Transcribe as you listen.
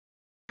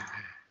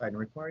Fine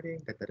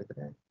recording. Da, da, da,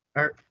 da,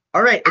 da.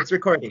 All right, it's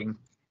recording.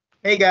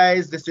 Hey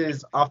guys, this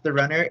is Off the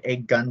Runner, a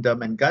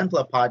Gundam and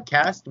Gunpla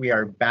podcast. We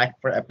are back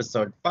for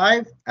episode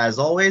 5. As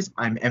always,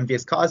 I'm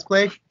MVious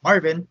Cosplay,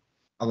 Marvin,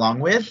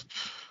 along with...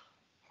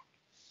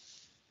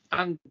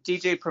 I'm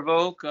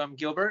DJProvoke,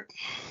 Gilbert.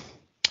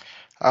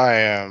 I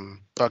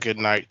am Bucket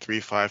Knight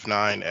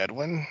 359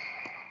 Edwin.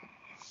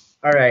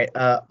 All right.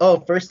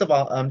 First of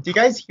all, do you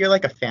guys hear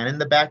like a fan in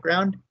the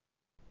background?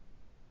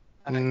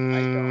 I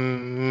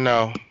don't.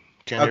 No.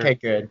 Can't Okay,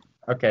 good.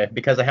 Okay,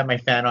 because I have my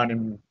fan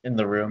on in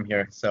the room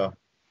here, so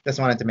just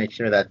wanted to make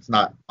sure that's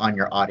not on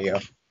your audio.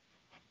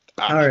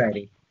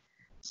 Alrighty.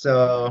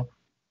 So,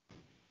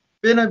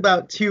 been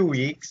about 2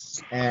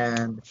 weeks,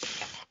 and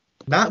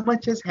not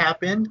much has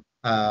happened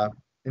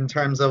in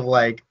terms of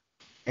like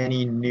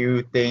any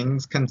new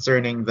things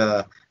concerning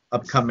the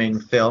upcoming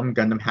film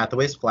Gundam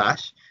Hathaway's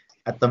Flash.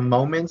 At the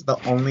moment,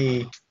 the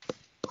only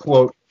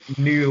quote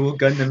new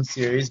Gundam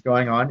series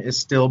going on is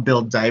still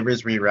Build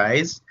Divers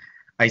Re-Rise.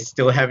 I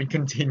still haven't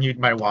continued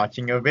my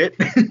watching of it.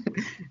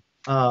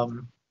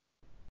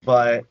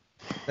 But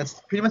that's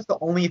pretty much the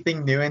only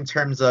thing new in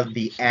terms of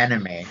the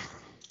anime.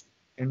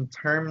 In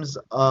terms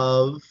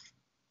of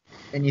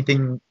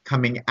anything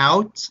coming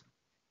out,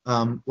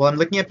 I'm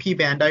looking at P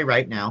Bandai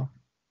right now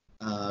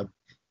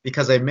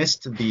because I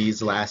missed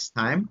these last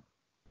time.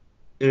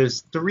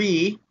 There's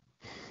 3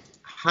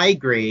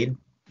 high-grade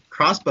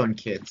crossbone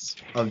kits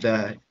of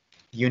the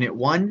Unit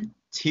 1,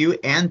 2,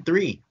 and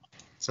 3.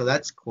 So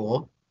that's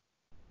cool.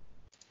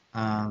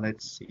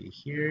 Let's see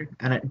here.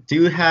 And I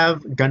do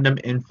have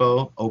Gundam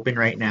Info open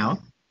right now,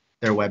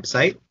 their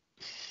website.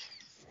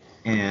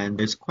 And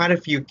there's quite a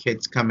few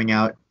kits coming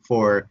out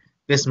for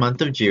this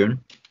month of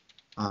June.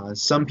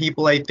 Some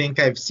people I think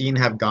I've seen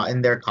have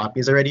gotten their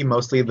copies already,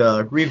 mostly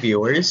the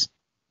reviewers.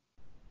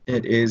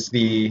 It is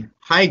the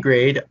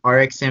high-grade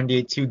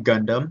RX-78-2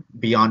 Gundam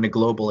Beyond the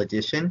Global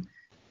Edition.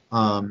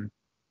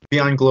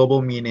 Beyond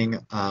Global meaning,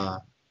 I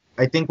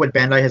think what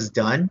Bandai has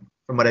done,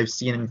 from what I've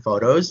seen in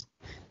photos,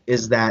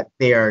 is that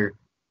they are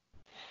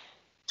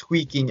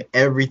tweaking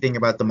everything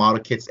about the model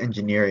kit's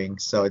engineering.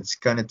 So it's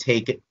going to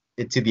take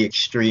it to the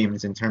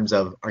extremes in terms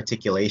of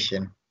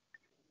articulation.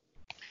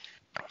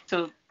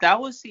 So that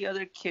was the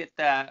other kit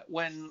that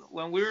when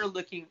we were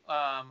looking,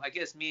 I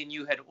guess me and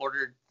you had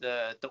ordered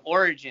the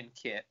Origin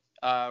kit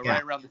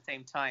right around the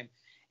same time.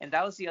 And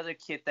that was the other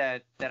kit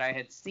that I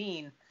had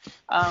seen.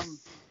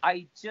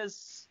 I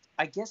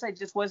guess I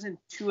just wasn't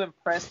too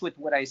impressed with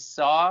what I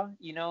saw.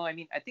 You know, I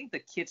mean, I think the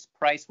kit's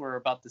price were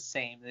about the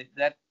same.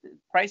 That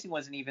pricing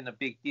wasn't even a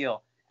big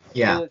deal.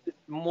 Yeah. It was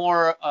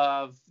more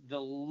of the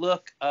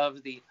look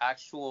of the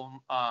actual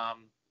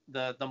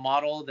the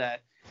model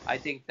that I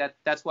think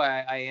that's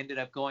why I ended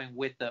up going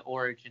with the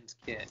Origins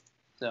kit.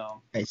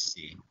 So I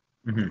see.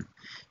 Mm-hmm.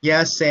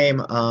 Yeah,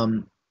 same.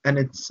 And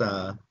it's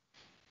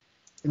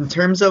in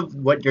terms of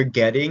what you're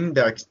getting,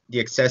 the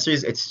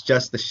accessories, it's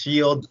just the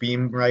shield,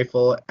 beam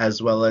rifle,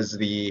 as well as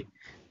the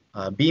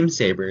beam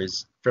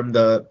sabers. From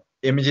the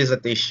images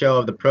that they show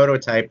of the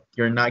prototype,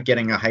 you're not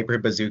getting a hyper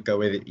bazooka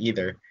with it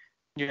either.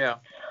 Yeah.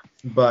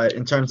 But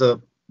in terms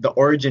of the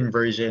Origin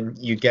version,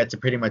 you get to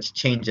pretty much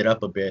change it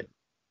up a bit,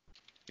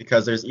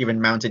 because there's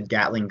even mounted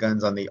Gatling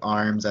guns on the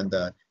arms and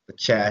the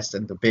chest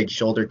and the big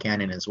shoulder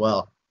cannon as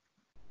well,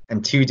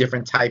 and 2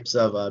 different types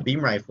of beam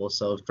rifles.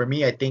 So for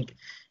me, I think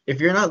if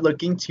you're not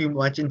looking too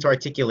much into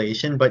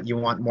articulation, but you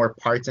want more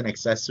parts and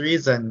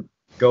accessories, then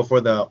go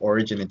for the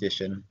Origin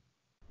edition.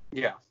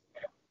 Yeah.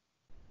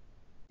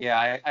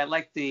 Yeah, I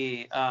like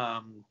the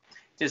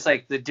just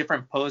like the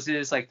different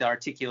poses, like the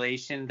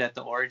articulation that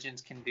the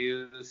Origins can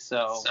do.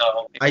 So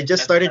I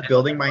just started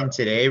building mine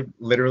today,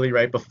 literally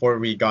right before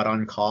we got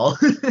on call.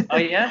 Oh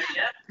yeah?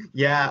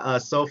 Yeah,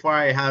 so far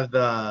I have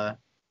the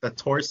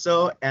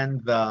torso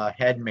and the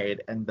head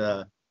made, and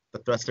the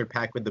thruster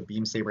pack with the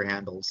beam saber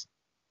handles.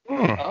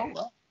 Oh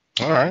well.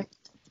 All right.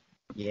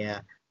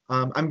 Yeah.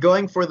 I'm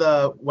going for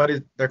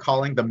they're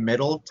calling the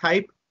middle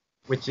type,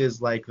 which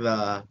is like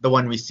the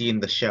one we see in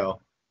the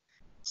show.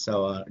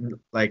 So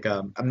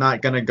I'm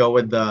not gonna go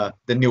with the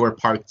newer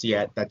parts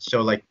yet that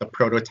show like the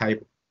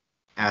prototype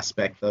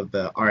aspect of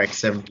the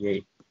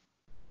RX-78.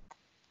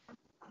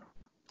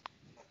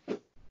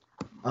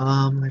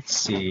 Let's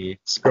see.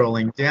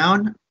 Scrolling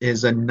down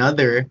is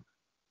another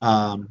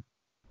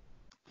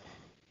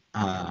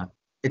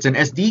it's an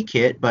SD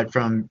kit, but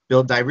from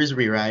Build Divers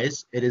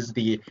Re-Rise. It is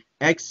the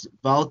X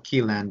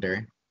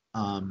Valkylander.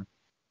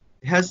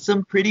 It has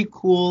some pretty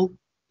cool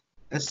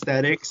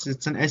aesthetics.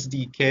 It's an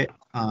SD kit.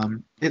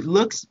 It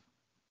looks,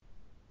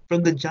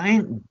 from the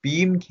giant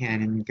beam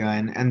cannon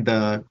gun and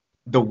the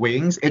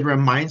wings, it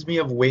reminds me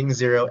of Wing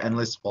Zero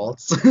Endless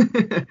Faults,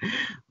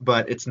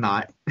 but it's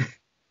not.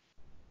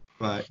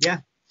 But yeah.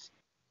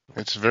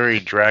 It's very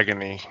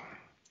dragony.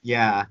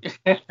 Yeah.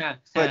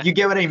 But you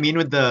get what I mean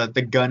with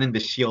the gun and the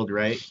shield,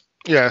 right?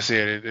 Yeah, I see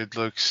it. It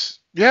looks.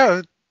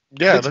 Yeah.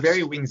 It's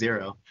very Wing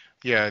Zero.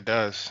 Yeah, it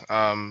does.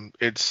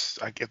 It's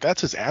like, if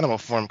that's his animal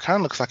form, kind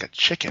of looks like a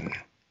chicken.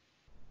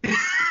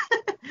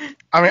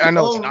 I mean,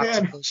 Oh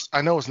man.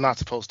 I know it's not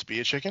supposed to be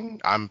a chicken.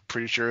 I'm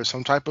pretty sure it's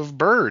some type of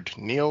bird,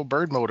 Neo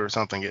bird mode or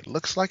something. It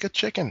looks like a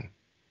chicken.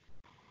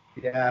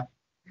 Yeah.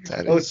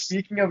 That Oh, is.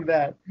 speaking of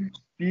that,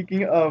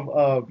 speaking of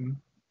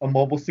a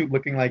mobile suit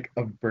looking like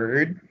a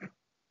bird,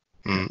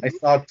 Hmm. I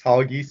saw a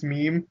tall geese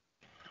meme.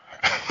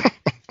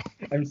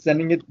 I'm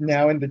sending it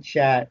now in the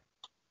chat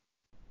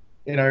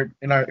in our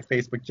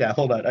Facebook chat.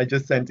 Hold on, I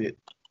just sent it.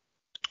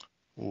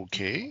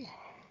 Okay.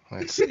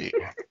 Let's see.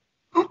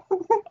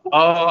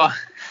 Oh,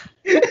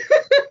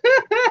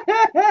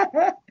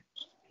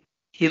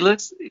 he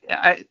looks.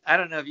 I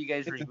don't know if you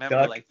guys It's a remember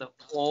duck. like the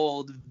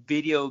old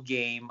video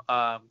game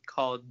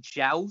called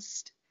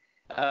Joust.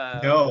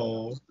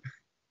 No.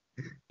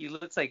 He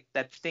looks like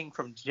that thing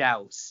from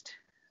Joust.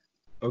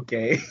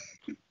 Okay.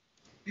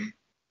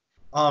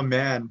 Oh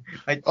man.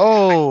 I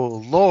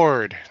Oh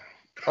Lord.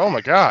 Oh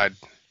my God.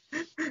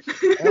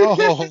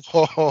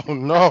 Oh,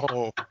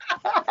 no.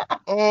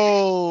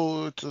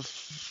 Oh, it's a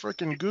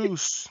freaking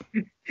goose.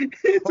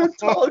 It's a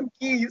tall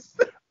geese.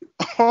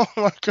 Oh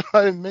my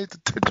God! It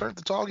turned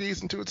the tall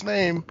geese into its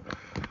name.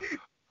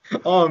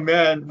 Oh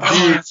man,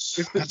 Oh,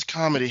 dude. that's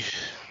comedy.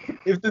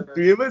 If the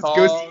three of us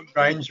go see Tall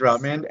Ryan geese.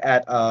 Drummond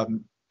at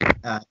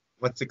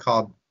what's it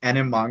called,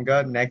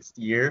 Animanga next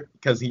year,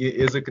 because he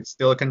is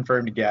still a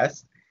confirmed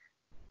guest,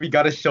 we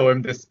gotta show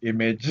him this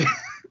image.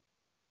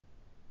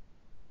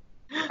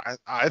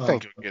 I Oh,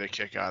 think you'll get a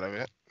kick out of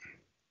it.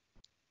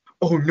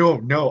 oh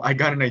no, I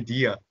got an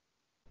idea.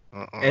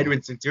 Uh-uh.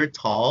 Edwin, since you're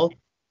tall,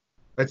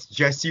 let's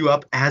dress you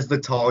up as the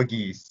tall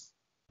geese.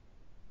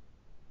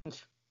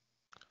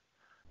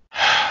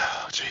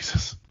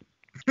 Jesus.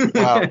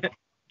 Wow.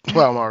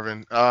 Wow,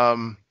 Marvin.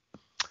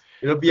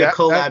 It'll be a That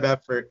collab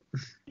effort.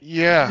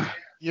 yeah,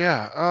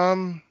 yeah.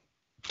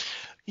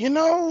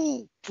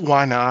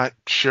 Why not?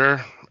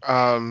 Sure.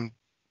 I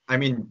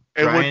mean,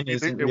 It Brian wouldn't be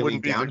isn't really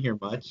down here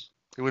much.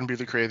 it wouldn't be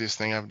the craziest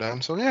thing I've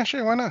done. So yeah,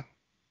 sure, why not?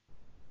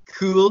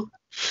 Cool.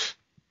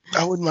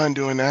 I wouldn't mind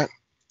doing that.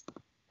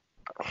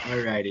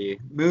 Alrighty,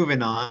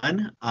 moving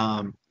on.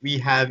 We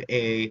have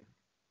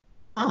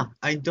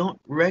I don't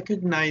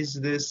recognize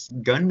this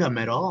Gundam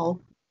at all,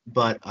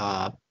 but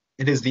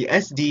it is the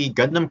SD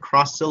Gundam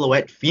Cross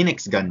Silhouette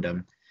Phoenix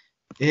Gundam.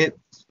 It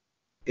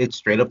it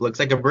straight up looks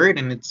like a bird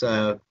in its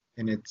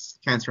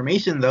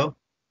transformation though.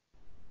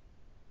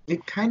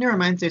 It kind of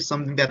reminds me of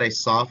something that I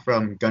saw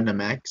from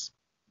Gundam X,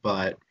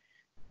 but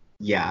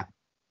yeah,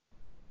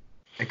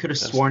 I could have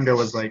That's, sworn there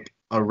was like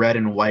a red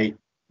and white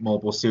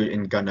mobile suit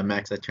in Gundam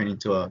X that turned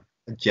into a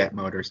jet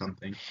mode or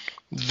something.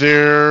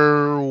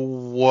 there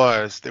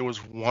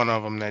was one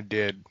of them that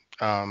did.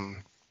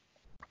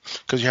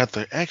 Because you had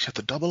the X, you had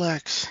the double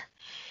X,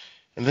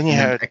 and then you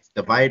And then had X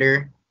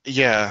Divider,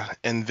 yeah,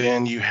 and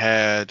then you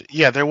had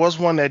there was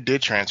one that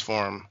did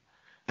transform.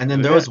 and then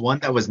But there then was one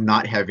that was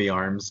not heavy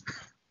arms.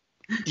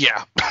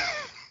 yeah,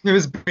 It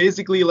was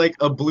basically like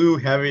a blue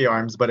heavy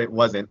arms, but it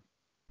wasn't.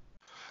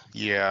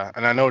 yeah,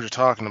 and I know what you're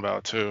talking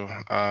about too.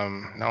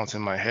 Now it's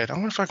in my head. I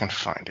wonder if I can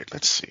find it.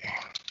 Let's see.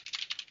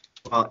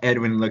 While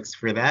Edwin looks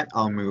for that,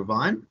 I'll move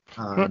on.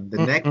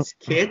 The next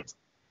kit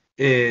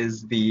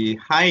is the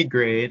high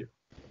grade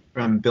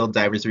from Build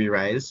Divers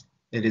Re-Rise.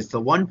 It is the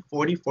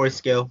 144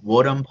 scale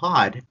Wodam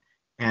Pod.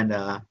 And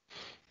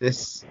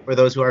this, for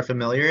those who are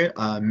familiar,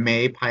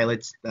 May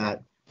pilots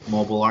that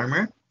mobile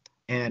armor.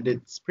 And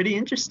it's pretty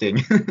interesting.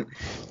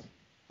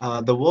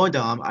 The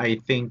Wodam, I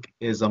think,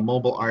 is a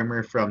mobile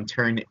armor from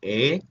Turn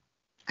A,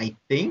 I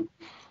think.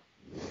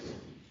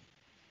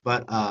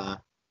 But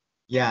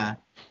yeah,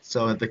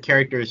 so the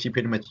character, she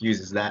pretty much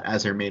uses that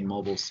as her main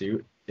mobile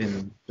suit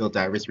in Build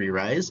Divers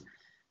Re-Rise.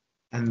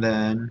 And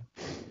then,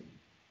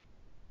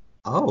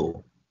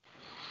 oh,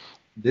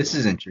 this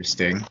is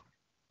interesting.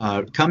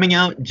 Coming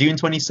out June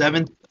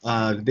 27th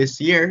this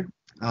year,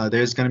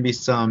 there's going to be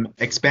some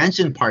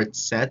expansion part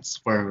sets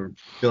for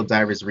Build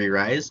Divers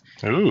Re-Rise.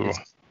 Ooh,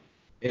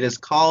 It is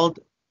called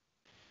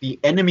the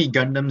Enemy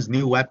Gundam's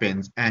New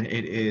Weapons, and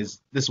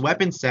this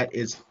weapon set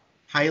is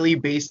highly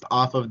based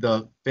off of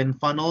the fin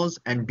funnels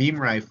and beam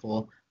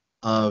rifle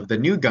of the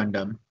new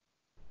Gundam.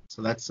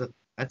 So that's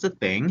a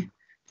thing.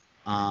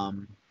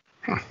 Um,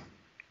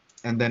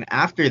 and then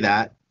after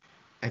that,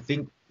 I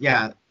think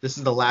this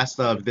is the last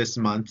of this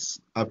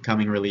month's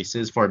upcoming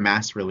releases for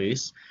mass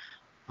release.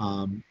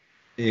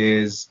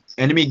 Is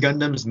Enemy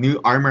Gundam's new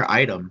armor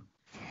item,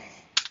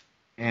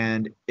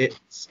 and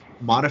it's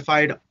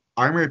modified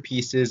armor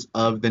pieces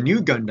of the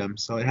new Gundam.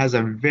 So it has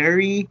a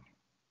very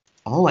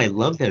I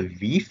love the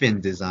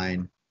V-fin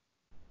design.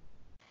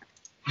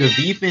 The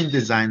V-fin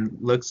design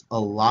looks a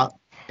lot.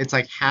 It's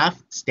like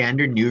half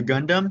standard new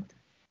Gundam,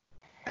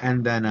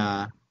 and then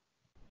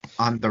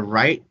on the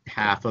right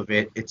half of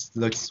it, it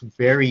looks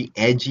very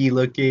edgy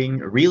looking,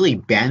 really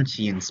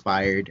Banshee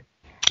inspired.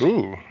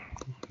 ooh,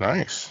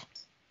 nice.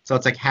 So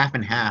it's like half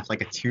and half,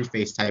 like a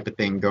two-face type of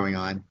thing going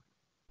on.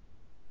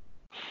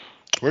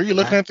 Where are you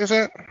looking at this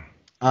at?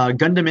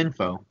 Gundam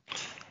Info.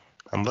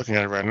 I'm looking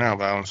at it right now,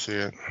 but I don't see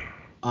it.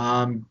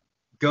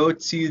 Go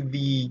to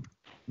the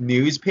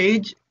news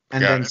page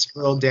and Got then it.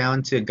 scroll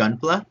down to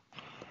Gunpla.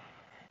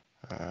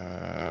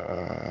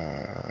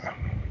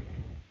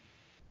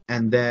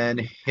 And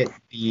then hit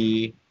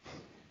the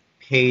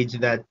page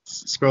that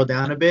scroll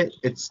down a bit.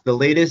 It's the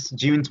latest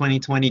June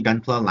 2020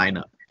 Gunpla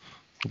lineup.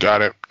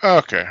 Got it.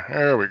 Okay,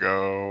 there we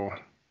go.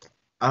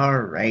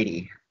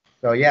 Alrighty.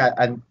 So yeah,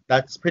 and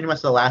that's pretty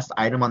much the last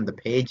item on the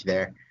page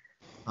there.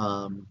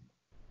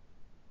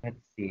 Let's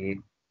see.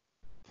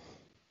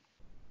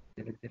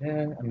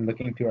 I'm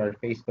looking through our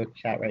Facebook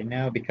chat right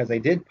now because I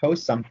did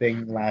post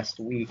something last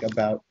week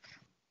about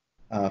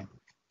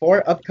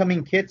 4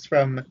 upcoming kits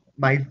from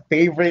my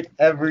favorite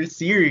ever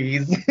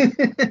series.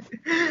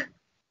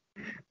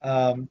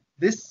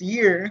 This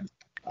year,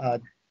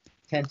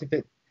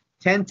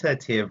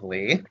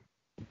 tentatively,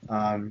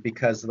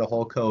 because of the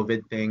whole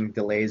COVID thing,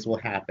 delays will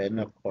happen,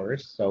 of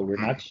course, so we're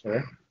not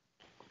sure.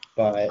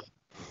 But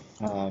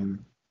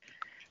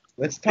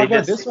let's talk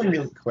about this one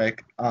real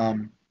quick.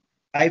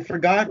 I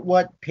forgot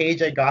what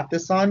page I got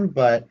this on,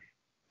 but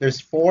there's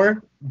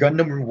 4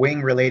 Gundam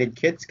Wing related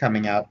kits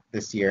coming out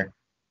this year.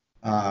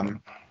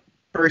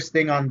 First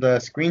thing on the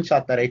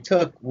screenshot that I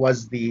took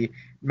was the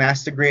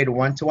Master Grade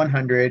 1 to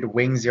 100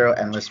 Wing Zero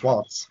Endless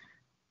Waltz.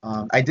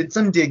 I did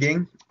some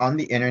digging on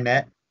the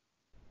internet,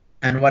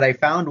 and what I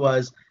found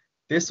was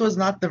this was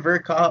not the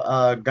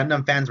Verka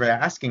Gundam fans were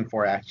asking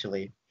for,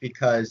 actually,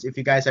 because if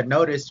you guys had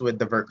noticed with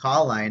the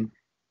Verka line,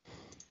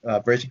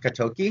 version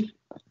Katoki,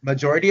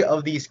 majority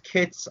of these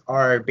kits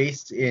are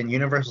based in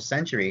Universal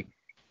Century.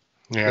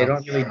 Yeah. They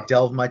don't really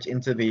delve much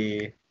into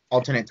the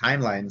alternate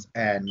timelines,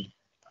 and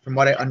from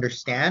what I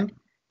understand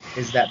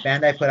is that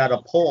Bandai put out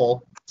a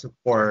poll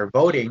for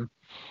voting,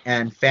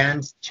 and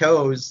fans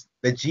chose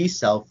the G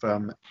cell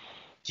from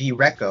G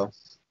Reco,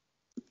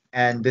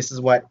 and this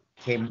is what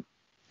came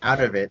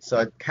out of it. So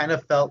it kind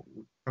of felt,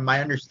 from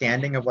my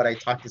understanding of what I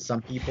talked to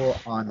some people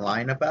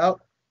online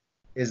about,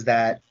 is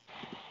that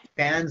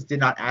fans did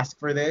not ask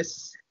for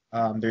this.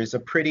 They're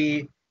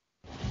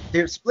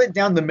split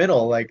down the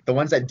middle. Like the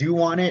ones that do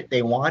want it,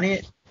 they want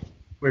it,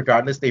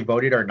 regardless they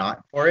voted or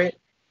not for it.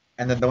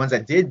 And then the ones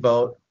that did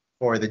vote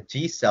for the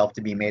G Self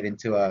to be made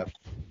into a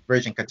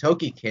version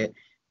Katoki kit,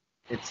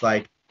 it's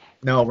like,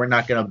 no, we're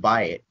not gonna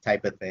buy it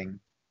type of thing.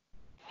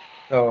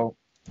 So,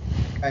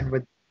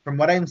 and from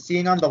what I'm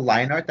seeing on the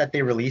line art that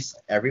they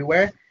released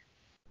everywhere,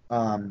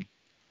 and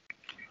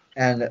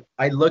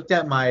I looked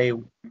at my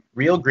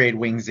real grade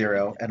Wing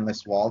Zero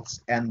Endless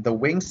Waltz and the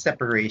wing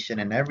separation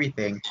and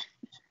everything,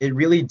 it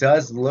really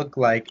does look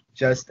like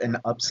just an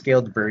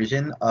upscaled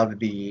version of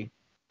the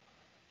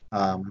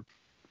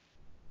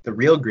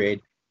real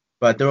grade,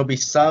 but there will be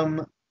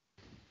some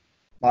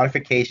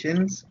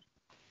modifications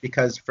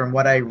because from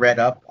what I read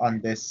up on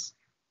this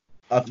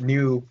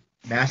new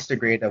master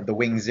grade of the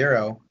Wing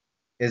Zero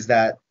is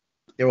that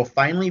there will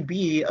finally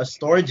be a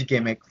storage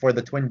gimmick for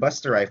the twin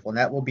buster rifle, and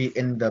that will be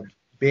in the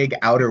big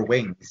outer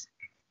wings.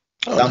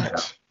 Oh,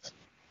 nice.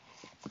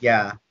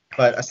 Yeah,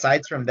 but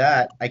aside from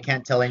that, I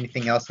can't tell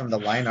anything else from the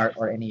line art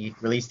or any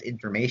released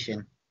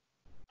information.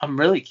 I'm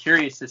really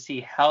curious to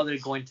see how they're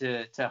going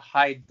to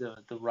hide the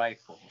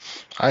rifle.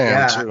 I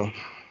am too.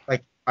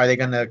 Like,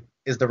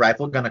 is the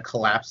rifle gonna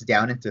collapse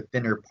down into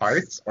thinner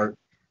parts? Or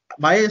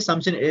my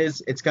assumption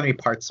is it's gonna be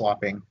part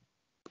swapping.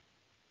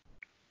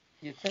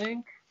 You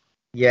think?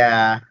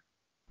 Yeah.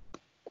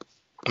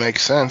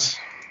 Makes sense.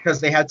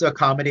 Because they had to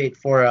accommodate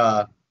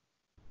for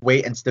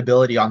weight and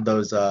stability on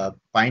those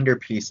binder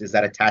pieces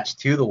that attach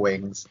to the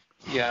wings.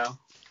 Yeah.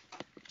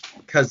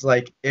 Because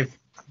like if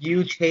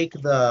you take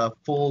the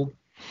full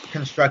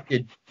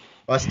constructed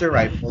buster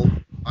rifle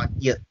on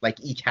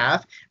each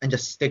half and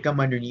just stick them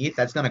underneath,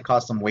 that's gonna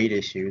cause some weight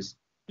issues.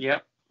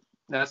 Yep,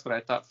 that's what I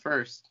thought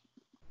first.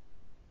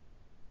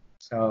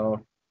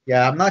 So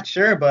yeah, I'm not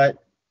sure,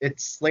 but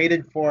it's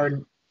slated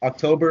for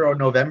October or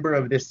November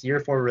of this year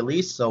for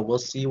release. So we'll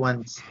see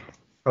once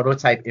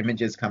prototype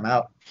images come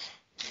out.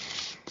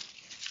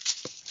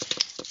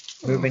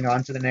 Moving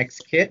on to the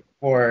next kit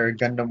for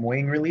Gundam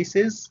Wing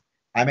releases.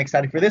 I'm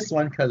excited for this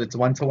one because it's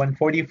 1 to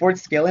 144th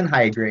scale in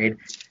high grade.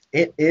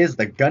 It is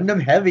the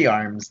Gundam Heavy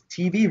Arms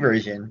TV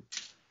version.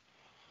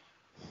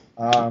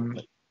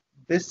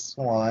 This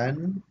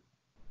one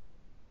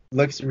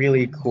looks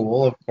really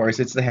cool. Of course,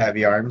 it's the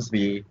Heavy Arms,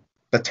 the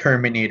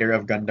Terminator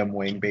of Gundam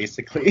Wing,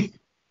 basically.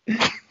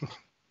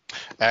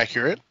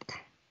 Accurate.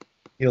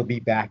 He'll be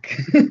back.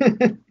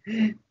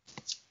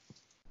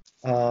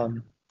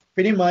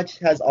 Pretty much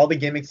has all the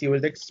gimmicks you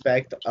would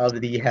expect of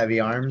the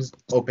Heavy Arms,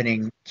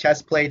 opening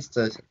chest plates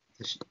to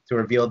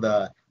reveal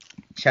the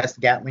chest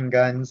Gatling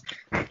guns,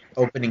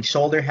 opening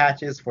shoulder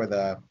hatches for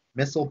the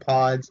missile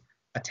pods,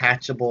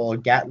 attachable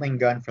Gatling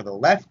gun for the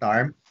left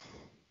arm,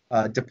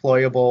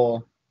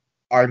 deployable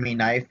army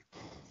knife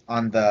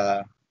on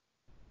the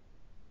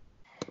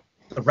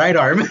right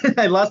arm.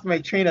 I lost my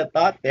train of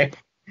thought there.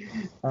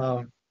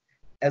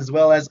 As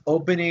well as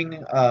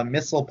opening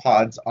missile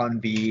pods on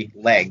the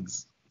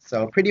legs.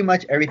 So pretty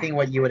much everything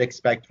what you would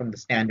expect from the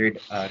standard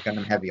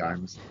Gundam Heavy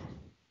Arms.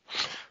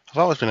 I've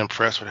always been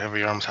impressed with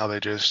Heavy Arms, how they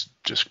just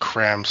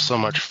cram so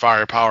much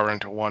firepower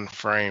into one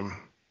frame.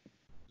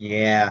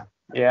 Yeah.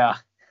 Yeah.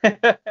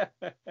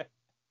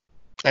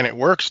 And it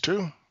works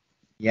too.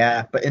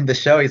 Yeah, but in the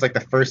show, he's like the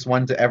first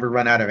one to ever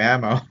run out of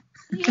ammo.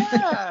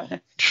 Yeah.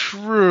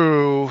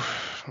 True.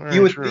 You Very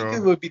would think it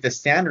true. would be the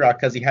Sandrock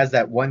because he has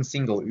that one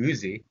single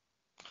Uzi.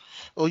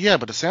 Well, yeah,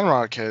 but the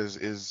Sandrock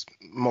is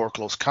more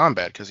close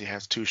combat because he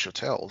has two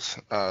Chotels.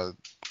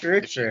 True,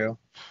 If you, true.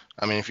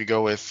 I mean, if you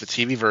go with the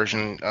TV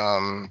version,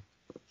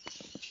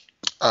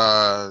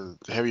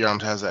 Heavy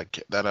Arms has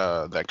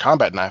that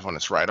combat knife on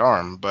its right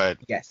arm, but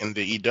in Yes.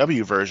 the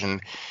EW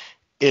version,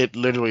 it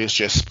literally is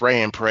just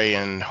spray and pray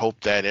and hope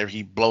that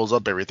he blows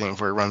up everything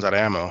before he runs out of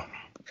ammo.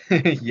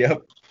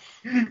 Yep.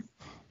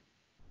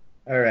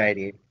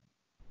 Alrighty.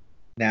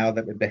 Now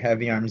that the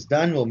heavy arm's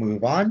done, we'll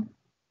move on.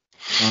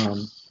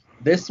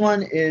 This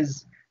one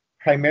is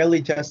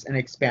primarily just an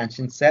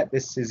expansion set.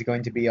 This is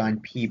going to be on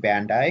P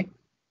Bandai.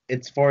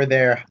 It's for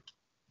their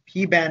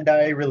P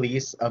Bandai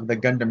release of the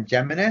Gundam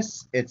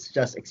Geminis. It's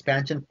just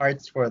expansion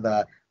parts for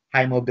the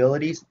high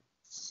mobility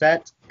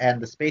set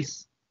and the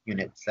space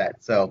unit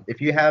set. So if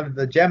you have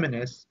the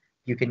Geminis,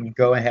 you can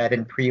go ahead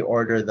and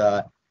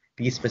pre-order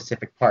these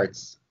specific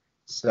parts.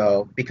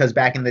 So because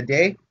back in the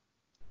day,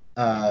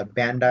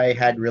 Bandai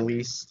had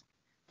released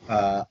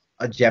a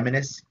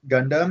Geminis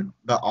Gundam,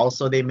 but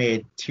also they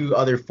made two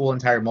other full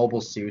entire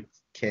mobile suit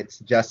kits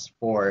just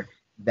for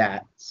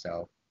that.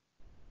 So,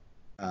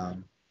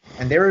 and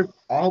they were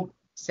all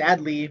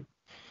sadly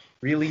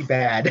really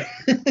bad.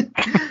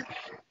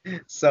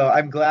 So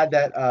I'm glad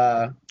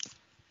that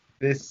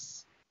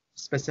this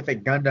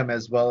specific Gundam,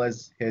 as well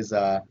as his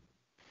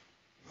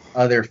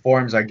other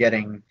forms, are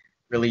getting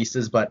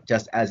releases, but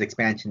just as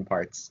expansion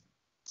parts.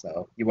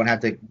 So you won't have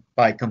to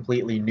buy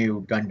completely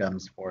new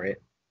Gundams for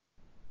it.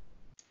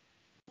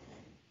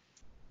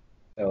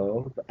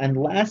 So, and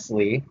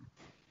lastly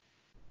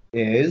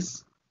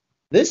is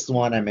this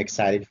one I'm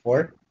excited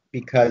for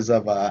because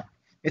of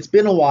it's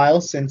been a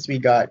while since we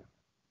got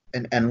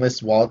an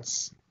Endless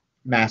Waltz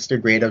master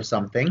grade of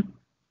something.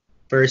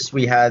 First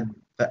we had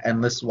the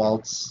Endless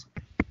Waltz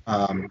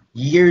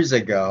years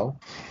ago,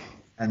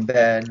 and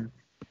then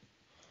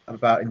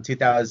about in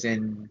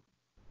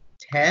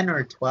 2010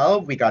 or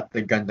 12 we got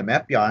the Gundam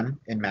Epion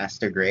in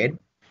master grade.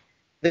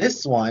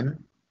 This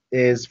one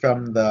is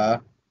from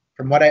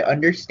what I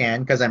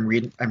understand, because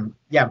I'm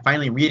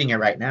finally reading it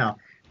right now.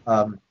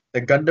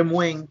 The Gundam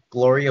Wing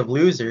Glory of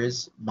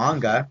Losers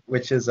manga,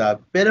 which is a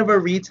bit of a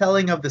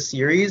retelling of the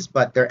series,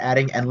 but they're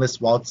adding Endless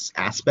Waltz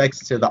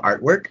aspects to the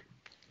artwork.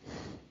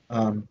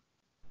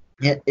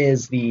 It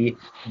is the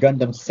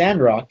Gundam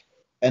Sandrock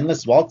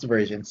Endless Waltz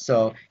version.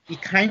 So he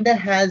kind of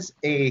has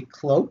a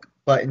cloak,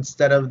 but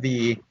instead of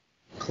the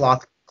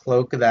cloth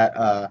cloak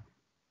that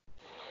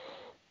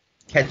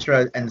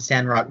Ketra and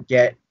Sandrock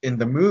get in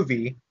the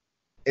movie,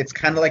 it's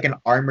kind of like an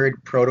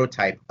armored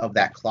prototype of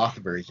that cloth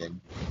version.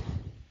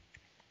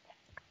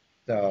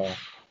 So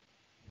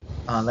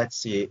let's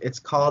see. It's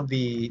called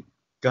the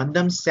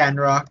Gundam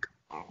Sandrock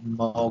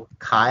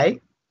Mokai.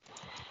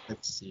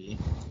 Let's see.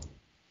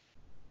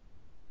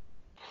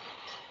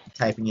 I'm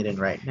typing it in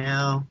right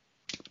now.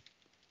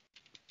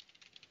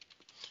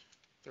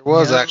 There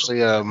was No.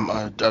 actually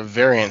a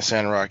variant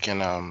Sandrock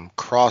in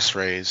Cross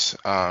Rays,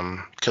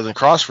 because in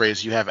Cross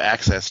Rays you have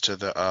access to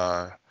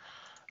the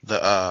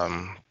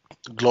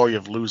Glory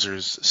of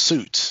Losers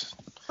suits.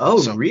 Oh,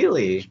 So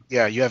really?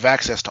 yeah, you have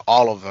access to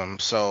all of them.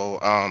 So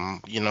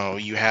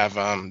you have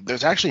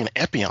there's actually an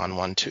Epion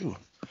one too.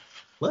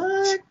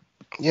 What?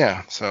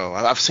 Yeah, so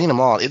I've seen them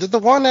all. Is it the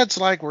one that's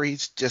like where he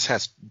just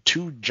has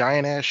two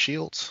giant ass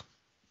shields?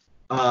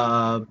 Hang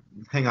on.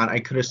 I'm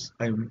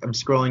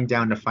scrolling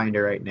down to find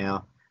it right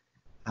now.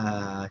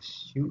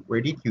 Shoot,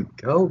 where did you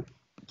go,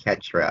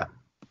 Ketra?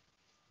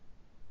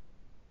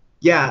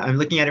 Yeah, I'm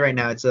looking at it right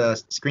now. It's a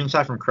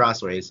screenshot from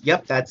Crossways.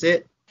 Yep, that's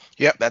it.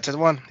 Yep, that's the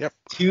one. Yep.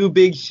 Two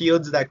big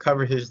shields that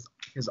cover his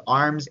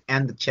arms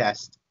and the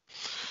chest.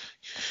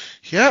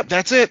 Yep,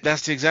 that's it.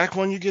 That's the exact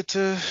one you get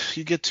to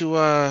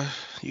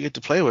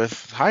play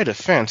with. High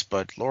defense,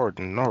 but Lord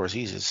Norris,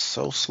 he's just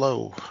so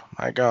slow.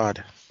 My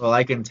God. Well,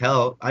 I can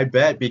tell. I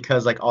bet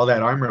because like all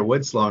that armor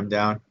would slow him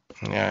down.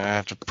 Yeah, I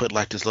have to put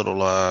like this little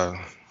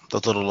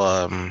those little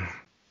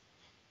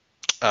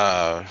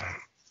uh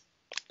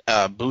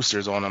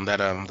boosters on them, that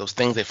those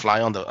things they fly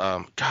on,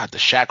 the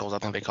shackles, I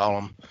think they call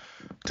them,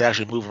 to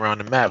actually move around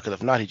the map, because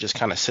if not he just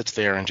kind of sits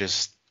there and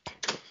just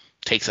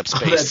takes up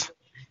space.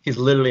 He's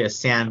literally a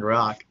sand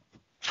rock.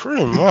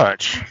 Pretty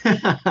much.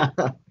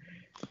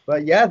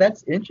 But yeah,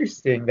 that's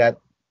interesting that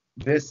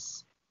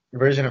this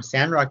version of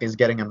Sandrock is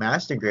getting a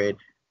master grade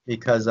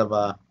because of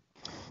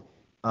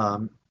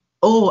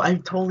oh, I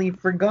totally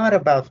forgot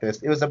about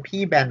this. It was a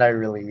P Bandai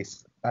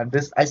release.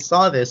 I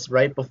saw this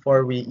right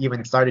before we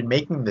even started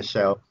making the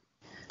show.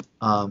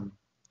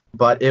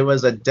 But it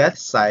was a Death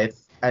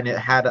Scythe, and it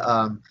had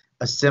a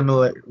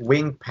similar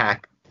wing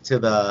pack to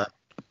the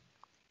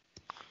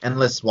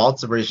Endless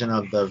Waltz version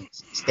of the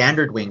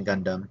standard Wing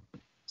Gundam.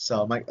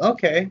 So I'm like,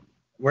 okay,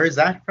 where's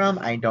that from?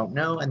 I don't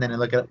know. And then I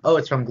look at, oh,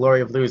 it's from Glory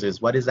of Losers.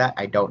 What is that?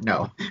 I don't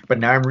know. But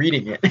now I'm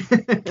reading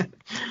it.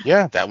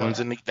 Yeah, that one's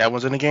in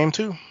the game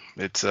too.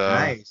 It's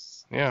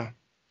nice. yeah.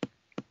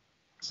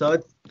 So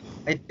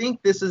I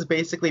think this is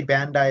basically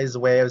Bandai's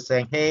way of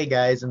saying, hey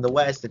guys, in the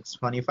West, it's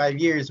 25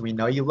 years. We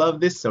know you love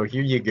this, so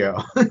here you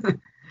go. I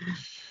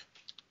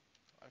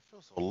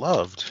feel so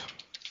loved.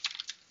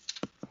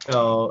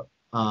 So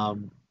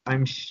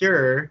I'm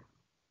sure,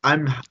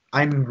 I'm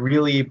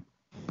really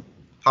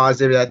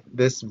positive that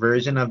this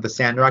version of the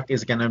Sandrock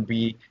is gonna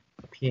be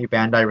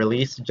Bandai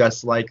released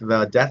just like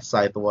the Death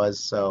Scythe was.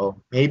 So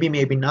maybe,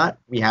 maybe not.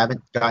 We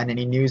haven't gotten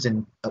any news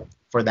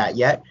for that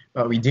yet,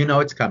 but we do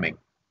know it's coming.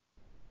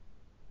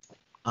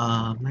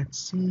 Let's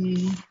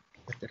see.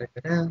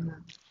 Da-da-da-da.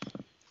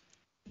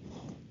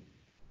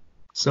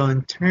 So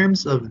in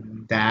terms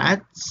of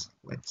that,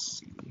 let's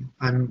see.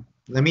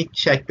 Let me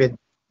check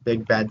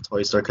Big Bad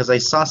Toy Store because I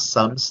saw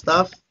some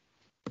stuff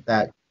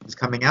that is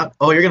coming out.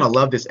 Oh, you're gonna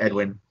love this,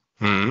 Edwin.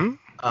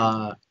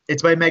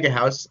 It's by Mega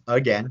House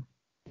again.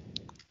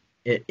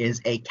 It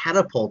is a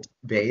catapult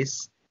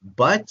base,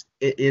 but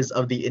it is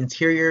of the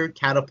interior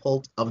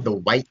catapult of the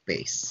white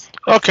base.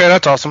 Okay,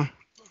 that's awesome.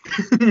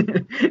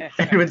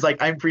 Everyone's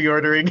like, I'm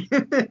pre-ordering.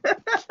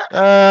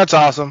 That's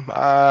awesome.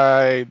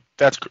 I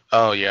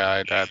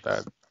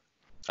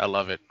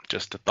love it.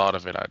 Just the thought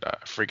of it, I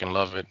freaking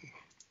love it.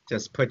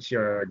 Just put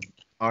your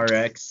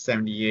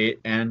RX-78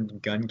 and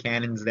gun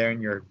cannons there,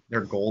 and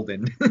you're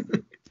golden.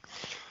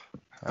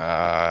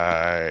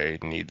 I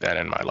need that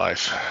in my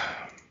life.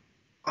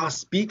 Oh,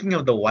 speaking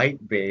of the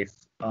white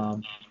base,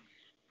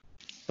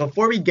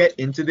 before we get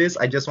into this,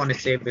 I just want to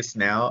say this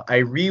now. I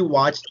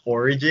rewatched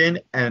Origin,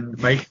 and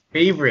my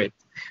favorite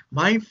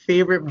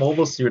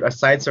mobile suit,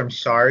 aside from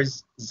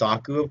Char's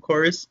Zaku, of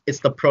course, it's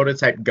the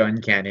prototype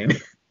gun cannon.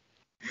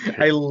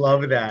 I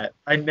love that.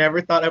 I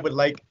never thought I would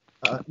like,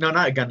 no,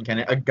 not a gun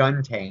cannon, a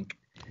gun tank.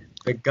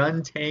 The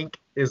gun tank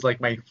is like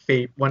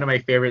one of my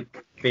favorite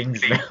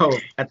things now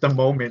at the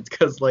moment,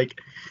 because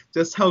like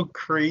just how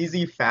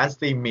crazy fast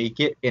they make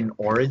it in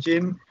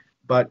Origin,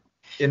 but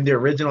in the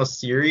original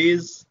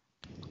series,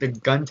 the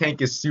gun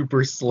tank is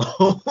super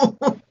slow.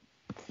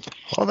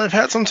 Well, they've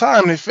had some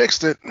time. They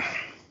fixed it.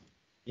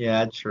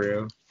 Yeah,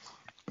 true.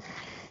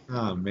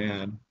 Oh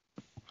man.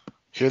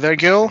 Hear that,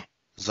 Gil?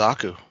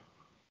 Zaku.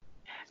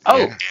 Oh,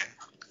 Yeah.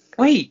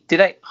 wait,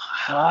 did I?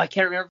 I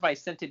can't remember if I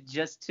sent it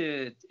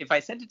to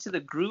the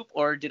group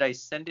or did I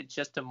send it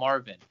just to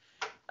Marvin.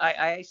 I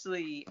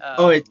actually.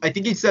 I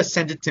think he just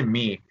sent it to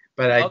me,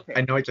 but Okay.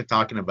 I know what you're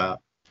talking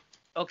about.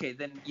 Okay,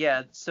 then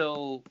yeah.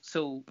 So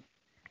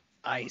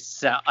I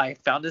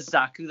found a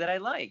Zaku that I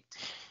liked.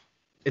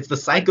 It's the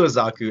Psycho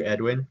Zaku,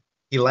 Edwin.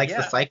 He likes the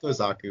Yeah. Psycho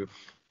Zaku.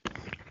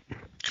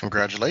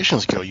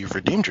 Congratulations, Gil. You've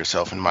redeemed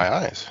yourself in my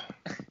eyes.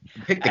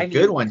 You picked a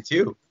good one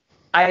too.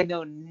 I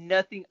know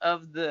nothing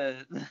of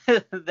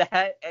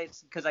that.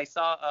 It's because I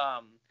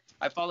saw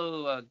I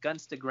follow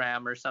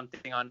Gunstagram or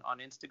something on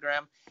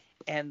Instagram,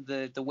 and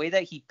the way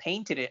that he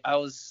painted it, I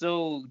was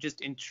so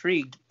just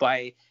intrigued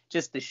by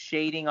just the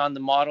shading on the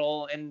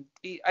model, and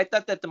I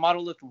thought that the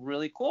model looked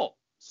really cool.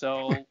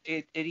 So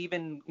it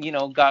even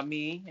got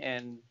me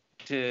and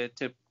to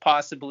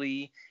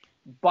possibly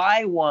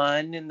buy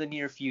one in the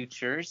near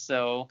future.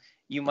 So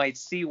you might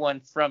see one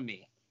from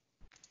me.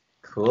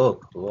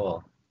 Cool.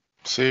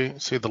 See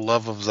the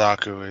love of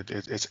Zaku.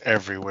 It's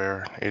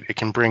everywhere. It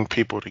can bring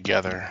people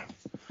together.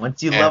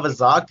 Once you love a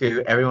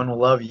Zaku, everyone will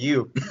love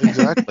you.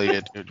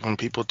 Exactly. When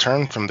people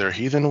turn from their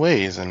heathen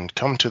ways and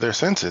come to their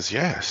senses,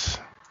 yes.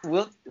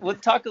 We'll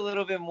talk a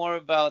little bit more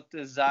about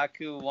the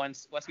Zaku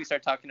once we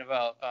start talking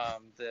about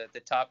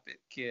the topic.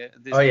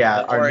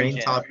 Our origin,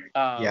 main topic.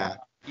 Yeah.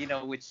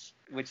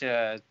 Which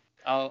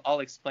I'll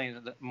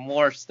explain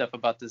more stuff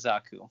about the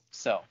Zaku.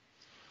 So,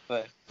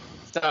 but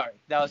sorry,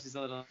 that was just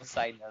a little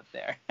side note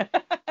there.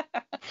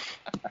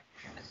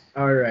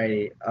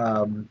 Alrighty.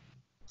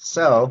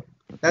 So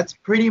that's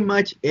pretty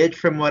much it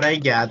from what I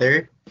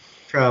gather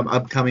from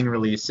upcoming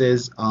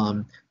releases.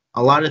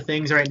 A lot of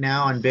things right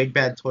now on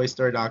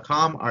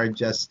BigBadToyStore.com are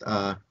just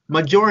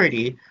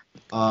majority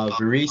of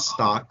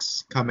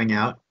restocks coming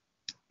out,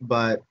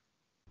 but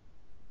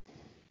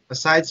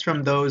aside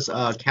from those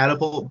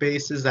catapult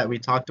bases that we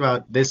talked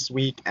about this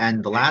week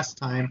and the last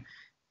time,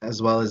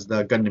 as well as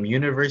the Gundam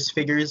Universe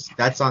figures,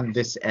 that's on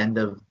this end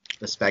of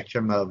the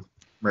spectrum of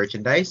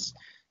merchandise.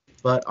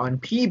 But on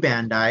P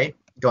Bandai,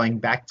 going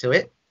back to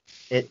it,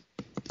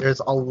 there's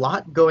a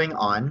lot going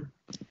on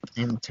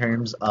in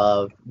terms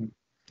of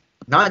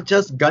not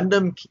just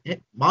Gundam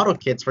model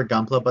kits for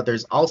Gunpla, but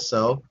there's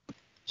also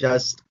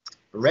just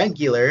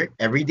regular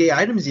everyday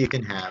items you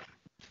can have.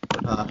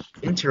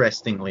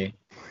 Interestingly,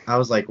 I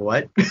was like,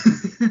 what?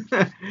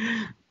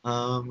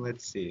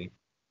 Let's see.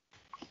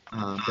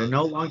 They're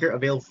no longer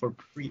available for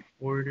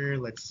pre-order.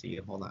 Let's see.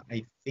 Hold on.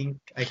 I think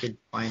I could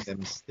find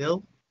them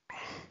still.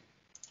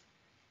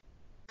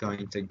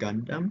 Going to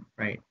Gundam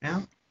right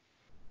now.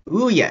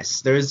 Ooh,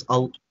 yes. There's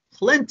a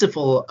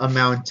plentiful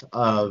amount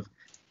of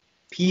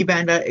P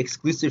Bandai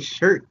exclusive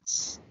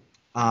shirts.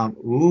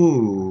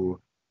 Ooh.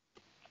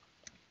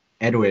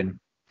 Edwin.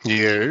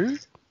 Yeah.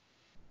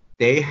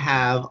 They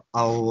have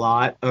a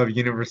lot of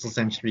Universal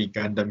Century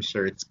Gundam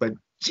shirts, but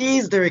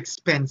geez, they're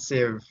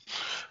expensive.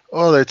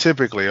 Well, they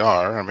typically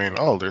are. I mean,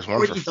 oh, there's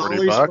one for 40 $40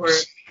 for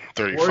bucks, for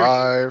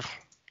 35.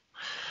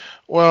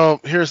 Well,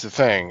 here's the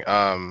thing.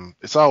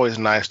 It's always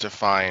nice to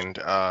find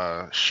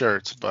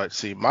shirts, but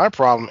see, my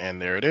problem,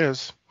 and there it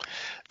is,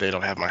 they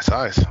don't have my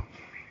size.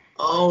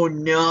 Oh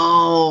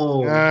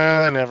no.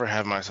 They never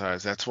have my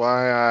size. That's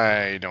why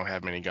I don't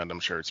have many Gundam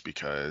shirts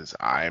because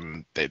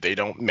they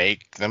don't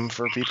make them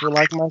for people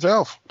like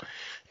myself.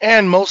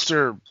 And most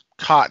are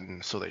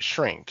cotton, so they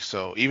shrink.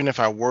 So even if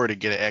I were to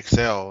get an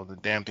XL, the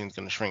damn thing's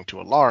gonna shrink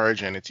to a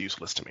large, and it's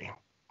useless to me.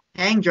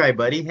 Hang dry,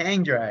 buddy.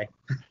 Hang dry.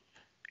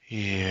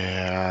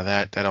 Yeah,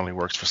 that only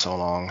works for so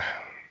long.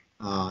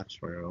 Oh,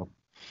 true.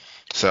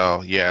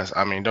 So yes,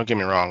 I mean, don't get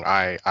me wrong.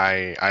 I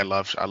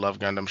love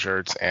Gundam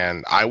shirts,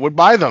 and I would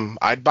buy them.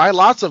 I'd buy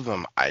lots of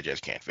them. I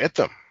just can't fit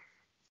them.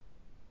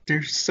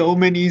 There's so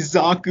many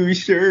Zaku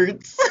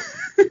shirts.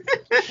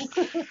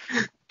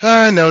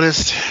 I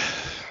noticed.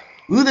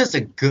 Ooh, there's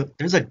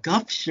a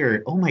Guff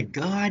shirt. Oh my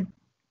god.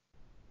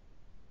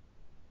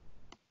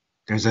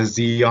 There's a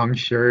Zeong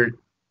shirt.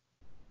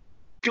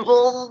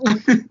 Cool.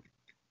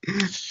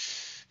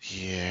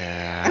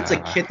 Yeah. That's a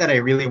kit that I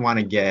really want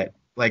to get.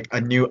 Like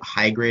a new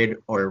high grade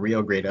or a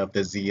real grade of the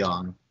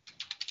Zeong.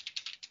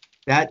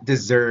 That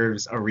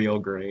deserves a real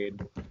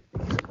grade.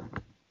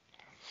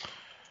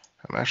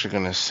 I'm actually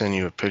gonna send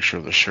you a picture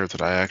of the shirt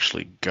that I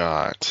actually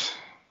got.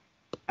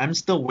 I'm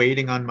still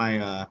waiting on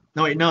my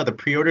no wait, no, the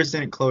pre-orders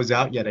didn't close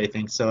out yet, I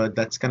think, so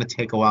that's gonna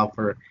take a while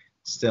for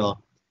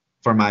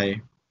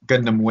my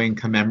Gundam Wing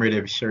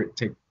commemorative shirt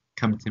to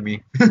come to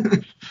me.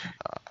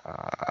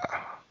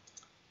 Uh,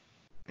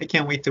 I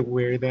can't wait to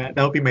wear that.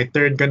 That'll be my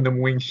third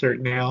Gundam Wing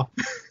shirt now.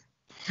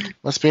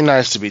 Must be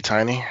nice to be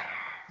tiny.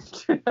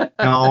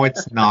 No,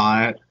 it's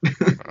not.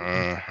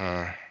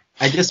 Uh-huh.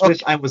 I just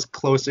wish I was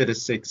closer to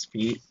 6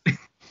 feet.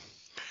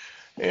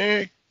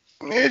 It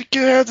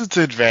has its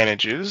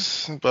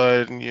advantages,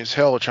 but it's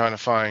hell trying to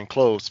find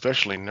clothes,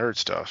 especially nerd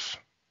stuff.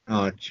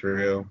 Oh,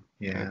 true.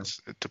 Yeah.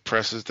 It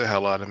depresses the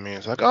hell out of me.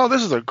 It's like, oh,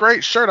 this is a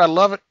great shirt. I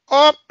love it.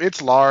 Oh,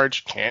 it's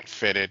large. Can't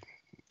fit it.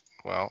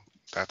 Well,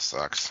 that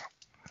sucks.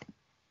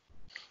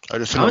 I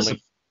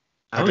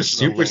was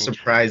super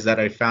surprised that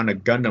I found a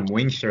Gundam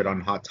Wing shirt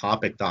on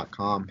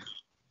HotTopic.com.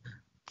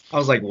 I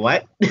was like,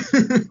 what?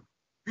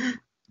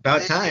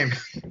 About time.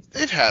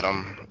 They've had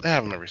them. They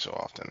have them every so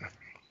often.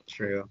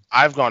 True.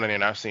 I've gone in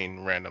and I've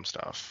seen random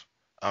stuff.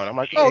 And I'm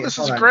like, Hey, oh, this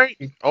is great.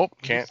 Oh, Can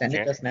you can't. send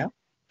it just now?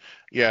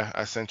 Yeah,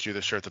 I sent you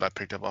the shirt that I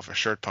picked up off a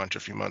Shirt Punch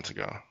a few months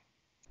ago.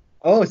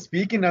 Oh,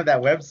 speaking of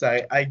that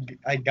website,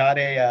 I got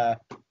a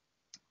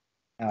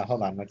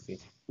hold on, let's see.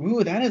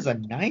 Ooh, that is a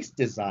nice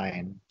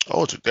design.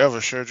 Oh, they have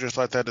a shirt just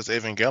like that. It's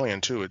Evangelion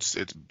too. It's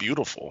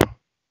beautiful.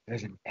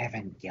 There's an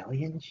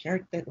Evangelion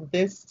shirt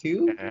this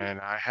too? And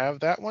I have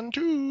that one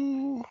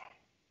too.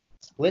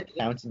 Split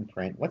fountain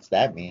print. What's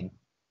that mean?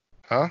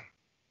 Huh?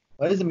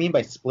 What does it mean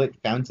by split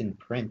fountain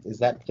print? Is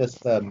that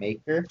just the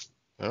maker?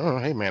 Oh,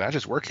 hey man, I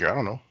just work here. I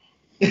don't know.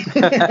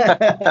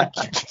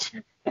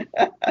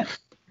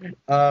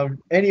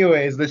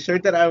 Anyways, the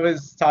shirt that I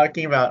was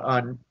talking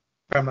about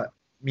from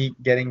me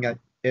getting it.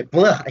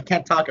 Blah, I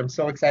can't talk. I'm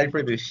so excited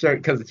for this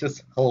shirt because it's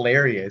just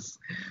hilarious.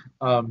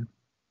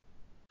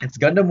 It's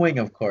Gundam Wing,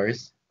 of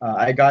course.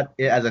 I got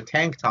it as a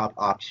tank top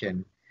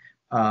option.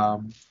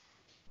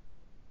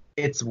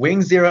 It's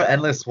Wing Zero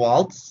Endless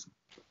Waltz,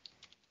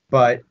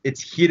 but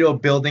it's Hiro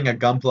building a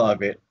Gunpla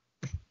of it.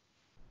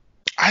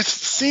 I've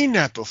seen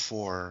that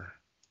before.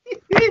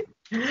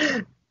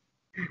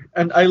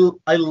 And I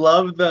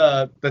love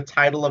the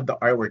title of the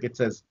artwork. It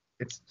says,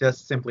 it's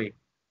just simply,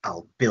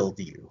 I'll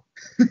build you.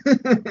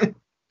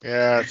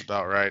 Yeah, that's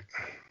about right.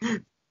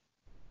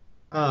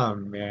 Oh,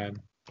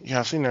 man. Yeah,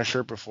 I've seen that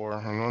shirt before.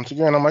 And once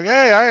again, I'm like,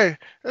 hey,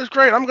 that's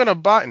great. I'm going to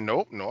buy it.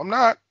 Nope, no, I'm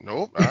not.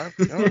 Nope,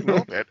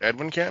 nope.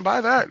 Edwin can't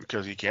buy that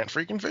because he can't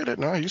freaking fit it.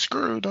 No, he's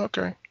screwed.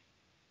 Okay.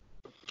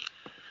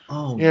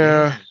 Oh,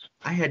 yeah. Man.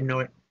 I had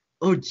no...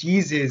 Oh,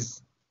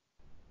 Jesus.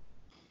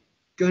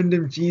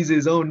 Gundam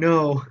Jesus. Oh,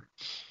 no.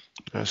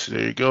 Yes, there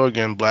you go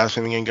again,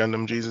 blaspheming in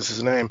Gundam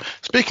Jesus' name.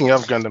 Speaking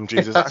of Gundam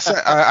Jesus,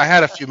 I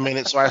had a few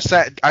minutes, so I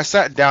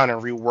sat down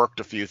and reworked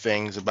a few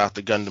things about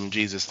the Gundam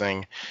Jesus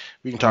thing.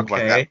 We can talk about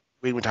that.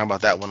 We can talk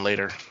about that one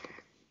later.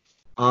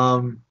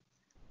 I'm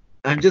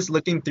just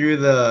looking through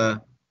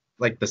the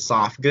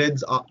soft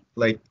goods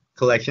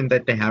collection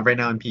that they have right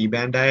now in P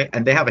Bandai,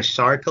 and they have a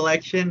Char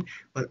collection,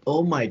 but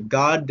oh my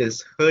god,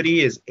 this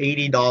hoodie is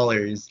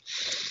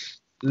 $80.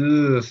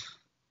 Ugh.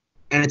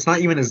 And it's not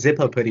even a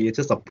zip-up hoodie, it's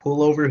just a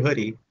pullover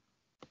hoodie.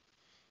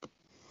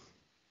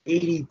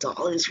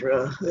 $80 for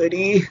a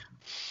hoodie?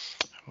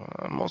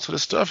 Most of the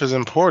stuff is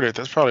imported.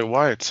 That's probably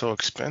why it's so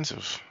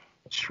expensive.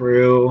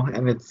 True,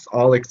 and it's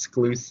all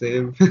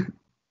exclusive.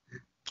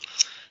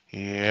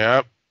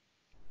 Yep.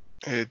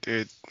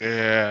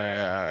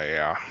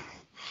 Yeah.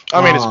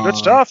 I mean, it's good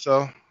stuff,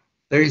 though.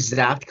 Their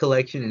Zapped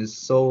collection is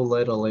so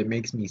little, it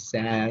makes me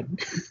sad.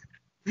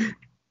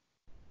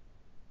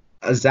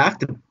 A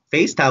Zapped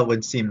face towel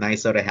would seem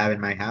nice though to have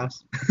in my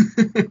house.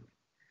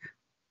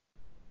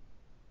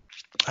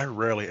 I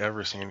rarely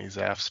ever see any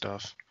Zapped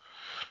stuff.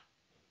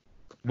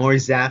 More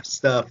Zap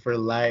stuff for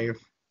life.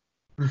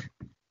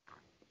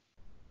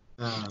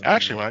 Oh,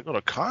 Actually, man. when I go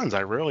to cons,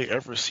 I rarely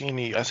ever see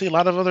any. I see a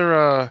lot of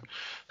other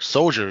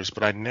soldiers,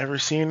 but I never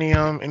see any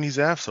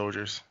ZAF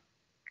soldiers.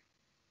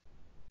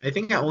 I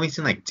think I only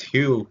seen like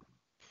two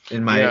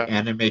in my Yeah.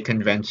 anime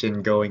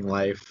convention going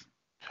life.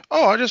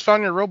 Oh, I just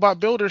found your robot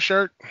builder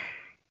shirt.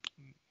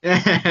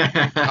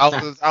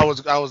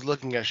 I was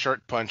looking at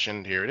Shirt Punch,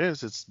 and here it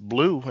is. It's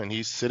blue, and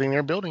he's sitting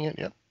there building it.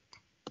 Yep.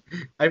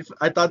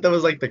 I thought that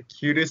was like the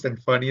cutest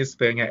and funniest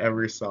thing I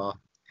ever saw.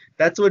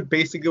 That's what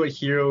basically what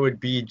Hero would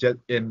be just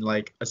in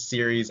like a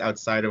series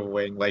outside of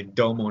Wing, like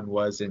Domon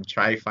was in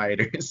Tri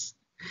Fighters.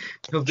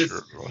 He'll True.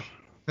 just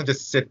he'll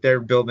just sit there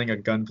building a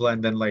gunpla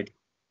and then like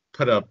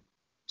put a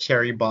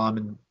cherry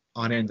bomb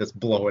on it and just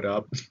blow it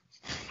up.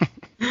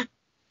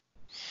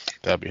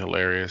 That'd be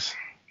hilarious.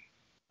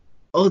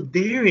 Oh,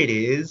 there it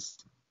is.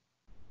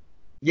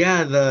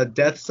 Yeah, the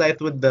Death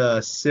Scythe with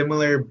the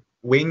similar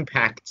wing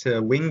pack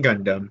to Wing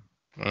Gundam,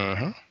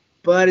 Uh-huh.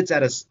 but it's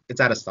out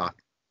of stock.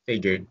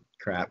 Figured.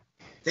 Crap.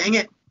 Dang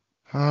it.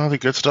 Oh, the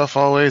good stuff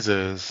always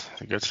is.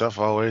 The good stuff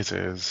always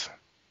is.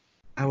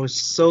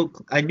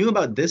 I knew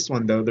about this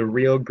one though, the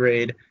real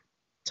grade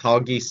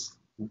Tallgeese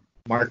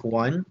Mark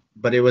One,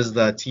 but it was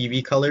the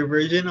TV color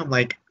version. I'm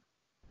like,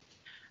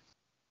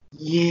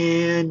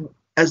 yeah.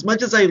 As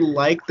much as I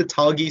like the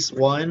Tallgeese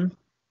One,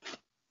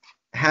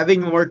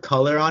 having more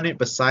color on it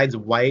besides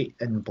white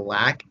and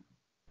black,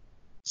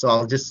 so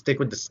I'll just stick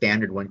with the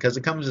standard one because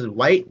it comes with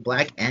white,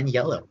 black, and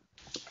yellow.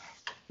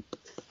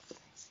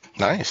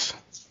 Nice.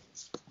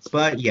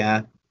 But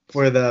yeah,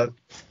 for the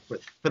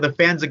for the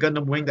fans of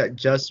Gundam Wing that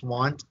just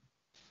want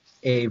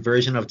a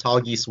version of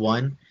Tallgeese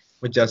One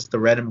with just the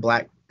red and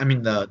black, I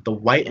mean the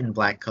white and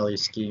black color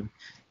scheme,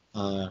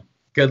 uh,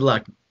 good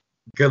luck.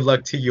 Good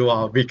luck to you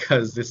all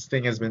because this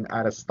thing has been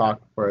out of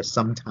stock for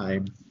some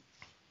time.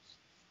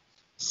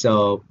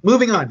 So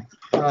moving on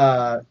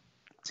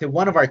to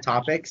one of our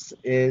topics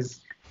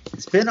is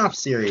spin-off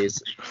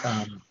series,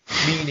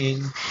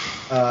 meaning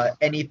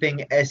anything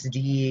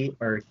SD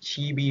or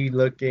chibi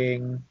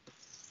looking.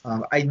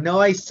 I know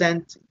I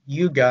sent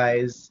you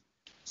guys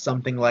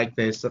something like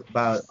this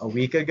about a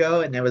week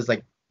ago, and it was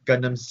like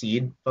Gundam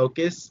Seed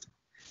focused.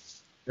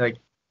 Like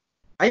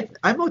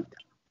I'm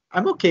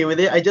okay with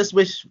it. I just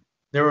wish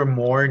there were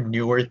more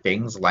newer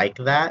things like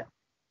that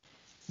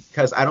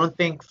because I don't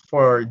think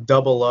for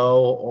Double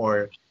O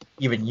or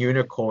even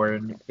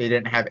Unicorn they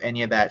didn't have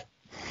any of that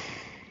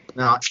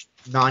not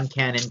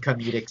non-canon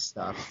comedic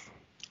stuff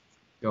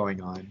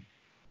going on.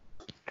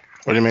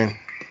 What do you mean?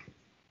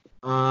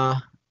 Uh,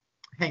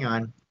 hang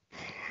on.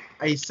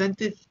 I sent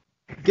it.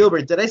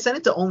 Gilbert, did I send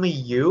it to only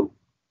you?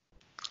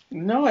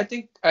 No, I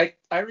think I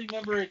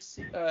remember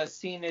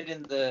seeing it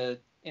in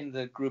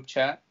the group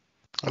chat.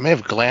 I may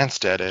have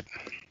glanced at it.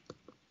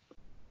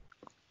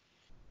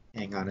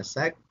 Hang on a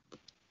sec.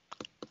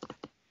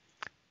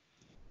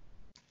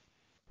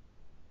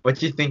 What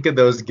do you think of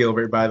those,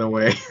 Gilbert, by the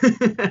way?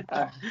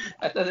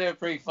 I thought they were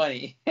pretty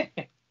funny.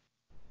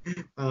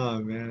 Oh,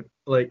 man.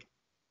 Like,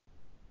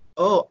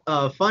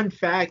 fun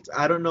fact.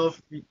 I don't know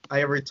if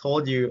I ever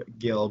told you,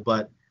 Gil,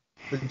 but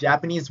the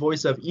Japanese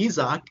voice of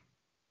Izak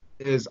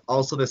is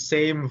also the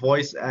same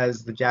voice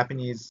as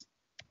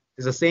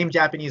is the same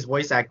Japanese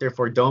voice actor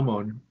for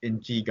Domon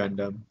in G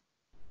Gundam.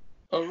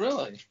 Oh,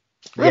 really?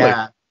 Really?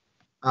 Yeah.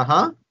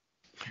 Uh-huh.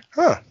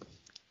 Huh.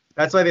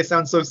 That's why they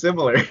sound so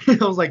similar. I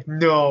was like,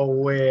 no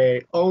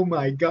way. Oh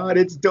my god,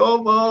 it's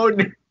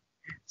Domon.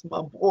 It's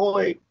my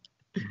boy.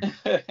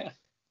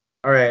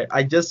 All right,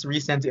 I just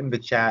resent it in the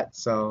chat.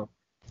 So,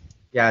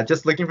 yeah,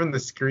 just looking from the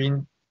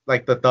screen,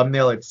 like the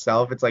thumbnail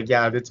itself, it's like,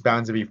 yeah, it's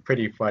bound to be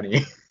pretty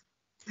funny.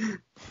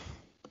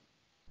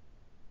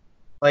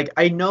 Like,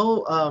 I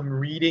know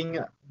reading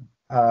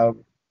uh,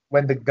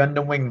 when the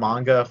Gundam Wing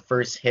manga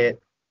first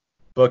hit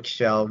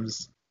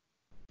bookshelves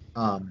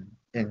in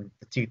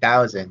the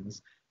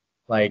 2000s,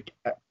 like,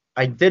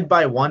 I did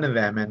buy one of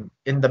them, and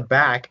in the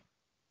back,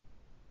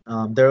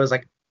 there was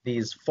like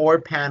these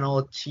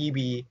 4-panel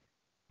chibi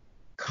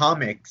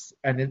comics,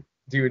 and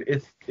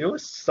it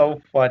was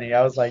so funny.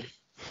 I was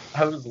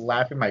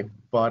laughing my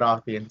butt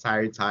off the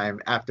entire time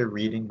after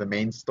reading the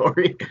main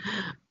story.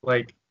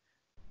 Like,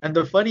 and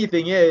the funny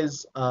thing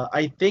is,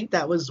 I think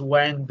that was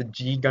when the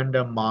G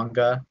Gundam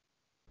manga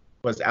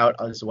was out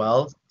as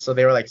well, so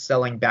they were like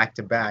selling back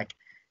to back.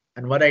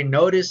 And what I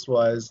noticed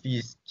was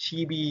these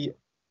chibi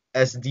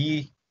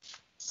SD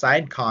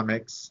side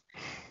comics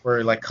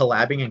were like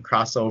collabing and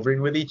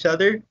crossovering with each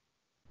other.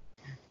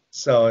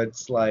 So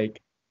it's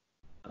like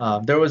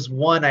there was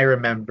one I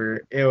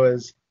remember. It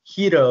was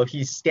Hiro.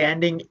 He's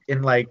standing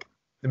in like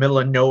the middle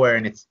of nowhere,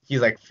 and he's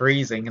like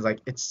freezing. He's like,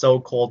 it's so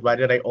cold. Why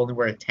did I only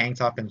wear a tank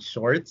top and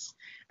shorts?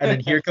 And then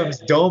here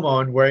comes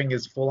Domon wearing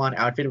his full-on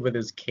outfit with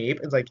his cape.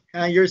 It's like,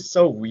 you're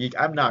so weak.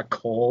 I'm not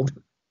cold.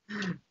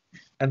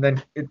 And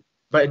then,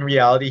 but in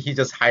reality, he's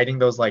just hiding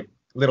those like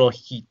little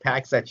heat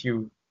packs that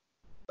you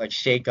like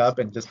shake up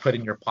and just put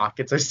in your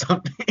pockets or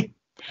something.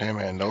 Hey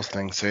man, those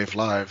things save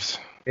lives.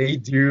 They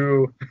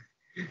do.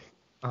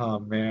 Oh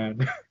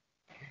man.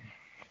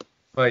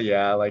 But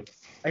yeah, like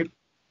I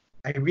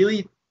I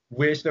really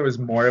wish there was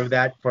more of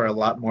that for a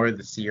lot more of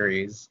the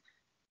series,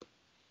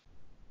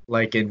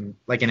 like in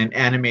an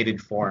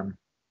animated form.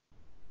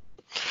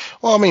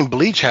 Well, I mean,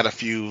 Bleach had a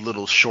few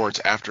little shorts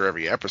after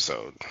every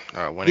episode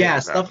when it Yeah,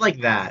 was out. stuff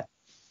like that.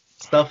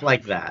 Stuff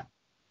like that.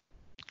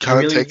 I Kind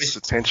of really takes wish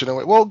attention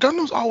away. Well,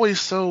 Gundam's always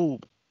so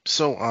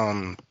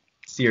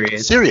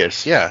serious.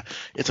 serious. Yeah,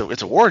 it's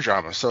a war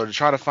drama. So to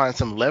try to find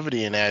some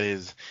levity in that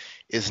is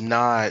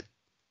not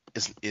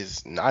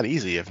is not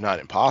easy, if not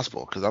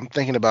impossible. Because I'm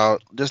thinking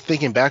about just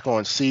thinking back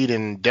on Seed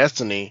and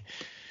Destiny.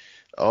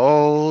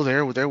 Oh,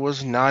 there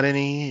was not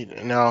any.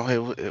 No,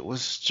 it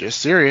was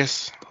just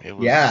serious. It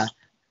Yeah, was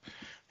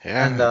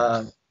and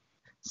yeah.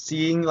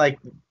 seeing like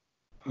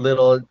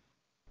little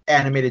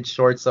animated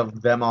shorts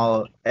of them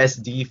all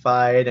SD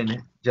fied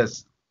and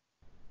just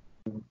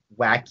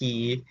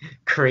wacky,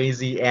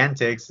 crazy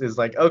antics is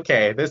like,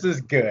 okay, this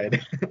is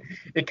good.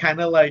 It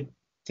kind of like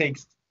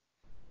takes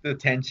the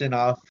tension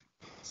off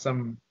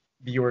some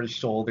viewers'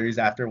 shoulders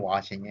after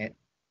watching it.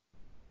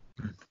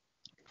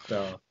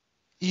 So,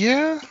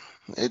 Yeah,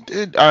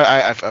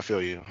 I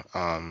feel you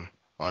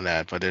on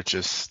that, but there's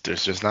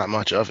just not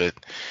much of it.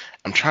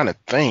 I'm trying to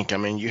think. I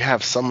mean, you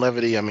have some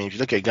levity. I mean, if you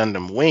look at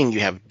Gundam Wing,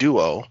 you have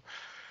Duo.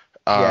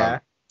 Um, yeah,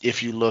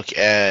 if you look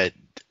at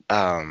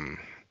um,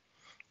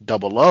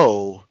 Double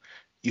O,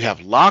 you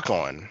have Lock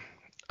On.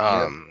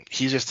 yep.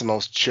 He's just the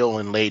most chill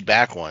and laid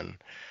back one.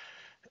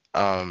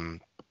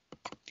 Um,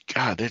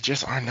 God, there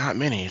just are not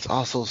many. It's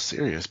all so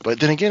serious. But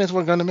then again, it's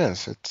what Gundam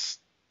is. It's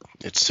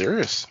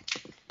serious.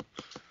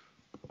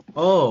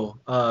 Oh,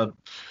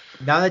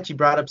 now that you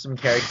brought up some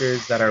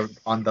characters that are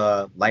on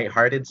the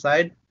lighthearted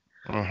side,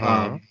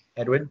 Mm-hmm.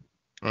 Edwin,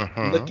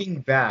 Mm-hmm.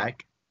 looking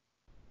back,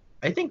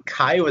 I think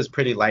Kai was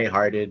pretty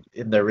lighthearted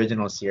in the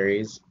original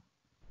series.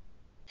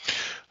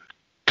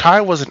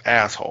 Kai was an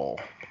asshole.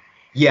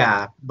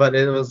 Yeah, but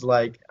it was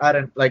like I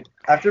don't like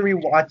after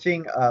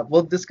rewatching.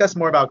 We'll discuss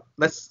more about.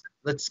 Let's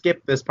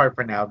skip this part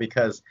for now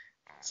because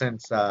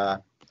since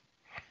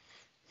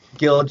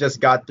Gil just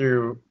got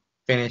through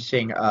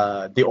finishing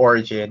the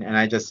origin and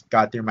I just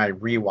got through my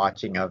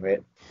rewatching of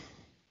it.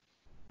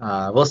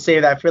 We'll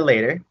save that for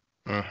later.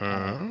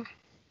 Uh, Mm-hmm.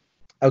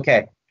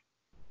 okay,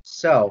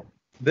 so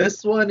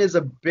this one is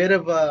a bit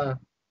of a.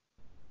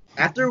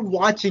 After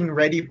watching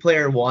Ready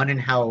Player One and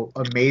how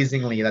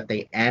amazingly that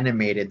they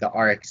animated the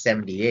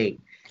RX-78,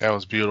 That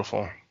was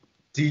beautiful.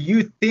 do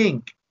you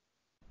think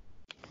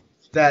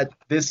that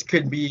this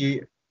could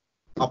be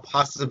a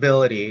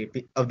possibility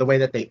of the way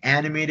that they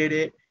animated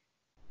it,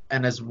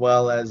 and as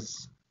well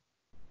as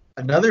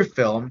another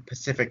film,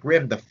 Pacific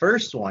Rim, the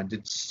first one,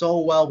 did so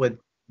well with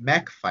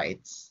mech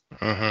fights.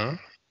 Mm-hmm.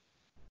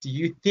 Do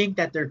you think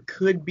that there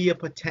could be a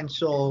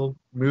potential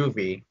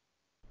movie?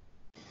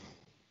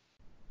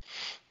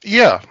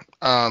 Yeah.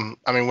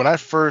 I mean, when I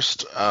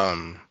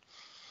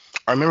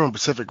remember when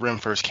Pacific Rim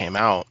first came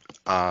out,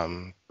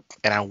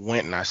 and I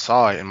went and I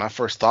saw it, and my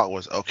first thought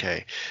was,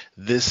 okay,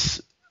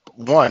 this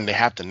one, they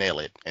have to nail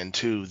it, and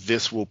two,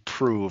 this will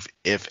prove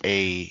if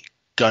a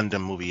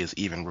Gundam movie is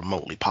even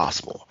remotely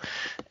possible.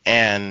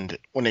 And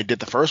when they did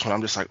the first one,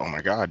 I'm just like, oh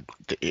my God,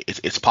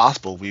 it's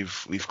possible.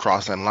 We've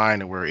crossed that line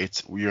to where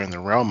we're in the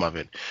realm of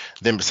it.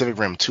 Then Pacific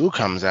Rim 2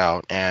 comes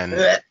out,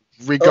 and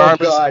Oh regardless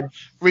God.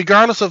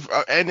 regardless of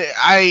and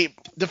I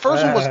the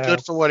first one was Uh,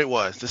 good for what it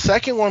was. The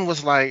second one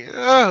was like,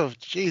 oh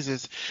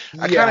Jesus.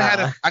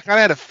 yeah. I kind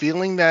of had a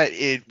feeling that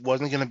it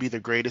wasn't going to be the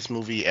greatest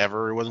movie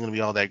ever. It wasn't going to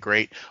be all that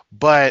great,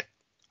 but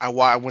I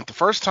went the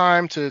first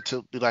time to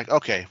be like,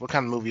 okay, what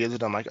kind of movie is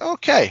it? I'm like,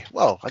 okay,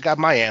 well, I got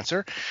my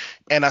answer.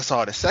 And I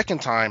saw it a second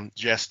time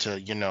just to,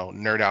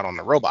 nerd out on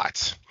the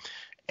robots.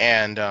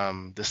 And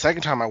the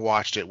second time I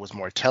watched it was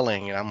more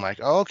telling, and I'm like,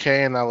 oh,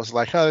 okay. And I was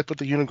like, oh, they put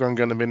the Unicorn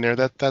Gundam in there.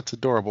 That's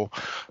adorable.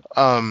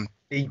 Um,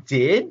 They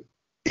did?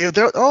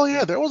 oh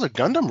yeah, there was a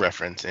Gundam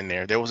reference in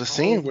there. There was a Oh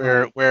scene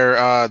where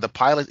my. the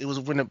pilot, it was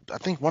when I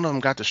think one of them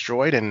got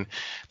destroyed, and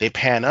they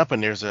pan up,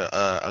 and there's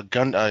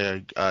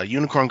a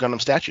Unicorn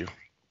Gundam statue.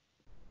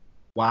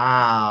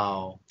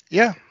 Wow.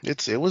 Yeah,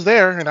 it was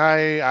there, and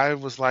I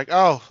was like,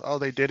 oh,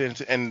 they did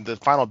it, and the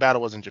final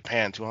battle was in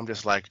Japan too. I'm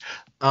just like,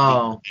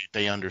 Oh,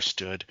 they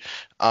understood.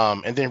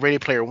 And then Ready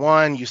Player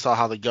One, you saw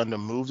how the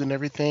Gundam moved and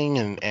everything,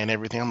 and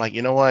everything. I'm like,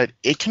 you know what,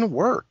 it can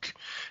work,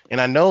 and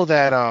I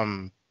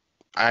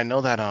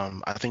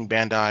think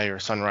Bandai or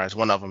Sunrise,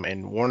 one of them,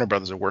 and Warner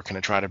Brothers are working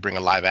to try to bring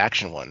a live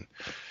action one.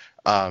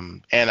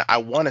 And I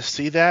want to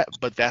see that,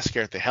 but that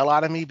scared the hell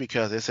out of me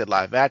because they said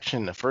live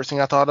action. The first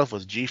thing I thought of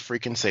was G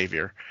freaking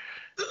Savior,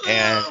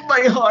 and ugh,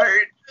 my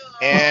heart.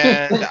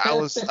 and I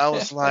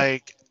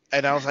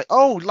was like,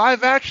 oh,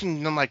 live action.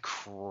 And I'm like,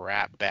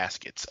 crap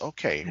baskets.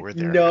 Okay, we're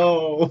there now.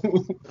 No.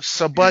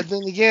 So, but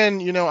then again,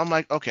 I'm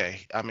like,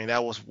 okay. I mean,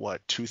 that was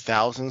what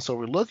 2000. So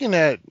we're looking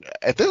at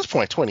this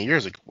point 20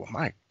 years ago. Well,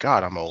 my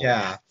God, I'm old.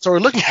 Yeah. So we're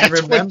looking And at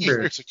 20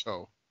 remember, years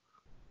ago.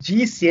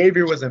 G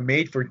Savior was a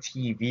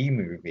made-for-TV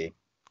movie.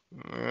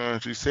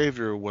 G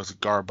Savior was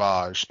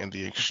garbage in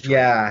the extreme.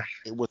 Yeah.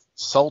 It was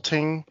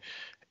insulting.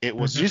 It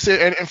was you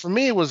said, and for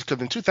me it was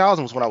because in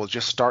 2000 was when I was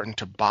just starting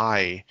to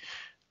buy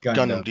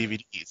Gundam Gundam.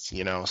 DVDs,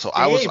 you know. So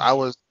Same. I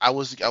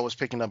was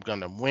picking up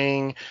Gundam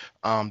Wing.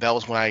 That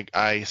was when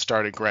I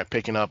started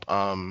picking up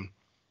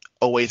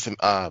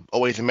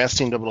 08th MS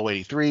Team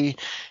 0083,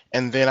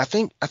 and then I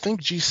think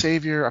G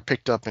Savior I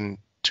picked up in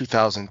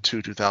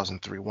 2002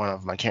 2003, one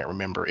of them I can't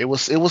remember. It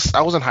was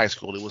I was in high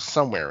school. It was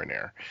somewhere in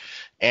there.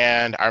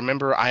 And I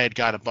remember I had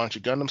got a bunch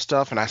of Gundam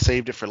stuff and I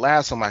saved it for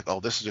last. I'm like, oh,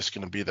 this is just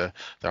going to be the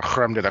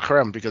creme de la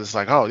creme because it's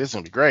like, oh, this is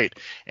going to be great.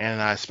 And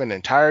I spent the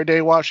entire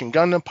day watching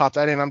Gundam, pop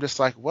that in. I'm just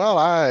like,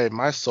 well,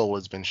 my soul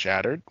has been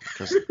shattered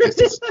because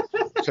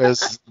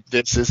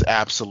this is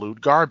absolute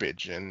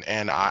garbage.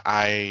 And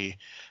I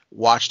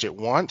watched it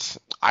once.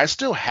 I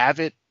still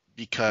have it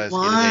because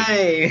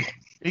Why?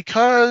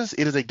 because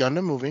it is a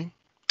Gundam movie.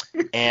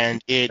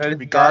 And it That is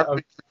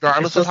regardless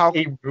it's of just how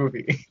a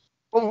movie.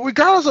 well,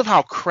 regardless of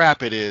how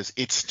crap it is,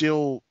 it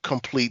still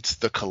completes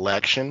the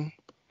collection.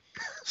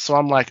 So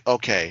I'm like,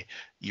 okay,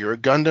 you're a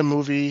Gundam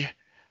movie,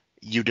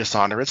 you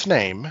dishonor its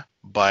name,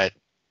 but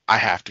I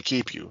have to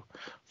keep you.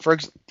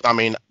 I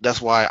mean,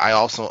 that's why I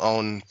also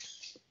own.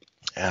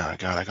 Oh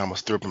God, I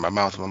almost threw up in my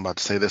mouth when I'm about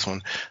to say this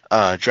one.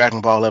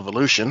 Dragon Ball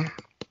Evolution,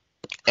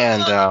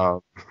 and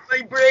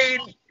My brain.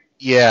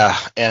 yeah,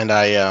 and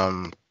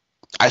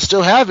I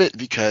still have it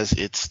because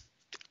it's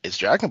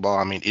Dragon Ball.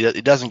 I mean,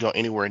 it doesn't go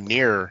anywhere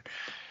near.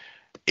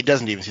 It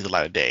doesn't even see the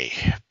light of day,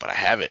 but I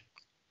have it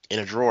in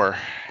a drawer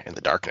in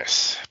the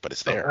darkness. But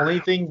it's The there. only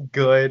thing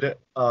good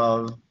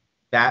of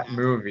that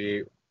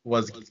movie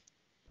was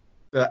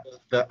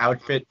the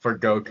outfit for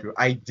Goku.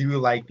 I do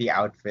like the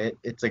outfit.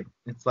 It's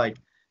like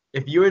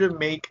if you were to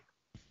meet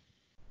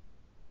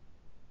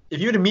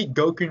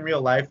Goku in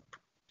real life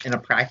in a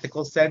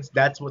practical sense,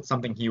 that's what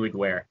something he would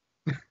wear.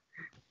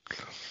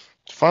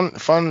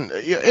 Fun.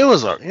 Yeah, it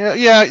was.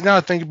 Yeah. Now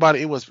I think about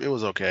it, it was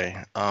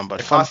okay. But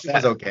The fun costume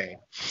was fact. okay.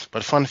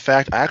 But fun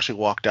fact, I actually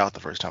walked out the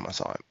first time I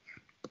saw it.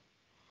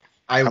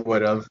 I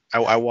would have.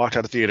 I walked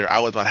out of theater. I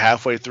was about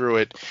halfway through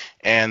it,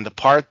 and the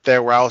part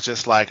there where I was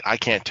just like, I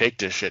can't take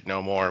this shit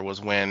no more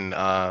was when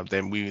they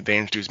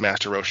introduced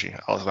Master Roshi.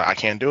 I was like, I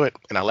can't do it,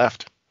 and I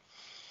left.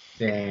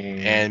 Dang.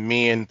 And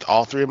me and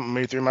three of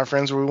my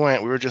friends where we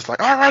went, we were just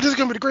like, all right, this is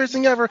gonna be the greatest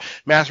thing ever.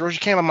 Master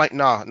Roshi came. I'm like,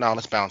 no,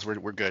 let's bounce.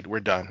 We're good.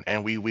 We're done.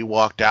 And we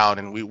walked out,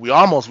 and we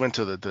almost went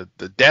to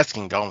the desk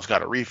and almost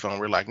got a refill. And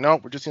we're like, no,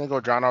 we're just gonna go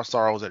drown our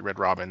sorrows at Red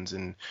Robin's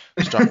and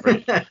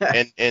strawberry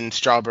and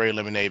strawberry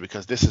lemonade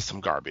because this is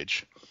some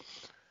garbage.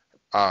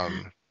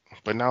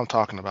 But now I'm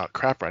talking about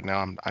crap right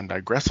now. I'm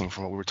digressing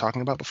from what we were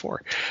talking about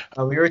before.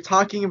 We were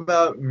talking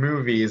about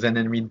movies, and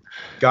then we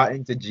got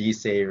into G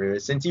Savior.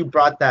 Since you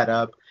brought that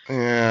up,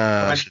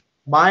 Yeah.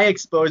 my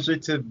exposure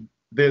to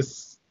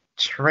this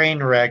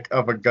train wreck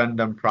of a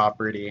Gundam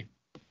property,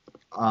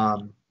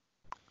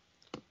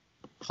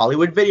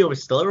 Hollywood Video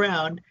was still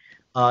around.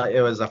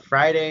 It was a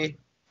Friday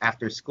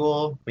after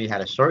school. We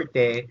had a short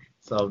day,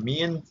 so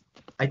me and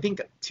I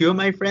think two of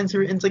my friends who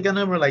were into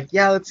Gundam were like,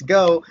 "Yeah, let's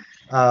go.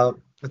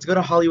 Let's go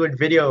to Hollywood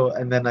Video,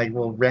 and then like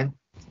we'll rent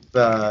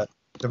the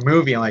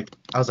movie." And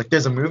I was like,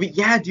 "There's a movie?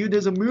 Yeah, dude,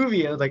 there's a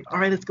movie." I was like, "All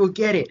right, let's go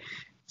get it."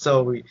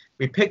 So we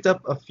picked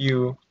up a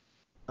few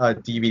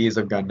DVDs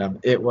of Gundam.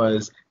 It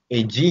was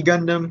a G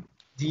Gundam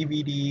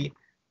DVD,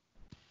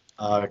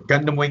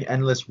 Gundam Wing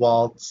Endless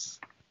Waltz,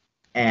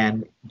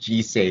 and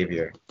G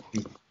Savior.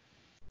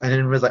 And then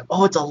it was like,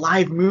 oh, it's a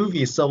live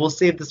movie, so we'll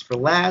save this for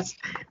last.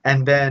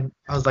 And then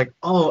I was like,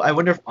 oh, I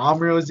wonder if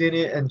Amuro's in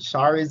it and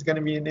Shari's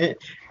gonna be in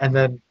it. And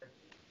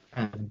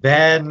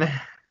then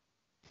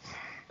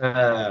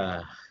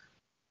there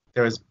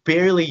was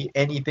barely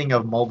anything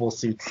of Mobile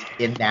Suits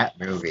in that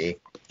movie.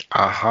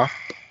 Uh-huh.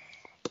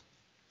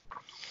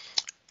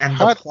 And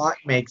the plot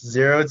makes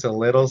zero to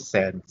little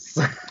sense.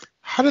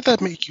 How did that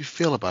make you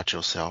feel about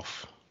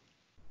yourself?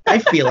 I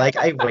feel like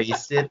I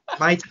wasted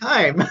my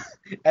time,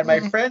 and my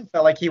friend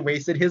felt like he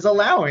wasted his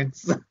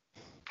allowance.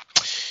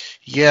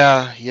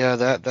 Yeah,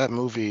 that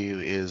movie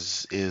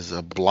is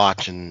a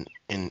blotch in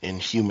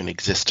human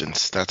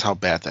existence. That's how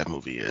bad that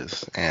movie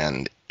is,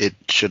 and it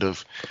should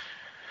have.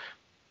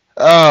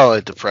 Oh,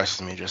 it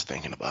depresses me just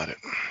thinking about it.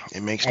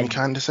 It makes me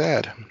kind of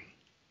sad.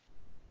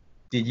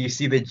 Did you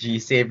see the G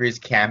Savior's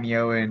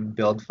cameo in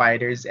Build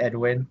Fighters,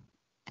 Edwin?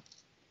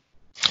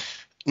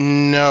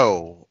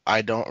 No,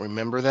 I don't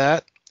remember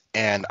that,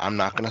 and I'm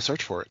not gonna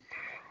search for it.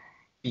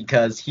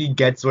 Because he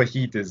gets what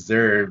he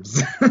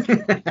deserves.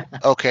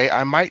 Okay,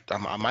 I might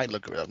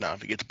look it up now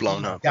if it gets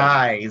blown up.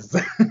 Guys.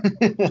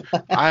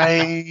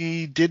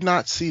 I did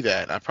not see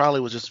that. I probably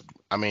was just.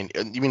 I mean,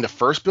 you mean the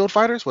first Build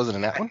Fighters? Was it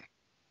in that one?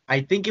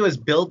 I think it was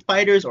Build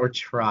Fighters or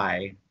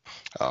Try.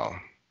 Oh.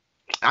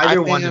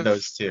 Either one of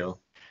those two.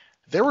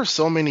 There were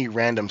so many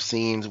random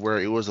scenes where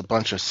it was a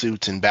bunch of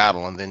suits in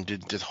battle, and then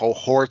just whole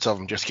hordes of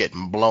them just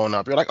getting blown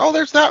up. You're like, oh,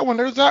 there's that one,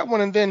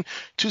 and then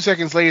 2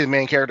 seconds later, the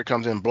main character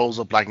comes in and blows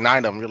up like 9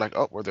 of them. You're like,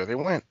 oh, well, there they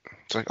went.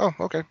 It's like, oh,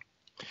 okay.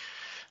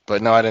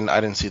 But no, I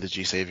didn't see the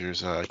G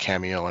Savior's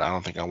cameo, and I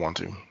don't think I want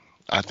to.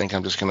 I think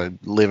I'm just gonna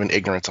live in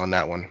ignorance on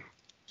that one.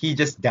 He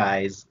just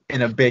dies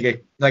in a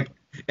big, like,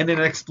 And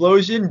an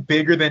explosion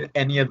bigger than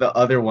any of the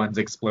other ones'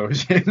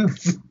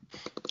 explosions.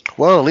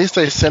 Well, at least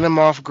they sent him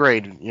off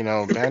great. You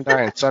know,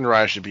 Bandai and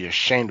Sunrise should be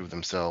ashamed of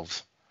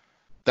themselves.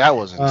 That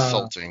was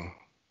insulting.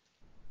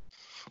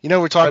 You know,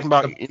 we're talking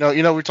about,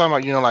 we're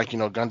talking about, like,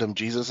 Gundam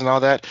Jesus and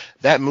all that.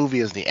 That movie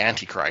is the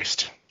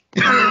Antichrist.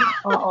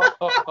 That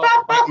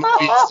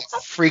movie is the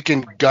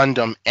freaking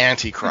Gundam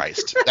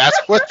Antichrist. That's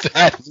what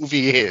that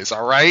movie is,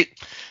 all right?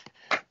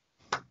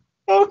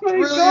 Oh my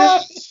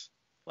god.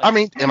 I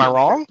mean, am I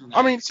wrong?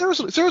 I mean,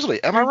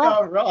 seriously, am I wrong? You're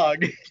not wrong.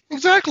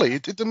 Exactly.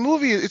 The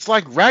movie, it's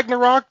like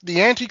Ragnarok,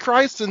 the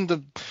Antichrist,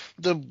 and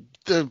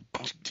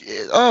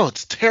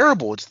it's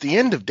terrible. It's the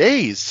end of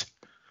days.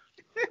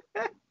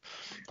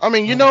 I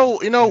mean,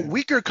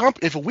 weaker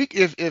if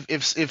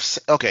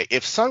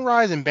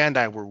Sunrise and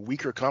Bandai were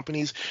weaker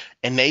companies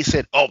and they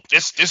said, "Oh,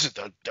 this is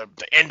the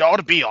end all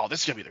to be all. This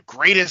is gonna be the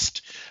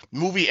greatest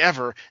movie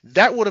ever,"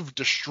 that would have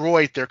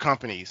destroyed their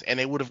companies and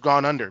they would have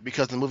gone under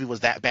because the movie was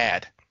that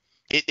bad.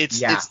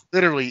 It's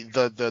literally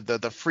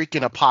the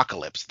freaking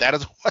apocalypse. That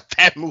is what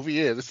that movie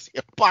is. It's the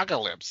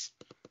apocalypse.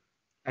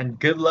 And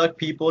good luck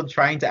people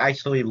trying to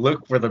actually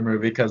look for the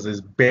movie because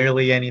there's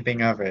barely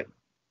anything of it.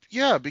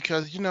 Yeah,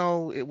 because,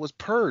 it was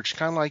purged.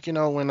 Kind of like,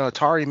 when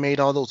Atari made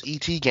all those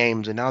E.T.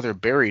 games and now they're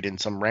buried in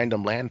some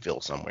random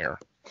landfill somewhere.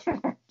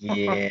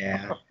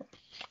 Yeah.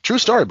 True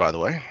story, by the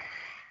way.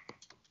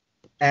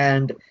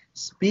 And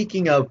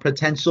speaking of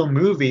potential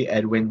movie,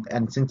 Edwin,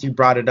 and since you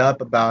brought it up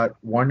about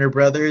Warner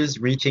Brothers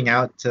reaching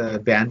out to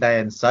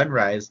Bandai and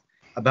Sunrise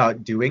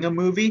about doing a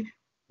movie,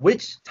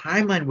 which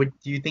timeline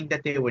do you think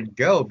that they would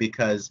go?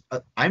 Because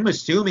I'm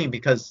assuming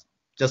because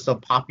just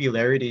of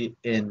popularity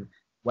in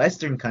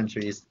Western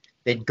countries,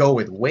 they'd go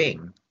with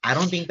Wing. I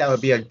don't think that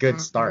would be a good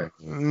start.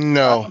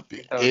 No,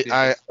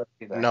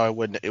 it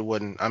wouldn't. It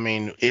wouldn't. I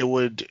mean, it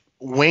would.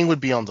 Wing would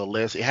be on the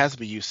list. It has to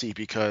be UC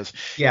because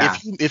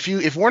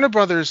if Warner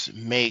Brothers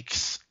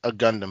makes a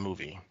Gundam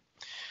movie,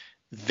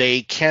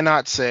 they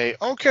cannot say,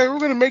 okay, we're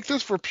going to make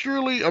this for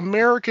purely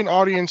American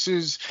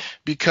audiences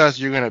because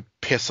you're going to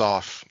piss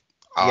off.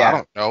 I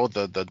don't know,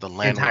 the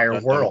land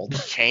entire world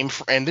came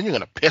from, and then you're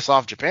gonna piss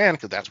off Japan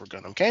because that's where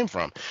Gundam came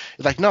from.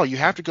 It's like, no, you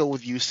have to go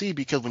with UC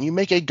because when you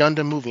make a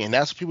Gundam movie, and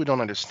that's what people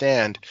don't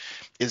understand,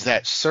 is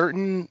that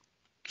certain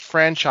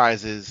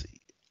franchises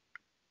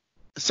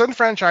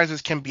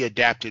can be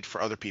adapted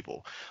for other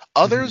people.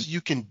 Others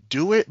you can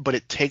do it, but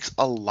it takes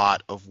a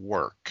lot of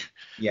work.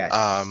 Yes.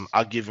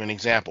 I'll give you an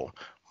example.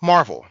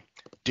 Marvel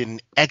did an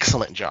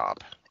excellent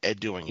job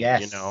at doing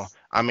it.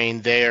 I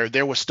mean,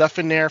 there was stuff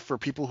in there for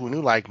people who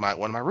knew, like one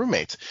of my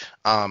roommates.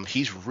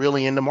 He's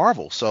really into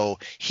Marvel, so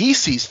he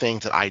sees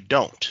things that I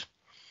don't.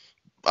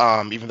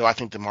 Even though I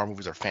think the Marvel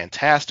movies are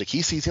fantastic,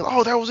 he sees things.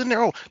 Oh, that was in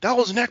there. Oh, that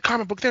was in that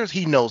comic book.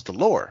 He knows the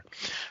lore.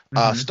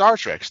 Star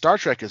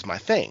Trek is my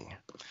thing.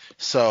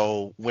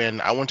 So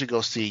when I went to go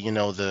see,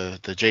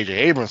 the J.J.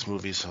 Abrams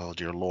movies, oh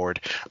dear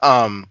Lord,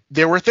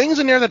 there were things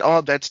in there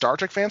that Star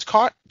Trek fans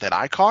caught that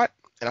I caught.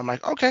 And I'm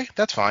like, okay,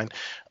 that's fine.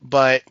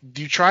 But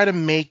you try to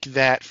make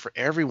that for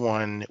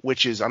everyone,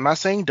 which is, I'm not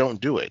saying don't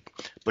do it,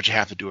 but you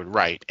have to do it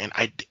right.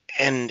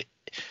 And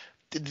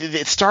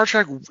Star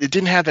Trek, it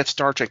didn't have that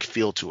Star Trek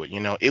feel to it.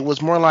 It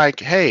was more like,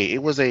 hey,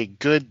 it was a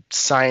good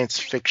science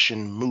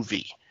fiction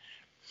movie.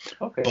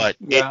 Okay. But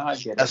I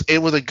get it. It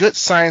was a good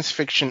science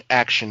fiction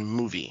action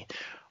movie,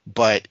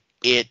 but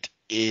it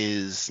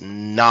is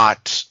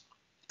not.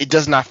 It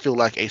does not feel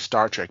like a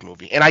Star Trek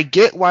movie. And I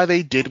get why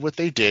they did what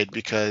they did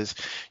because,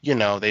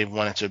 they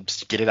wanted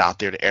to get it out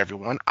there to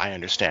everyone. I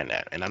understand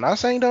that. And I'm not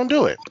saying don't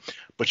do it,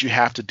 but you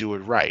have to do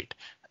it right.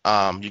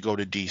 You go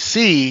to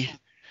DC.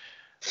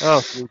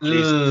 Oh,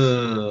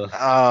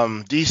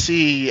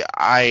 DC,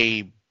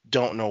 I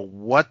don't know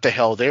what the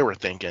hell they were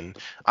thinking.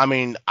 I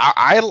mean,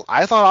 I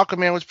thought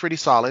Aquaman was pretty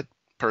solid,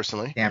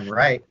 personally. Damn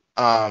right.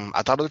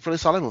 I thought it was a pretty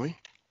solid movie.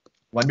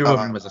 Wonder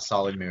Woman was a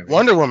solid movie.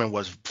 Wonder Woman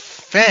was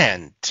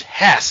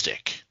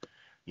fantastic.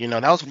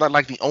 That was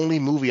like the only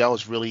movie I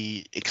was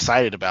really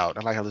excited about.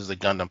 I like how this is a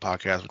Gundam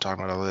podcast. We're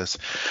talking about all this.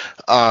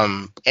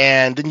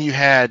 And then you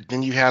have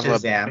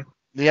Shazam.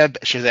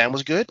 Shazam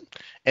was good,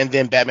 and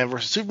then Batman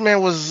vs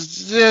Superman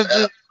was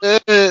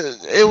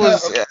it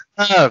was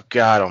oh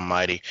God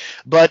Almighty,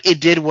 but it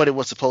did what it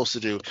was supposed to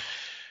do.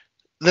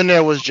 Then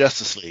there was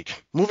Justice League.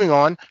 Moving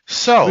on.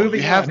 So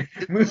you have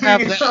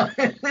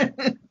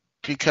that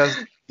because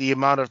the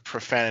amount of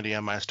profanity I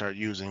might start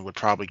using would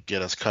probably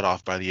get us cut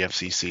off by the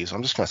FCC. So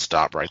I'm just gonna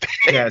stop right there.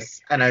 Yes,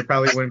 and I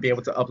probably wouldn't be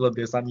able to upload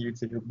this on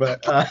YouTube, but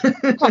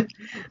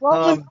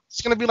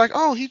it's gonna be like,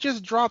 oh, he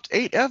just dropped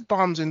 8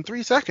 F-bombs in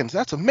 3 seconds.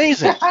 That's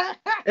amazing.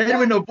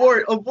 Edwin,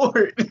 abort.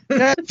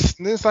 Yes.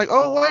 And it's like,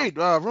 oh wait,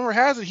 rumor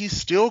has it he's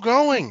still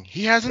going.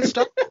 He hasn't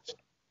stopped.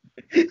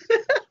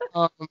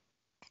 What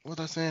was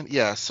I saying?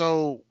 Yeah.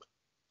 So,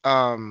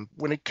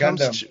 when it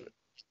comes to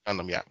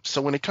Gundam, yeah.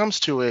 So when it comes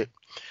to it,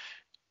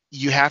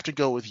 you have to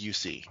go with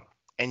UC,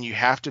 and you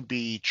have to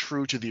be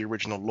true to the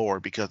original lore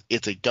because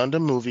it's a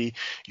Gundam movie.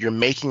 You're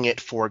making it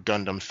for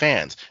Gundam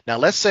fans. Now,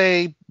 let's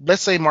say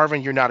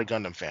Marvin, you're not a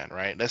Gundam fan,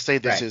 right? Let's say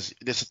this is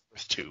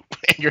Earth 2,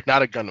 and you're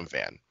not a Gundam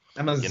fan.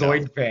 I'm a You know,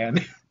 Zoid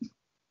fan.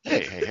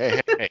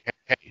 hey.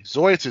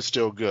 Zoids is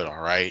still good,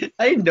 all right.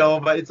 I know,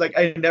 but it's like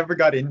I never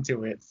got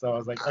into it, so I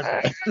was like,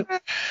 okay.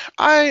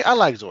 I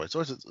like Zords.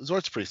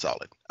 Zord's pretty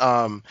solid.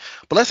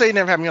 But let's say you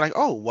never have me like,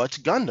 oh, what's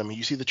Gundam? And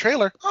you see the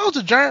trailer. Oh, it's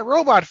a giant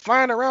robot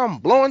flying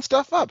around blowing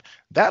stuff up.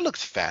 That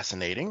looks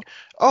fascinating.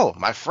 Oh,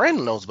 my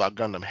friend knows about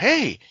Gundam.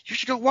 Hey, you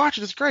should go watch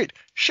it. It's great.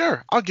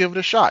 Sure, I'll give it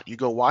a shot. You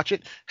go watch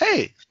it.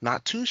 Hey,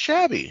 not too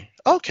shabby.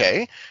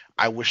 Okay.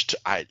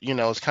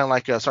 It's kind of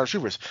like Star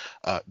Troopers.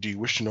 Do you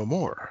wish to know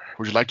more?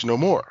 Would you like to know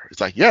more? It's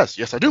like,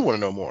 yes, I do want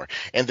to know more.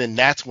 And then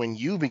that's when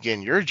you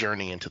begin your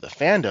journey into the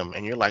fandom,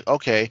 and you're like,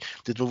 okay,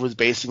 this movie was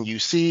based in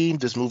UC.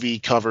 This movie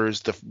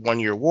covers the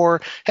 1 year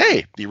war.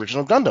 Hey, the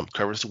original Gundam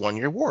covers the 1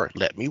 year war.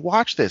 Let me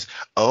watch this.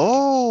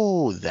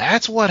 Oh,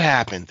 that's what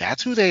happened.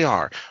 That's who they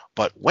are.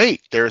 But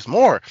wait, there's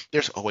more.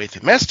 There's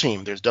 08th MS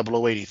Team. There's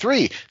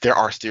 0083.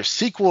 There's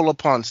sequel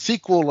upon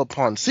sequel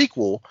upon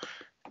sequel.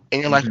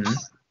 And you're like, Mhm.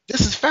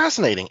 this is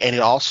fascinating. And it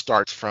all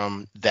starts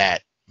from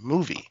that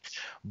movie.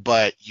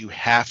 But you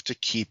have to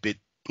keep it,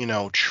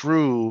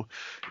 true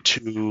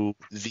to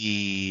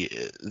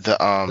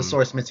The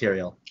source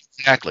material.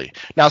 exactly.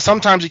 Now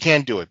sometimes you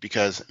can't do it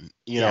because,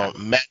 Yeah.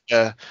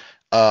 manga,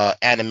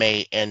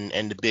 anime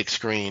and the big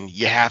screen,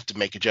 you have to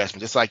make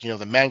adjustments. It's like,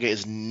 the manga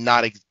is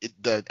not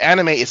the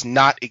anime is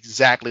not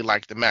exactly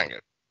like the manga.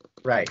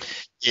 Right.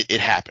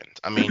 It happens.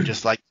 I mean,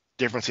 just like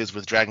differences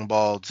with Dragon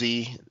Ball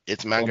Z,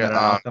 it's manga. Fullmetal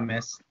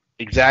Alchemist.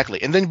 Exactly.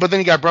 But then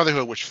you got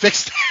Brotherhood, which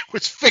fixed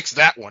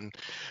that one.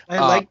 I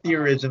Uh, like the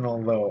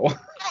original though. it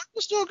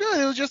was still good.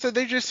 It was just that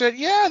they just said,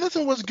 yeah, this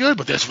one was good,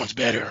 but this one's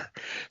better.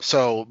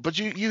 So, but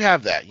you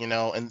have that,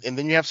 and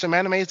then you have some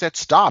animes that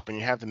stop, and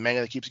you have the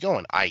manga that keeps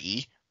going,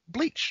 i.e.,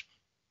 Bleach.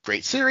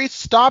 Great series,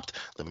 stopped.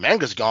 The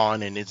manga's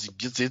gone, and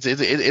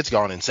it's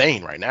gone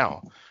insane right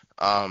now.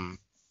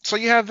 So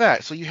you have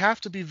that. So you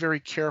have to be very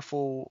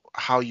careful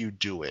how you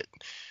do it.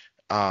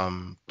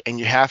 And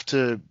you have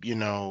to,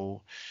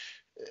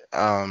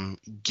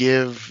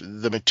 give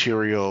the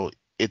material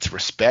its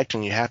respect,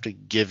 and you have to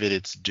give it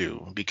its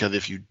due, because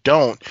if you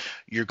don't,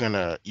 you're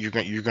gonna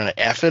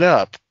f it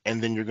up,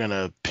 and then you're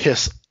gonna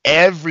piss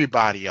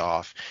everybody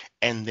off,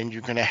 and then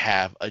you're gonna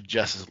have a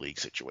Justice League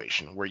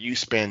situation where you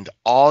spend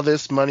all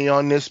this money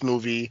on this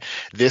movie.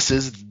 This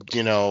is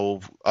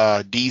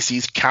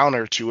DC's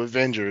counter to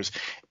Avengers,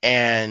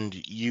 and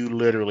you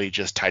literally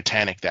just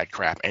Titanic that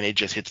crap, and it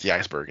just hits the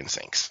iceberg and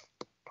sinks.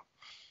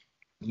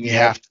 You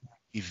Yep. have to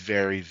be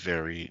very,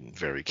 very,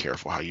 very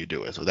careful how you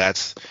do it. So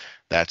that's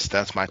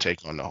my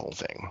take on the whole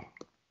thing.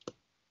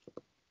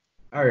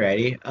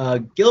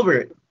 Alrighty.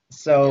 Gilbert,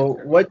 so Yes,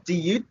 sir. what do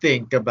you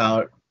think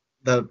about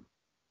the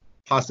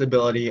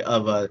possibility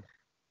of a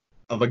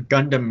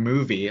Gundam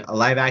movie, a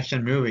live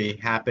action movie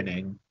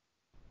happening?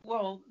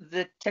 Well,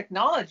 the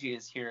technology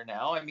is here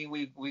now. I mean,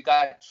 we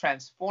got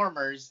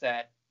Transformers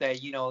that they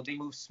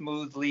move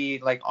smoothly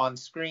like on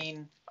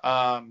screen.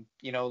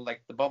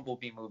 Like the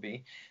Bumblebee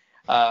movie.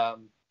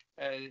 Um,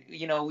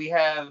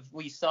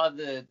 we saw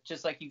the,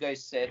 just like you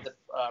guys said, the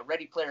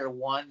Ready Player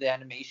One. The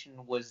animation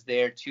was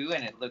there too,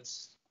 and it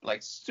looks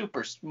like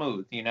super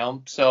smooth.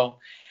 So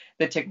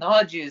the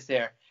technology is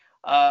there.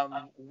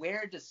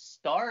 Where to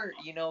start?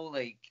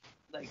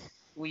 Like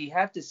we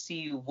have to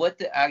see what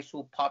the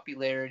actual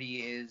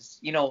popularity is.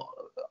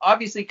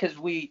 Obviously, because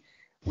we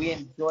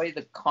enjoy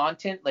the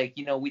content. Like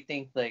we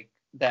think like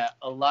that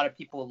a lot of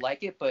people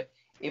like it, but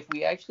if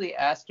we actually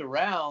asked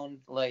around,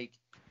 like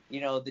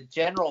the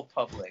general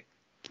public,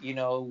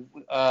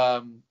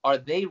 are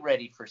they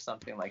ready for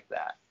something like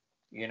that?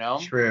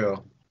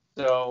 True.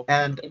 So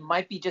And it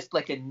might be just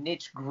like a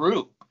niche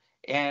group,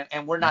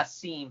 and we're not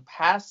seeing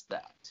past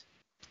that.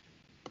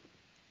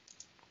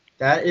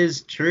 that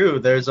is true.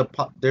 There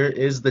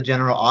is the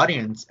general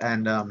audience,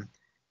 and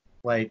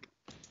like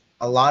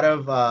a lot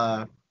of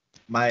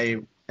my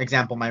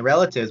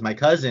relatives, my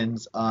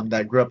cousins,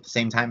 that grew up the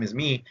same time as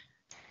me,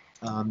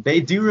 they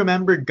do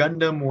remember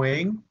Gundam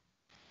Wing,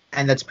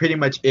 and that's pretty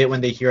much it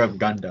when they hear of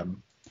Gundam.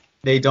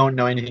 They don't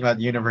know anything about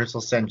the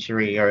Universal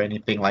Century or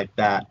anything like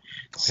that.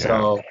 Yeah.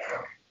 So,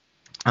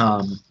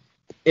 um,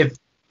 if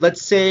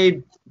let's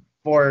say,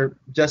 for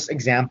just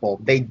example,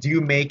 they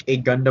do make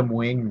a Gundam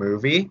Wing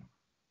movie,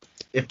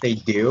 if they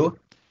do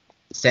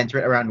center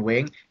it around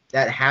Wing,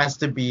 that has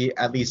to be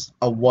at least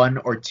a 1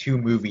 or 2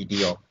 movie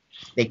deal.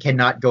 They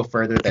cannot go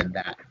further than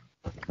that.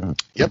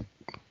 Yep.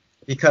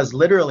 Because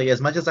literally,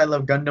 as much as I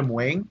love Gundam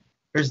Wing,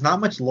 there's not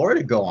much lore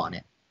to go on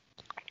it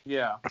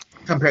Yeah.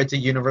 compared to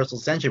Universal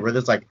Century, where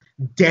there's like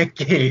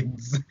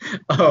decades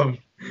of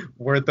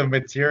worth of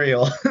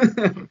material.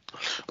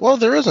 Well,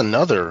 there is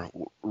another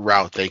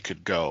route they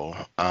could go,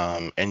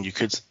 and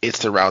it's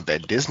the route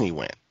that Disney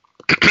went.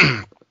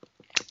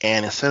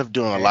 And instead of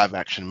doing a Okay. live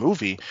action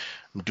movie,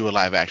 do a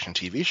live action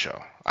TV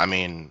show. I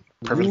mean,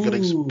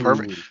 Ooh.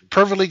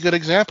 perfectly good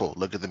example.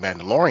 Look at The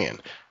Mandalorian.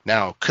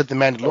 Now, could The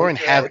Mandalorian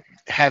Okay.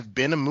 have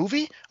been a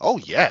movie? Oh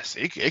yes,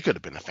 it could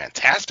have been a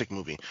fantastic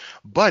movie.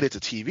 But it's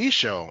a TV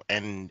show,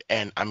 and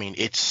I mean,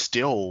 it's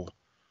still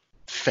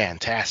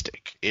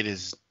fantastic. It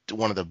is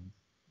one of the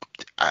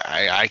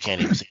I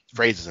can't even say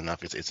phrases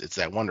enough. It's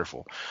that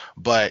wonderful.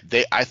 But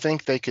I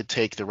think they could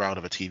take the route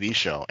of a TV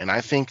show, and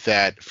I think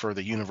that for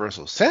the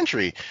Universal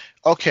Century,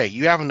 okay,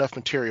 you have enough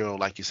material,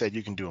 like you said,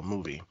 you can do a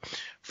movie.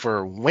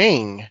 For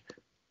Wing,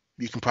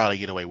 you can probably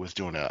get away with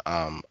doing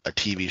a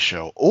TV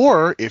show,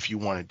 or if you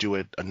want to do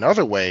it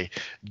another way,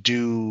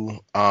 do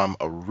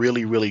a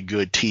really really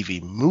good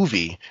TV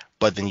movie,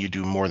 but then you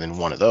do more than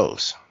one of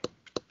those.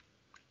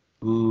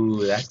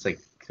 Ooh, that's a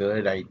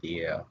good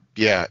idea.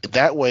 Yeah,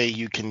 that way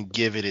you can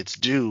give it its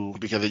due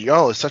because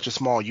it's such a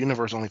small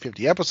universe, only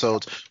 50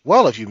 episodes.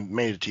 Well, if you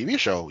made a TV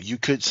show, you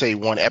could say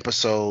one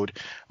episode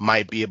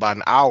might be about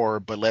an hour,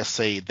 but let's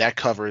say that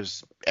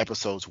covers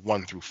episodes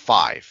 1 through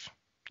 5,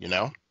 you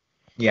know?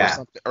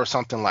 Yeah. Or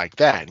something like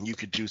that. And you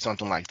could do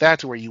something like that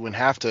to where you wouldn't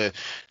have to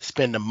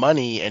spend the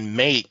money and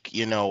make,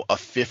 a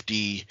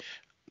 50,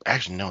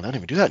 actually, no, they don't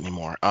even do that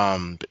anymore.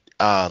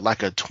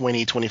 Like a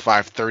 20,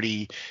 25,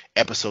 30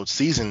 episode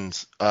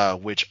seasons,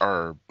 which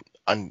are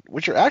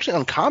actually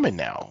uncommon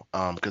now,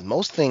 because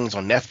most things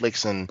on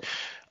Netflix and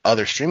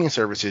other streaming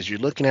services, you're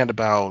looking at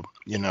about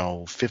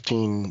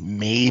 15,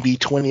 maybe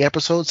 20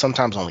 episodes,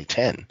 sometimes only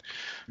 10.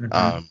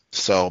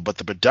 But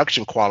the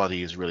production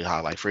quality is really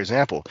high. Like, for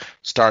example,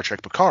 Star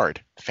Trek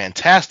Picard,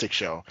 fantastic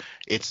show.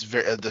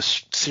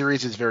 The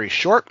series is very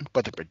short,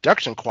 but the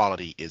production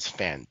quality is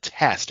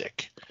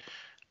fantastic.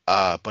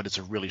 But it's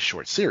a really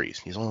short series.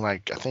 He's only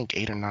like, I think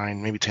 8 or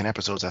 9, maybe 10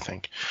 episodes, I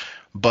think.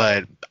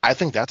 But I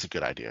think that's a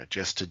good idea,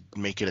 just to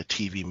make it a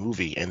TV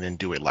movie and then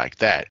do it like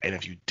that. And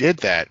if you did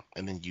that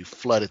and then you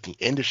flooded the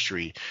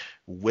industry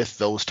with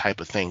those type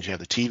of things, you have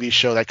the TV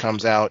show that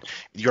comes out,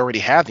 you already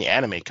have the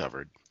anime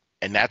covered,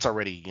 and that's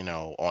already,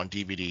 on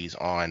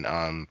DVDs,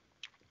 on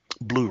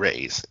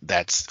Blu-rays,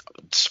 that's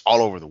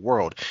all over the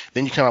world.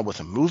 Then you come out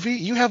with a movie,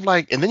 you have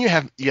and then you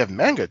have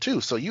manga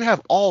too. So you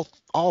have all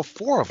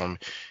 4 of them.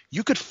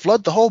 You could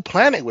flood the whole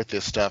planet with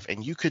this stuff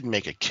and you could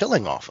make a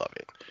killing off of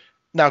it.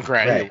 Now,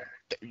 granted, Right.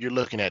 You're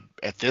looking at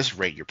this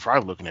rate, you're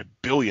probably looking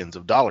at billions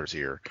of dollars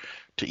here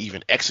to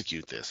even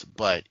execute this.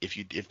 But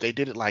if they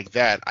did it like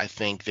that, I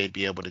think they'd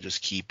be able to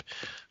just keep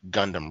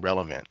Gundam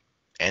relevant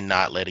and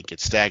not let it get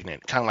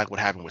stagnant. Kind of like what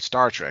happened with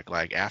Star Trek.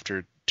 Like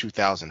after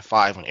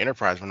 2005, when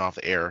Enterprise went off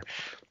the air,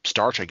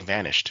 Star Trek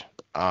vanished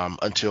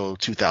until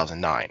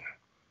 2009.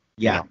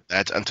 Yeah.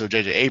 That's until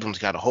J.J. Abrams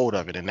got a hold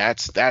of it, and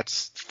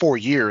that's 4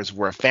 years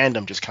where a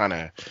fandom just kind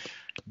of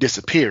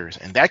disappears,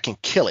 and that can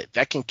kill it.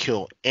 That can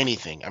kill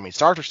anything. I mean,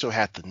 Star Trek still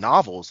had the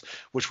novels,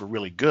 which were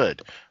really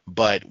good,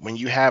 but when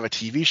you have a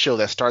TV show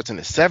that starts in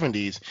the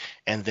 70s,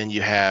 and then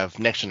you have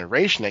Next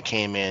Generation that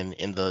came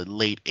in the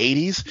late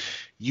 80s,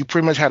 you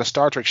pretty much had a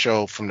Star Trek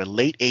show from the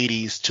late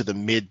 80s to the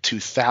mid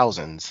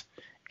 2000s,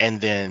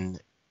 and then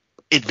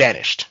it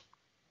vanished.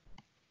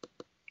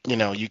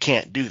 You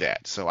can't do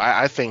that. So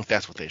I think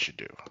that's what they should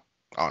do,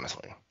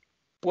 honestly.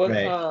 What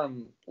Right.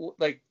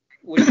 like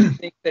would you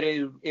think that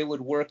it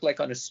would work like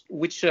on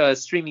which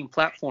streaming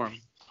platform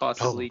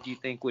possibly do you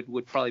think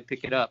would probably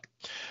pick it up?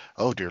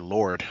 Oh dear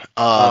Lord.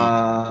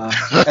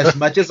 As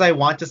much as I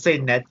want to say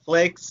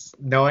Netflix,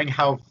 knowing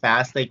how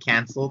fast they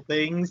cancel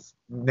things,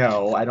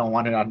 no, I don't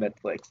want it on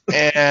Netflix.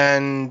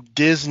 And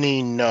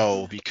Disney,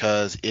 no,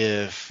 because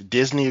if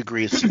Disney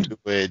agrees to do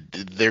it,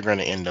 they're going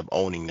to end up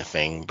owning the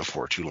thing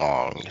before too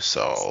long.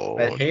 So,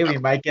 But hey, we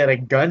might get a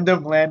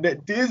Gundam land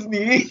at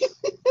Disney.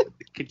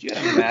 Could you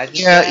imagine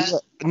yeah,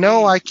 that?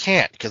 no, I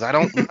can't because I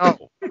don't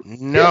know.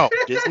 No,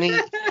 Disney.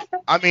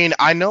 I mean,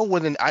 I know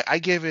I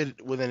give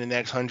it within the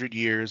next 100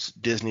 years,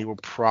 Disney will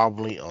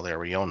probably, they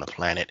already own the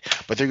planet,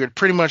 but they're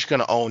pretty much going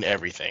to own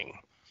everything.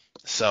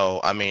 So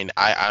I mean,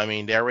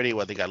 they already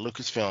they got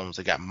Lucasfilms,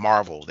 they got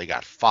Marvel, they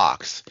got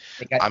Fox,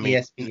 They got I mean,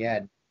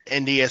 ESPN.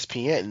 and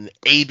ESPN, and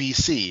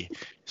ABC.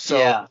 So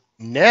Yeah.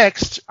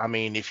 next, I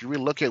mean, if you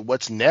really look at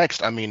what's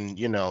next, I mean,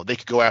 they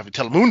could go after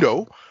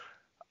Telemundo.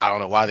 I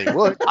don't know why they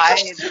would go after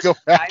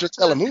I've heard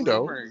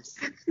Telemundo. rumors.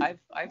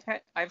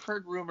 I've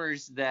heard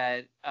rumors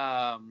that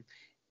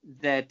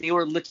that they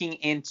were looking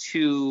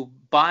into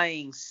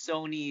buying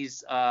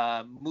Sony's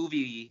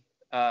movie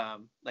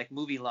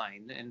movie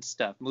line and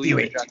stuff, movie Do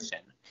it. production.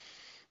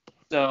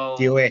 So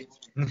Do it.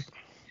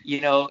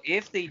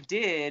 if they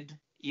did,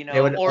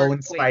 They would or own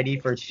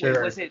Spidey for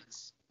sure. was it?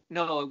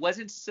 No, it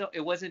wasn't.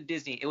 It wasn't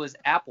Disney. It was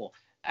Apple.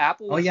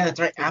 Apple Oh was yeah, that's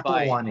right. looking to Apple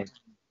buy it. wanted.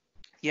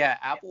 Yeah,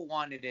 Apple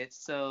wanted it,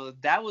 so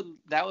that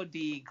would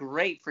be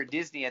great for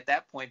Disney at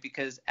that point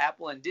because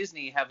Apple and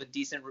Disney have a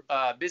decent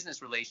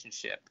business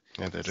relationship.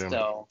 Yeah, they do.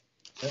 So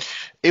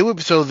It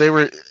would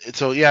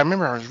yeah, I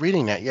remember I was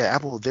reading that. Yeah,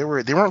 Apple they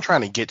weren't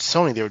trying to get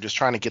Sony, they were just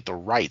trying to get the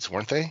rights,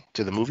 weren't they,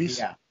 to the movies?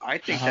 Yeah. I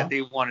think that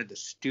they wanted the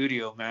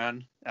studio,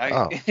 man.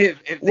 Oh.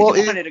 If they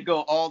wanted to go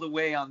all the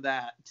way on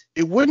that.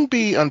 It wouldn't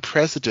be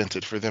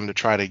unprecedented for them to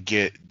try to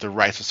get the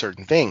rights to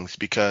certain things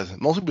because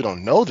most people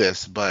don't know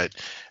this, but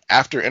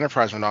after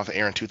Enterprise went off the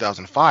air in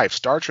 2005,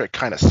 Star Trek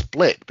kind of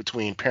split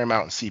between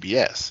Paramount and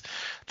CBS.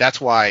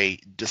 That's why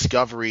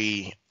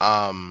Discovery,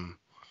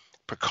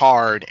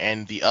 Picard,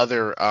 and the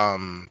other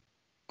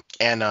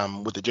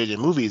with the JJ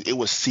movies, it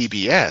was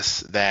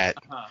CBS that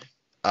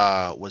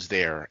was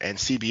there, and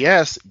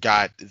CBS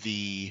got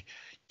the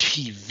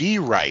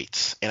TV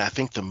rights, and I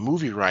think the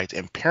movie rights,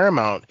 and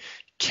Paramount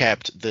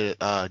kept the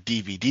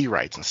DVD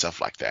rights and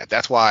stuff like that.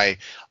 That's why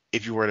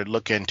if you were to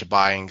look into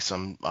buying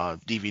some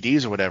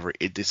DVDs or whatever,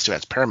 it still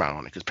has Paramount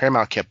on it because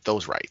Paramount kept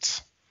those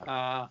rights.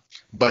 But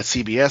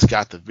CBS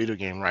got the video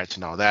game rights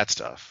and all that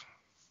stuff.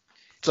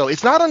 So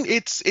it's not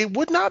it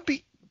would not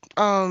be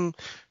out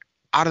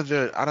of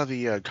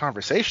the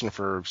conversation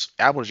for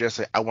Apple to just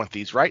say, I want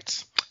these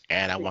rights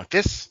and I want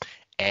this,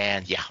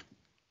 and yeah.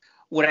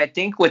 What I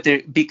think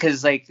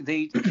because like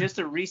just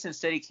a recent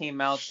study came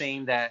out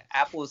saying that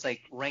Apple is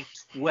like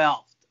ranked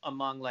 12th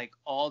among like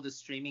all the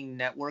streaming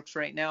networks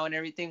right now and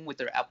everything with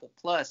their Apple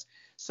Plus.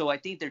 So I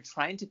think they're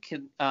trying to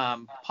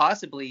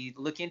possibly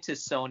look into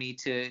Sony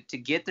to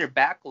get their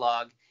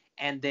backlog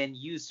and then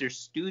use their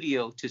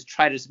studio to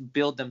try to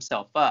build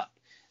themselves up.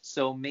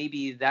 So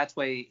maybe that's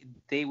why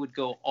they would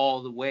go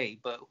all the way.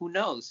 But who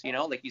knows? You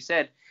know, like you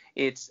said,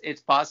 it's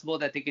possible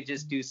that they could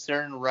just do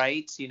certain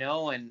rights, you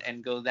know,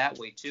 and go that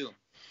way too.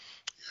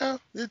 Yeah,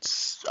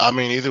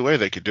 either way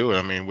they could do it.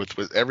 I mean,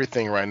 with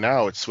everything right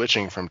now, it's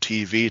switching from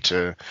TV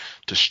to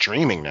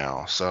streaming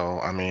now. So,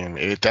 I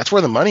mean, that's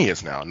where the money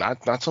is now.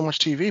 Not so much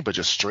TV, but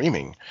just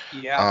streaming.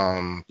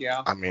 Yeah.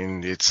 Yeah. I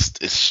mean, it's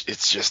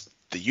just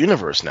the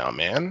universe now,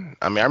 man.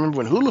 I mean, I remember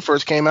when Hulu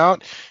first came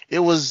out, it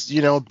was,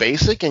 you know,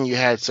 basic and you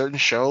had certain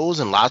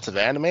shows and lots of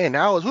anime, and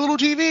now it's Hulu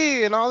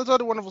TV and all this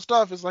other wonderful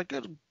stuff. It's like,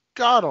 good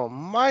God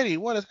almighty,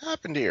 what has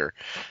happened here?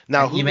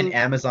 Now, and even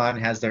Amazon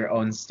has their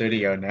own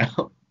studio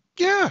now.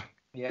 Yeah.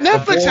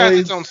 Netflix has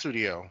its own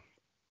studio.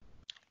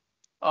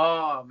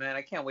 Oh man,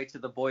 I can't wait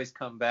till The Boys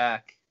come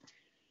back.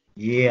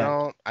 Yeah.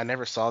 No, I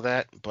never saw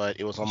that, but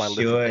it was on my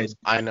list.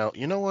 I know.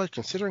 You know what?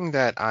 Considering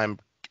that I'm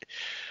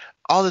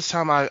all this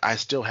time, I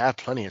still have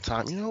plenty of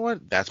time. You know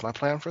what? That's my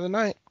plan for the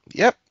night.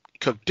 Yep.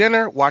 Cook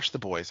dinner, watch The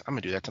Boys. I'm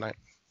gonna do that tonight.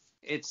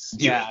 It's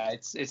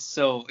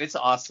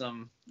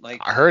awesome.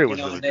 Like I heard it was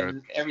really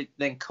good.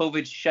 Then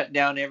COVID shut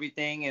down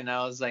everything, and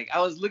I was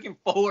looking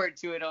forward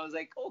to it. I was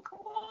like, oh come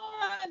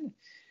on,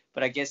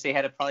 but I guess they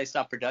had to probably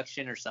stop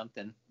production or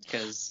something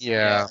because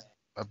a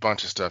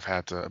bunch of stuff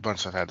had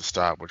to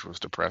stop, which was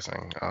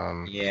depressing.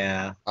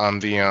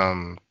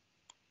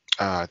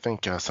 I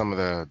think some of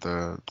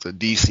the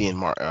DC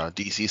and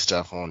DC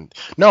stuff not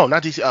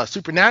DC,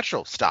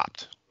 Supernatural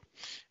stopped.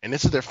 And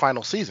this is their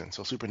final season.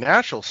 So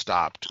Supernatural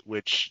stopped,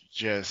 which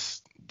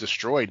just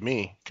destroyed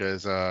me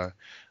because I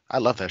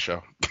love that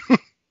show.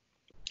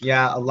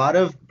 Yeah, a lot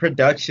of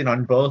production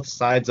on both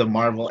sides of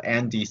Marvel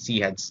and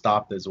DC had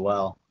stopped as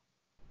well.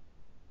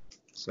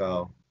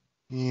 So.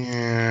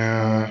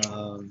 Yeah.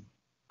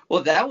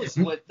 Well, that was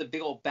what the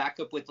big old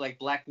backup with like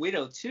Black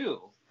Widow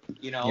too.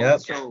 You know, yep.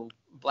 So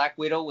Black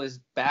Widow was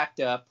backed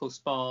up,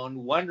 postponed.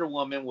 Wonder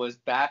Woman was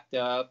backed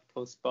up,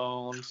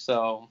 postponed.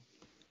 So.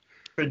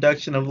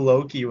 Production of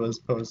Loki was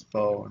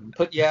postponed.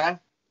 But yeah,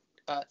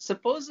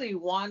 supposedly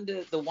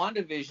the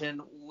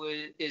WandaVision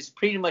is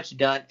pretty much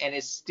done and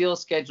is still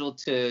scheduled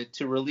to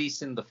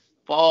release in the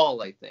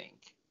fall, I think.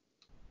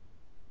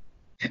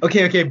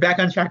 Okay, back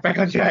on track. All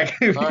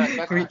right,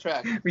 back on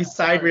track. We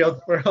side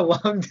railed for a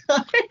long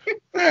time.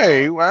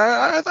 Hey,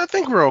 well, I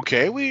think we're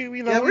okay. We're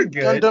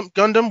good.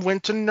 Gundam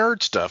went to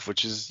nerd stuff,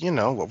 which is, you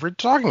know, what we're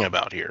talking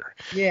about here.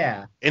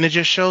 Yeah. And it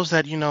just shows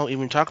that, you know, when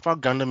you talk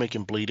about Gundam, it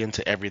can bleed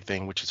into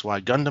everything, which is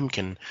why Gundam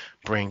can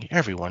bring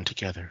everyone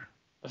together.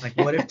 Like,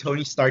 what if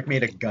Tony Stark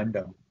made a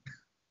Gundam?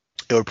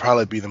 It would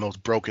probably be the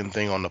most broken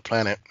thing on the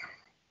planet.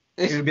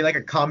 It would be like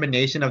a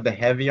combination of the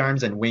Heavy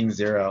Arms and Wing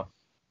Zero.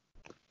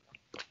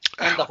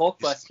 And the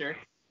Hulkbuster.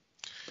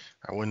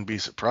 I wouldn't be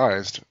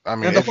surprised. I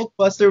mean, the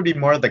Hulkbuster would be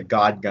more of the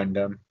God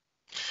Gundam.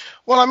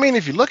 Well, I mean,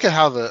 if you look at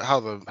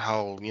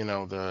how you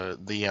know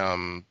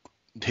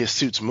his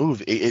suits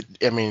move,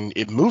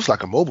 it moves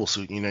like a mobile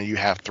suit. You know, you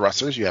have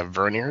thrusters, you have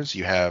verniers,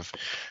 you have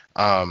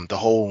the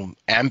whole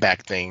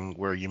AMBAC thing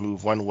where you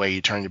move one way,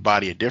 you turn your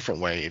body a different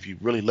way. If you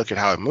really look at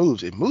how it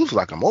moves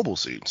like a mobile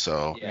suit.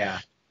 So yeah.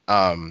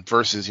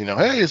 Versus, you know,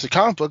 hey, it's a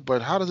comic book,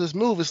 but how does this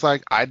move? It's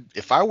like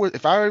if I were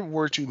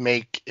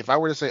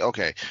to say,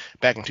 okay,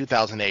 back in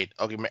 2008,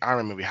 okay, I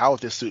remember how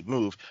would this suit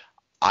move?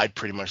 I'd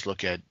pretty much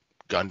look at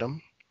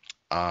Gundam,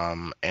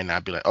 and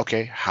I'd be like,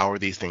 okay, how are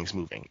these things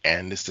moving?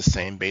 And it's the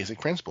same basic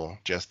principle,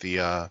 just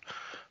the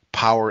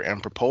power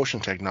and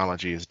propulsion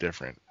technology is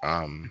different.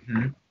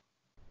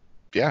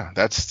 Yeah,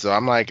 so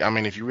I'm like, I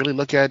mean, if you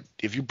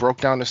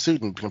broke down the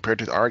suit and compared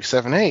to the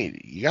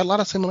RX-78, you got a lot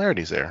of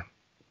similarities there.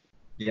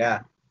 Yeah.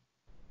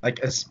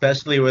 Like,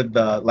 especially with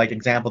the, like,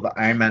 example, the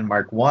Iron Man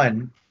Mark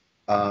 1,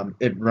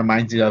 it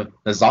reminds you of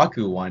the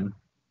Zaku one.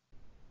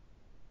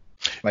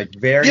 Like,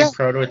 very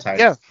prototype.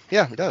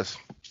 Yeah, it does.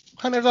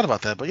 I never thought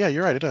about that, but yeah,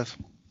 you're right, it does.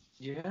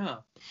 Yeah.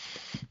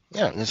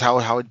 Yeah, it's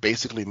how it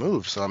basically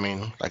moves. So, I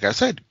mean, like I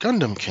said,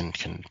 Gundam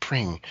can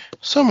bring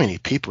so many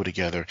people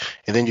together,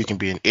 and then you can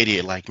be an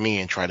idiot like me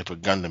and try to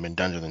put Gundam in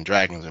Dungeons and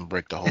Dragons and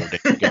break the whole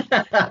damn game.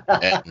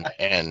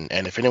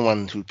 and if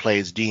anyone who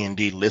plays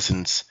D&D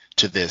listens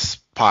to this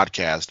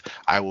podcast,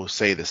 I will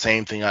say the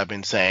same thing I've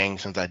been saying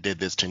since I did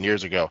this 10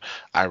 years ago.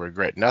 I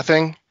regret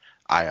nothing.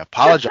 I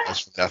apologize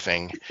for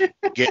nothing.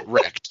 Get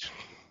wrecked.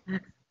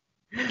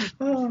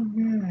 Oh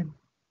man.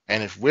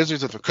 And if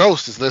Wizards of the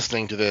Coast is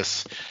listening to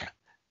this,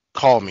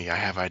 call me. I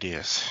have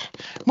ideas.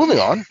 Moving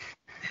on.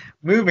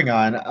 Moving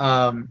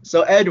on.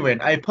 So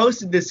Edwin, I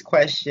posted this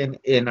question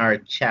in our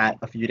chat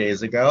a few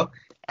days ago,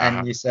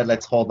 and you said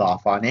let's hold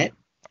off on it.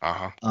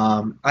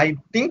 I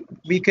think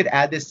we could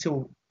add this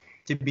to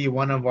be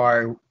one of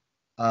our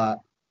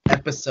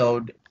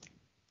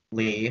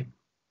episode-ly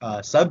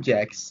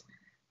subjects.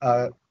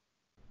 A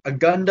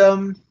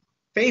Gundam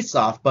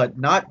face-off, but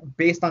not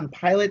based on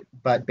pilot,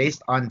 but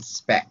based on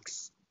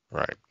specs.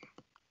 Right.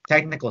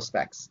 Technical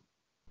specs.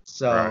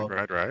 So.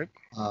 Right.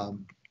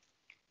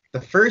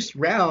 The first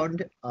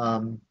round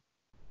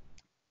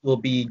will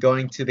be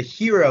going to the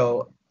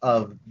hero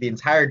of the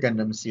entire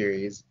Gundam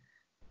series,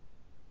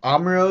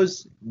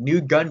 Amuro's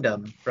new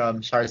Gundam from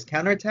Char's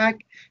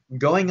Counterattack,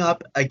 going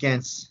up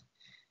against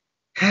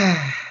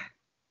Gundam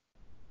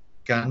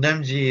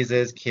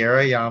Jesus,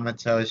 Kira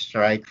Yamato,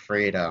 Strike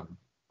Freedom.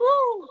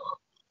 Woo!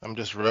 I'm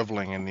just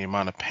reveling in the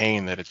amount of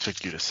pain that it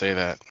took you to say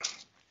that.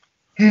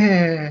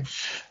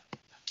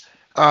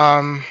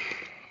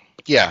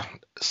 Yeah.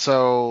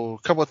 So,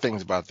 a couple of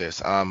things about this.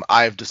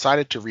 I've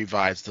decided to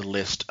revise the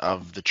list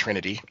of the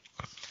Trinity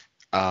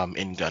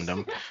in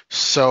Gundam.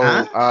 So,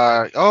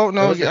 oh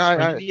no, yeah,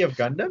 Trinity of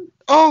Gundam.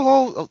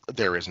 Oh,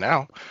 there is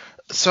now.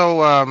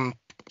 So,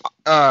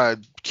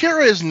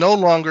 Kira is no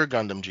longer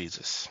Gundam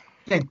Jesus.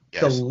 Thank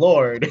the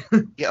Lord.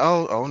 Yeah.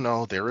 Oh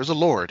no, there is a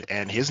Lord,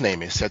 and his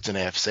name is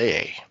Setsuna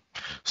FCA.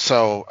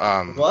 So,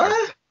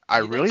 what? I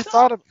really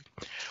thought of.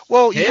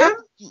 Well,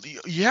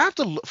 you have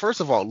to first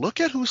of all look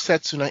at who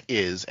Setsuna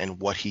is and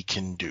what he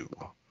can do.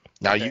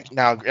 Now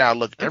now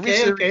look, every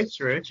series,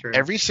 true.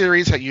 Every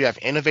series you have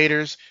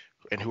innovators,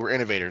 and who are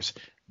innovators,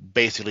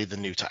 basically the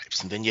new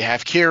types, and then you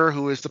have Kira,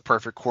 who is the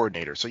perfect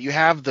coordinator. So you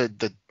have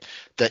the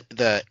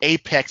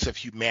apex of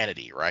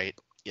humanity, right?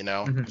 You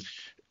know. Mm-hmm.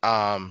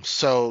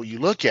 So you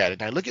look at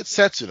it, and I look at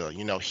Setsuna.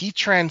 You know, he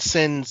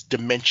transcends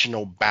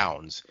dimensional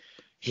bounds.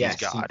 He's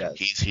God.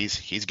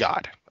 He's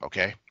God.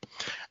 Okay.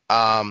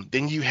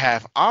 Then you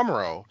have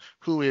Amuro,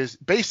 who is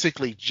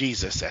basically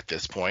Jesus at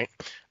this point,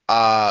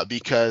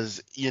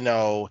 because you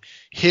know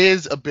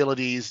his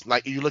abilities.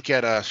 Like you look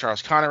at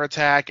Char's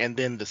Counterattack, and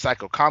then the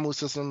Psycho Kamu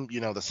system. You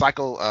know the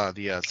Psycho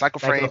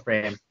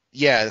Frame.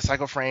 Yeah, the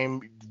Psycho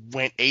Frame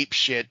went ape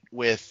shit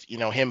with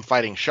him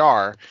fighting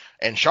Char,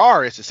 and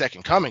Char is the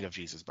second coming of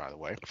Jesus, by the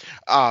way.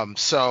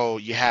 So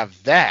you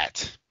have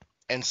that.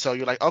 And so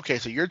you're like, okay,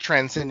 so you're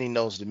transcending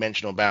those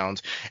dimensional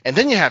bounds. And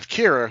then you have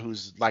Kira,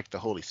 who's like the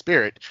Holy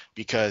Spirit,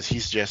 because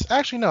he's just,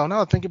 actually, no, now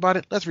that I think about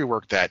it, let's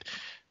rework that.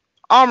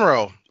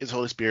 Amuro is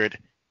Holy Spirit.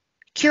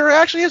 Kira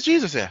actually is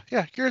Jesus. Yeah,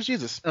 Kira's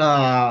Jesus.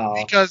 Oh.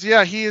 Because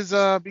he is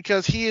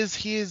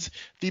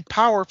the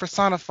power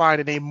personified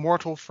in a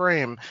mortal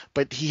frame,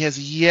 but he has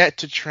yet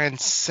to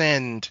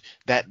transcend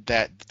that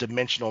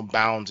dimensional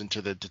bounds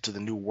into the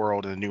new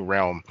world and the new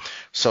realm.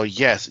 So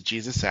yes,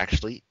 Jesus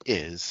actually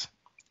is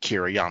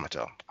Kira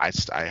Yamato. I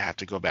have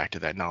to go back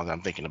to that now that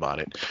I'm thinking about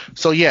it.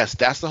 So yes,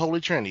 that's the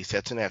Holy Trinity.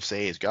 Setsuna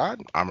FCA is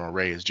God. Amuro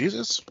Ray is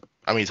Jesus.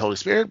 I mean, he's Holy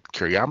Spirit.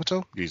 Kira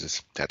Yamato,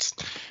 Jesus. That's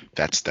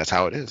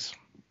how it is.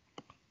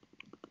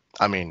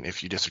 I mean,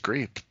 if you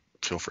disagree,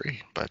 feel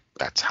free, but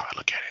that's how I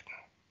look at it.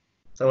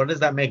 So what does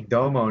that make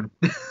Domon?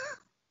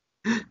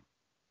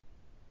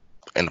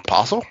 An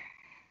apostle?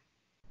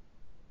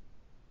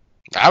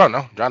 I don't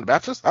know. John the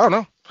Baptist? I don't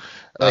know.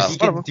 He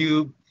can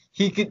do.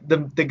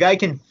 The guy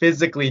can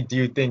physically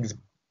do things.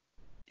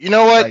 You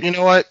know what?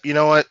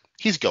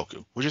 He's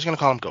Goku. We're just gonna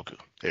call him Goku.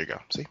 There you go.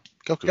 See,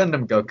 Goku.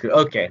 Gundam Goku.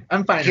 Okay,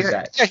 I'm fine with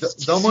that. Yeah,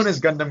 Domon is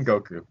Gundam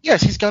Goku.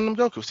 Yes, he's Gundam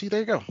Goku. See,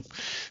 there you go.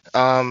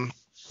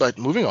 But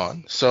moving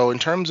on. So in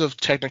terms of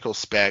technical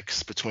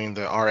specs between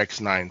the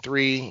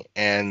RX-93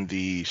 and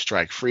the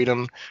Strike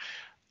Freedom,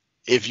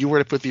 if you were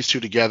to put these two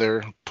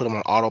together, put them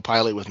on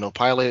autopilot with no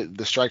pilot,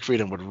 the Strike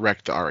Freedom would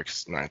wreck the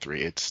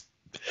RX-93.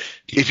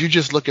 If you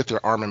just look at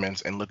their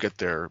armaments and look at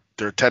their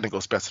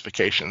technical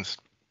specifications,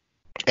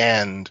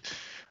 and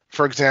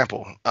for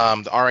example,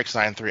 the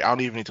RX-93, I don't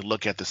even need to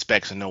look at the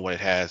specs and know what it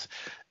has.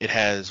 It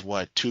has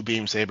 2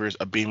 beam sabers,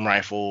 a beam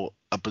rifle,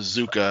 a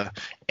bazooka,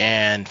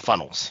 and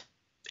funnels.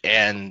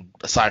 And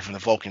aside from the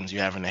Vulcans you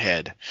have in the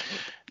head,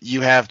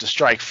 you have the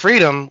Strike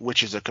Freedom,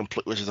 which is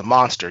a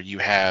monster. You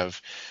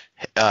have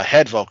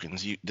head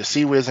Vulcans, the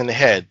Sea Whiz in the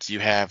heads. You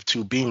have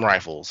 2 beam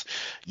rifles.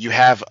 You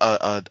have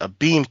a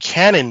beam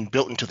cannon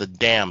built into the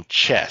damn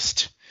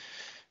chest.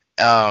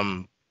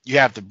 You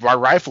have the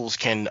rifles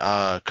can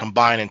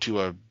combine into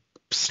a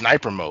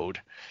sniper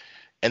mode,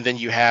 and then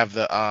you have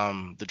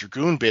the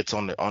Dragoon bits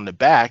on the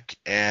back,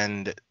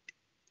 and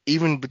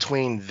even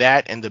between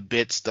that and the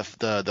bits,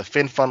 the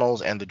fin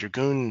funnels and the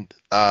Dragoon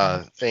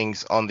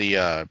things on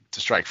the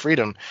Strike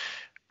Freedom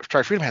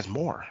has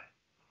more.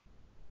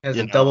 It has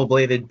a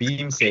double-bladed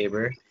beam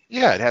saber.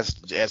 Yeah, it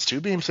has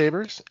 2 beam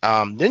sabers.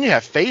 Then you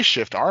have phase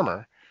shift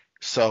armor,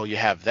 So you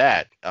have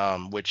that,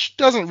 which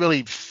doesn't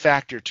really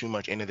factor too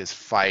much into this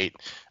fight.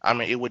 I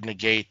mean, it would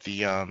negate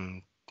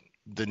the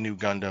new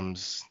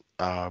Gundam's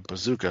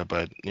bazooka,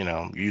 but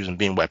you're using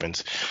beam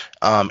weapons.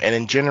 And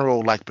in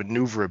general, like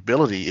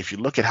maneuverability, if you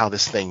look at how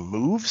this thing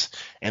moves,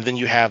 and then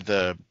you have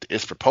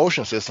its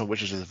propulsion system,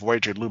 which is the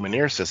Voyager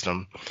Lumineer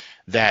system,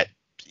 that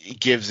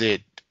gives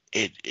it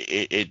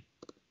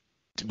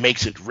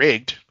makes it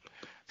rigged.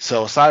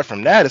 So aside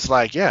from that, it's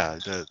like, yeah,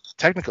 the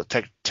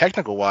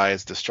technical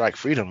wise, the Strike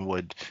Freedom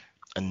would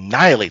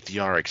annihilate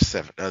the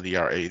RX-7, the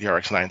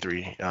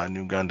RX-93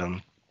 new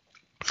Gundam.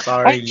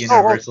 Sorry,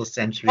 Universal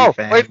Century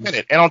fans. Wait a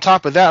minute. And on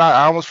top of that,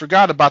 I almost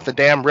forgot about the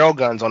damn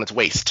railguns on its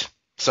waist.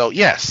 So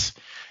yes.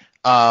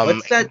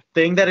 What's that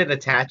thing that it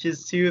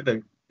attaches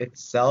to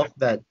itself?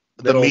 That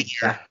the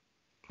meteor.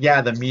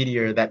 The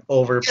meteor that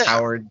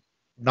overpowered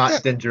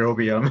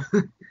Dendrobium.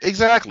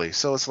 Exactly.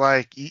 So it's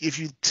like, if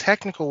you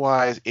technical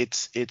wise,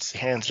 it's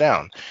hands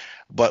down.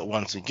 But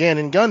once again,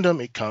 in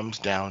Gundam, it comes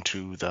down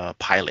to the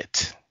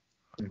pilot.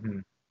 Mm-hmm.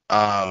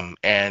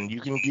 And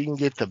you can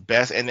get the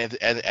best, and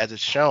as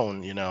it's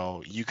shown,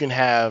 you can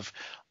have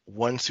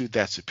one suit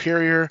that's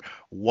superior,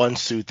 one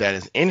suit that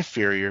is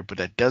inferior, but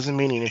that doesn't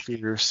mean an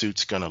inferior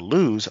suit's gonna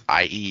lose,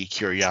 i.e.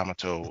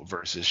 Kiriyamato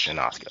versus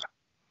Shinasuke.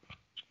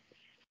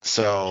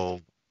 So,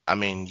 I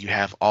mean, you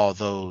have all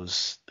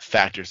those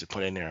factors to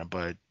put in there,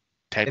 but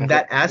in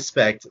that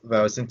aspect,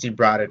 though, since you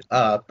brought it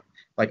up,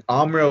 like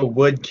Amuro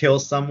would kill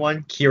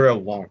someone, Kira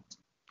won't.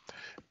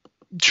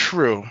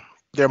 True.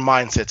 Their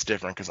mindset's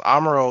different, because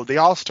Amuro, they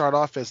all start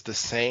off as the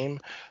same,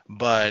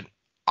 but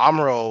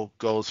Amuro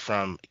goes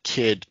from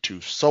kid to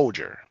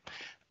soldier.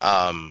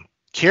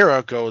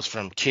 Kira goes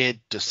from kid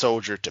to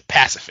soldier to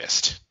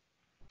pacifist.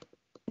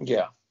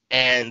 Yeah.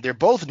 And they're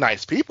both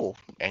nice people,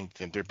 and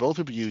they're both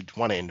people you'd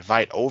want to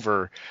invite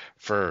over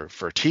for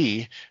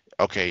tea.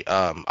 Okay,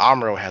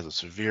 Amuro has a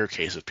severe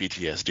case of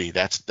PTSD.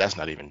 That's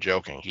not even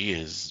joking.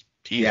 He's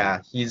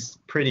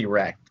pretty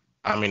wrecked.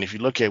 I mean, if you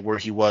look at where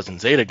he was in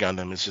Zeta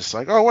Gundam, it's just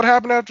like, oh, what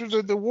happened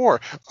after the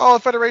war? Oh, the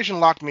Federation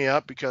locked me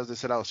up because they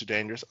said I was too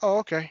dangerous. Oh,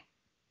 okay.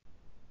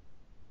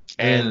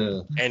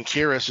 And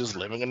Kira's just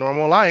living a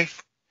normal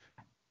life.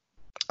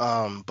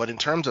 But in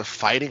terms of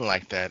fighting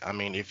like that, I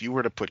mean, if you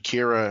were to put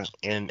Kira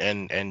and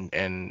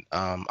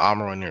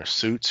Amuro in their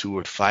suits, who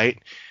would fight?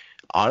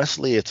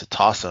 Honestly, it's a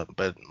toss-up.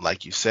 But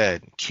like you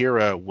said,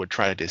 Kira would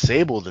try to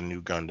disable the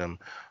new Gundam,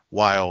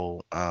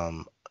 while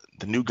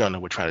the new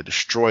Gundam would try to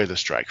destroy the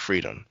Strike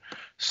Freedom.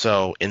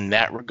 So in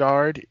that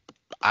regard,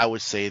 I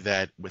would say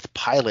that with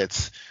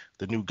pilots,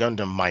 the new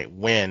Gundam might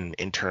win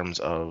in terms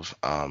of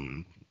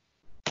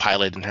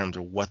pilot, in terms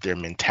of what their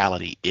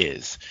mentality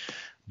is.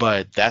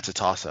 But that's a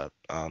toss-up,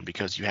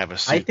 because you have a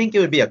suit. I think it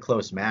would be a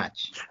close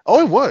match. Oh,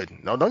 it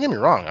would. No, don't get me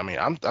wrong. I mean,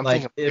 I'm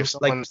thinking if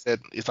someone said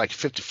it's like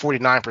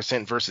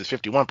 49% versus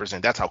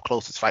 51%, that's how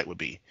close this fight would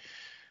be.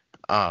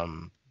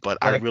 But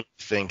I really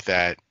think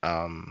that,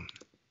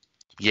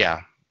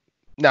 yeah.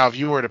 Now, if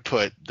you were to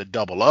put the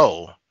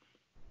 00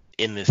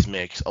 in this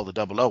mix,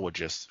 the 00 would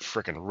just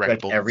freaking wreck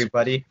both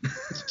everybody.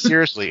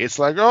 Seriously, it's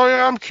like, oh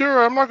yeah, I'm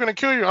Kira, I'm not gonna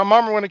kill you. I'm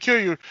going to kill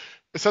you.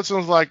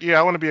 Someone's like, yeah,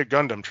 I want to be a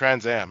Gundam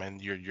Trans Am,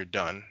 and you're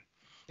done.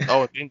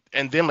 Oh,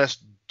 and then let's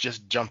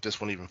just jump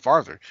this one even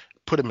farther.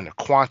 Put him in a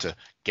Quanta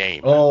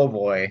game. Oh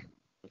boy.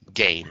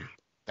 Game.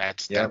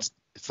 That's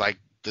it's like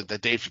the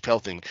Dave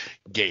Chappelle thing.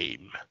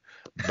 Game.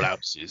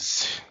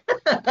 Blouses.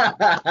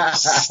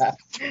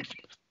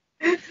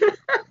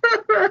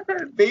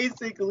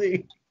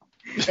 Basically,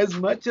 as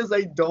much as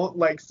I don't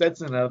like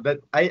Setsuna,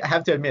 but I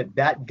have to admit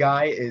that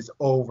guy is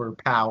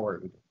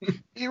overpowered.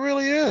 He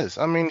really is.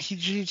 I mean,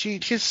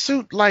 his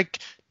suit like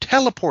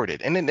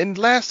teleported, and in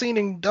last scene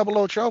in 00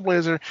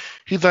 Trailblazer,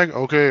 he's like,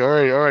 okay, all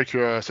right,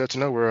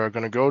 Setsuna, we're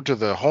gonna go to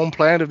the home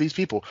planet of these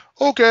people.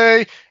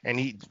 Okay, and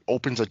he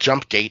opens a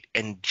jump gate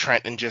and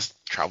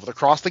just traveled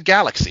across the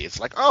galaxy. It's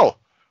like, oh,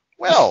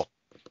 well,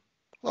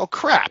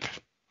 crap.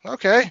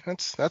 Okay,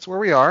 that's where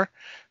we are.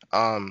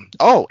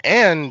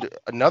 And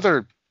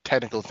another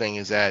technical thing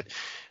is that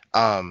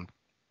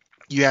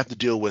you have to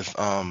deal with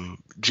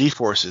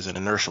G-forces and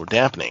inertial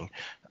dampening.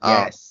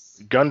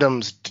 Yes.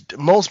 Gundam's,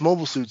 most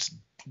mobile suits,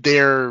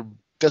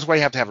 that's why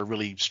you have to have a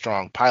really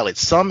strong pilot.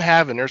 Some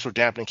have inertial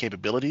dampening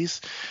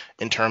capabilities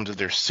in terms of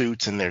their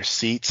suits and their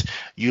seats.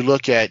 You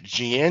look at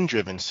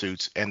GN-driven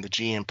suits, and the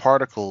GN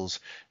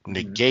particles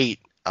negate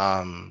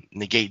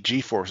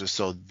G-forces,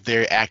 so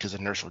they act as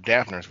inertial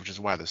dampeners, which is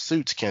why the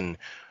suits can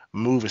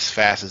move as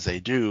fast as they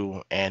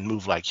do and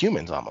move like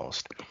humans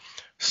almost.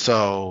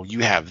 So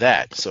you have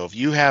that. So if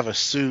you have a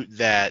suit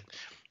that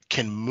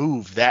can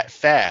move that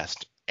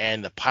fast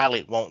and the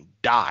pilot won't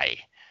die,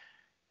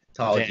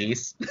 tall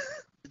geese.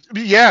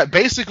 Yeah,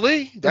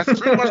 basically that's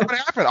pretty much what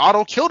happened.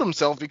 Otto killed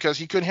himself because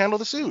he couldn't handle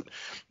the suit.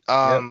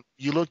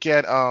 You look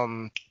at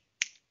Graham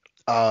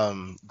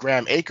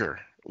Aker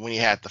when he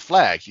had the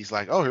flag. He's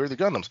like, oh, here are the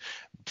Gundams.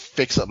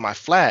 Fix up my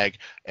flag.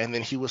 And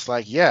then he was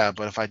like, yeah,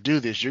 but if I do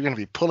this, you're going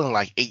to be pulling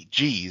like 8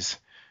 Gs.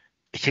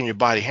 Can your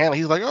body handle it?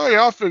 He's like, oh,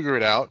 yeah, I'll figure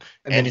it out.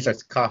 And then he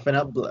starts coughing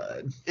up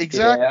blood.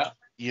 Exactly.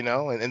 you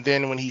know. And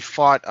then when he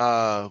fought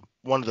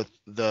one of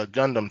the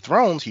Gundam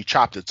Thrones, he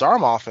chopped its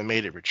arm off and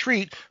made it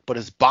retreat, but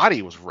his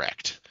body was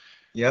wrecked.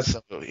 Yep.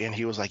 So, and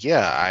he was like,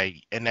 yeah,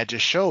 and that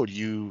just showed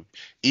you,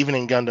 even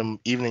in Gundam,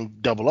 even in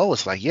Double O,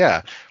 it's like,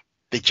 yeah,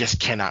 they just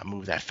cannot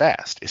move that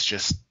fast. It's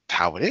just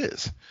how it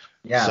is.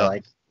 Yeah, So,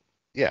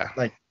 yeah.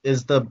 Like,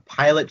 is the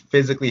pilot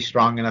physically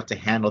strong enough to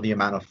handle the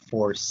amount of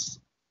force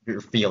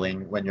you're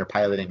feeling when you're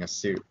piloting a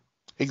suit?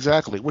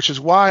 Exactly, which is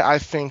why I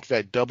think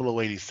that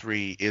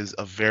 0083 is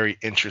a very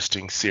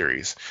interesting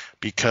series,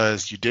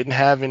 because you didn't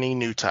have any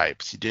new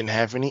types, you didn't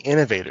have any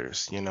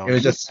innovators, you know. It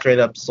was just straight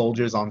up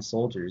soldiers on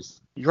soldiers.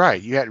 Right,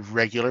 you had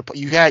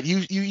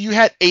you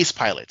had ace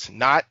pilots,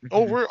 not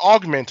we're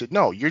augmented.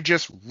 No, you're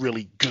just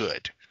really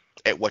good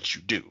at what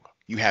you do.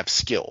 You have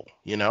skill,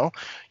 you know.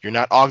 You're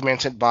not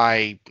augmented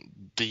by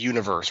the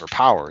universe or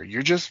power.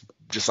 You're just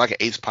like an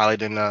ace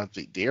pilot in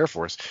the Air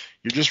Force.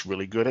 You're just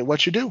really good at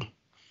what you do.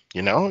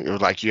 You know, you're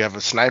like, you have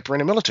a sniper in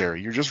the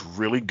military. You're just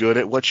really good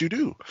at what you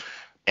do.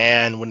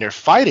 And when they're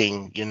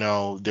fighting, you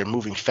know, they're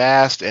moving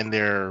fast, and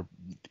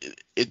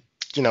it's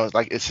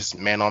like, it's just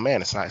man on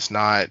man. It's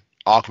not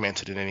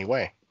augmented in any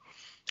way.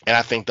 And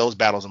I think those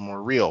battles are more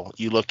real.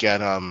 You look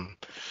at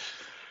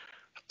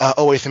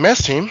 08th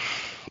MS team.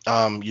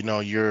 You know,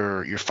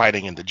 you're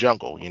fighting in the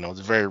jungle. You know, it's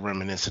very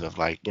reminiscent of,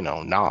 like, you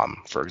know,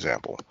 Nam, for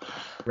example.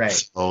 Right.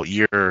 So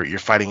you're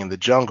fighting in the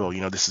jungle.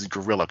 You know, this is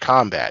guerrilla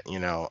combat. You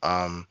know,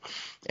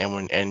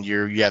 and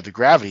you have the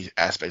gravity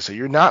aspect. So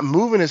you're not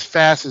moving as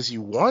fast as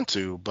you want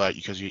to, but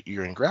because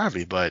you're in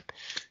gravity. But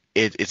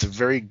it's a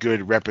very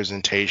good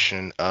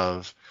representation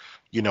of,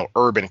 you know,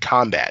 urban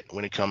combat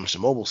when it comes to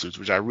mobile suits,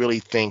 which I really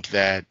think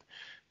that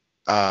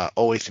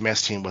 08th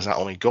MS team was not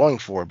only going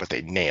for, but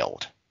they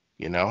nailed.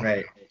 You know.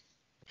 Right.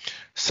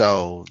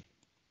 So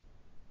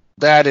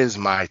that is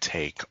my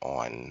take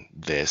on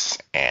this,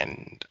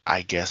 and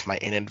I guess my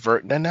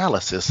inadvertent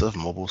analysis of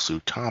Mobile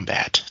Suit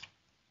Combat.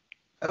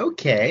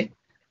 Okay.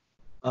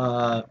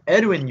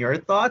 Edwin, your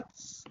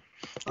thoughts?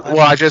 Well,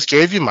 I just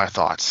gave you my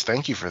thoughts.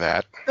 Thank you for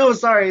that. No,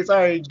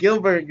 sorry.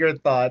 Gilbert, your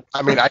thoughts.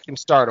 I mean, I can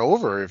start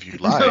over if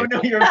you'd like.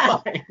 No, you're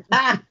fine.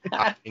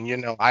 And, you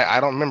know, I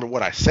don't remember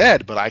what I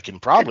said, but I can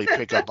probably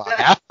pick up on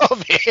half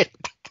of it.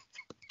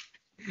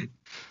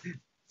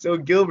 So,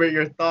 Gilbert,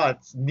 your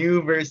thoughts?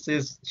 New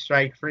versus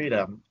Strike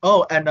Freedom.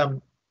 Oh,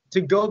 and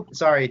to go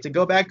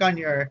back on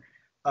your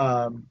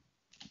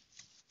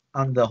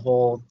on the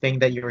whole thing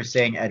that you were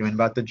saying, Edwin,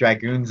 about the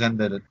Dragoons and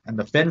the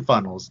fin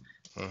funnels.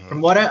 Mm-hmm.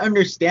 From what I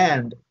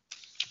understand,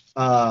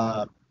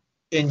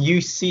 in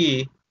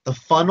UC, the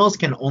funnels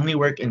can only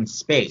work in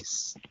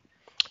space,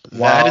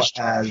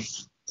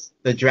 as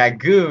the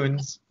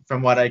Dragoons,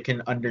 from what I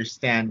can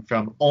understand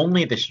from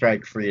only the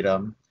Strike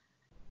Freedom,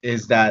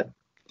 is that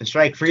the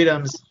Strike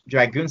Freedom's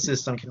Dragoon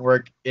system can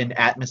work in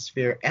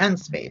atmosphere and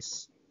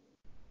space.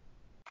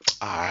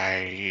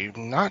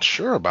 I'm not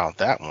sure about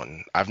that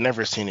one. I've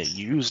never seen it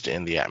used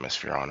in the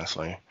atmosphere,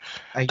 honestly.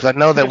 Because I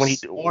know that when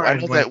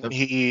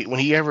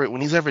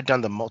he's ever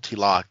done the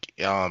multi-lock,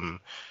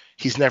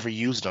 he's never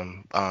used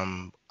them.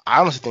 I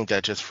honestly think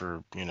that just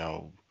for, you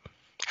know,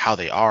 how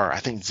they are, I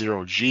think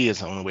 0G is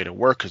the only way to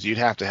work, because you'd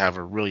have to have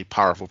a really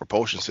powerful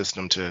propulsion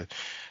system to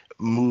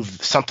move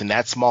something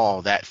that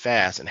small that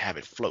fast and have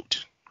it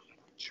float.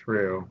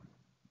 True.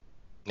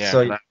 Yeah,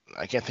 so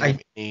I can't think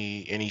of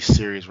any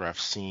series where I've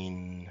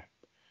seen.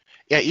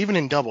 Yeah, even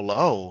in Double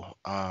O.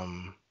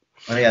 No.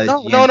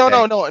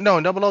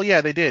 Double O.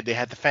 Yeah, they did. They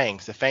had the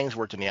fangs. The fangs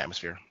worked in the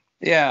atmosphere.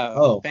 Yeah.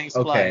 Oh, fangs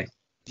okay. fly.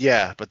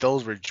 Yeah, but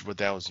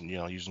that was, you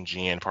know, using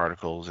GN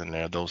particles,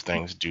 and those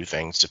things do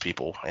things to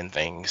people and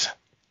things.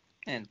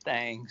 And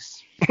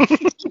things.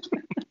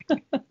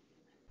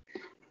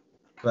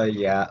 But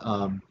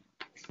yeah,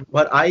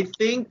 what I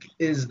think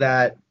is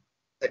that,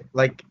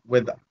 like,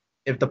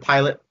 if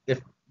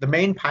the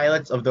main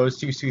pilots of those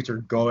two suits are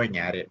going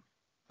at it,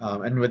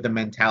 and with the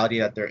mentality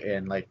that they're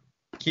in, like,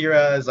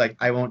 Kira is like,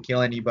 I won't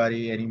kill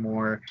anybody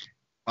anymore.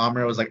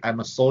 Amuro was like,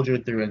 I'm a soldier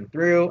through and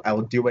through. I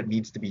will do what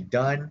needs to be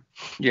done.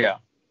 Yeah.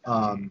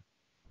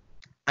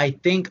 I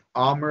think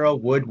Amuro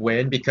would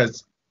win,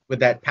 because with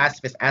that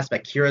pacifist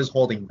aspect, Kira's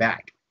holding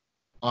back.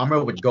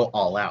 Amuro would go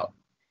all out.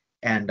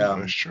 And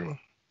that's true.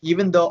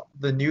 Even though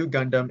the new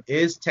Gundam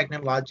is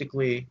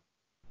technologically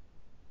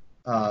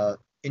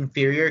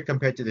inferior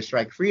compared to the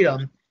Strike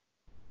Freedom,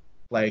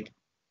 like,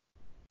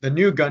 the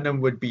new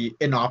Gundam would be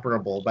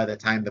inoperable by the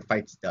time the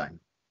fight's done.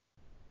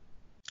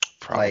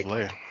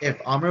 Probably. Like, if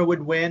Amuro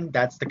would win,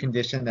 that's the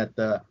condition that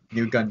the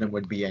new Gundam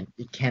would be in.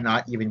 It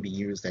cannot even be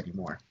used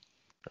anymore.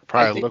 It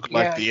probably looked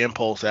like the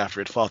Impulse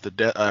after it fought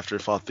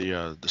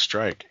the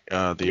Strike,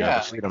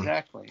 the Freedom.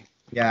 Exactly.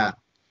 Yeah.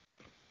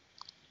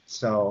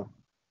 So,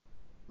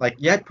 like,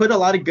 you had put a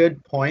lot of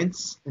good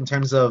points in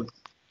terms of,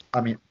 I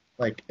mean,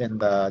 like, in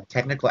the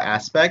technical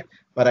aspect,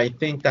 but I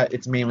think that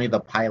it's mainly the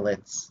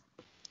pilots.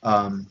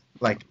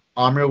 Like,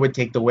 Amuro would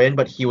take the win,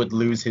 but he would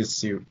lose his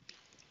suit,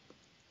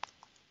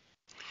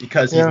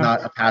 because he's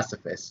not a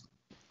pacifist.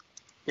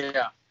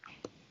 Yeah.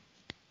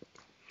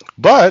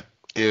 But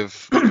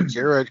If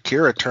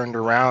Kira turned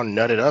around,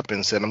 nutted up,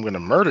 and said, "I'm going to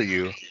murder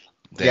you,"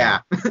 then Yeah,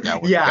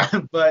 that would yeah,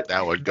 but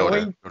that would go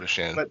to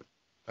Shin. but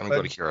I'm gonna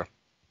but go to Kira.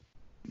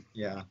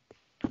 yeah,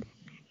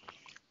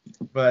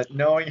 but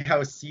knowing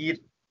how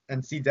Seed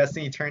and Seed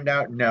Destiny turned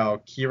out,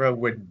 no, Kira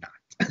would not.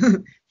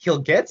 He'll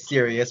get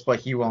serious, but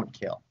he won't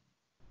kill.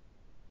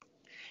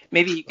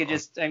 Maybe you could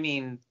just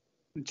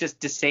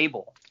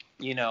disable,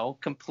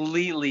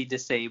 completely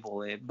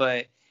disable it.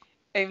 But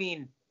I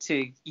mean,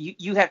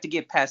 you have to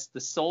get past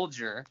the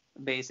soldier,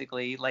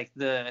 basically, like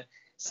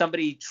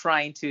somebody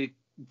trying to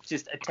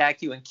just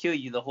attack you and kill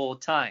you the whole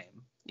time,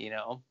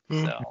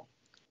 So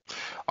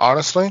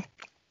Honestly,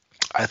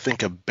 I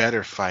think a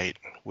better fight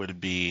would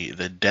be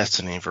the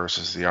Destiny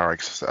versus the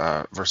RX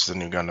versus the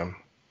new Gundam.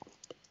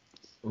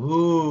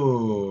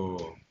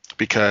 Ooh.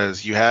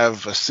 Because you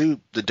have a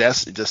suit,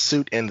 the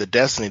suit in the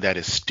Destiny that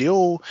is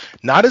still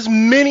not as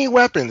many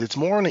weapons. It's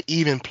more on an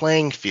even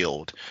playing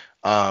field.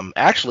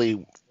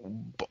 Actually,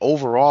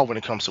 overall, when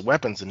it comes to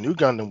weapons, the new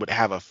Gundam would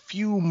have a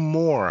few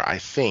more, I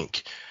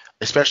think,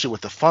 especially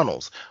with the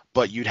funnels.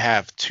 But you'd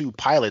have two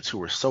pilots who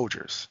were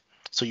soldiers,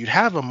 so you'd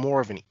have a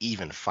more of an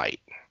even fight.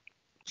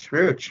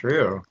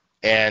 True.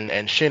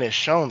 And Shin has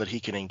shown that he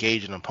can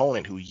engage an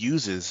opponent who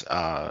uses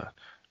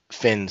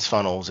Finn's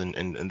funnels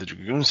and the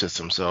Dragoon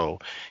system. So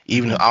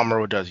even if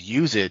Amuro does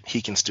use it,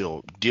 he can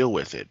still deal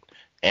with it.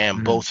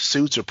 And both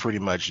suits are pretty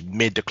much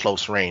mid to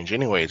close range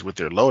anyways with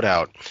their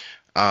loadout,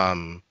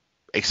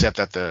 except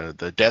that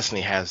the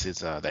Destiny has his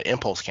the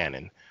impulse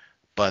cannon,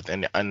 but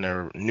and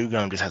the new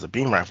Gundam just has a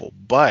beam rifle.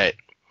 But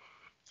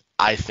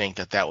I think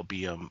that would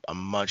be a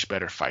much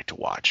better fight to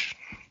watch.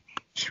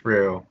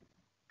 True.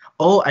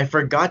 Oh, I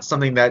forgot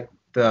something that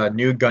the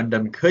new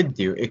Gundam could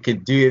do. It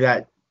could do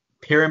that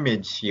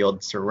pyramid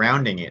shield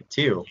surrounding it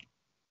too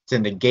to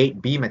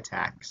negate beam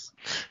attacks.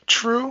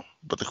 True,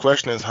 but the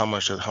question is how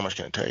much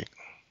can it take?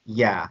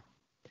 Yeah,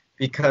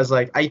 because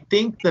I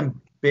think the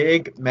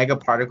big mega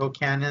particle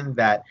cannon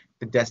that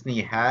the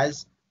Destiny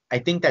has, I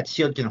think that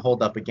shield can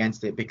hold up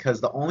against it, because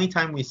the only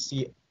time we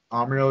see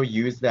Amuro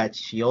use that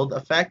shield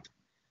effect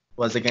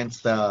was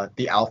against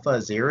the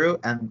Alpha Zero,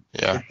 and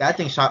that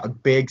thing shot a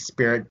big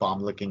spirit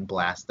bomb looking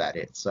blast at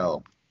it,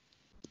 so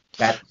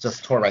that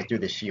just tore right through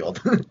the shield.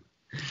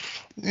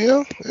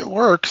 Yeah, it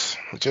works.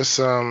 Just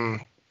to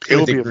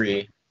a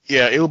degree.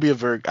 It will be a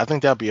very. I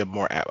think that'd be a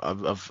more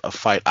of a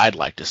fight I'd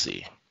like to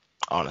see,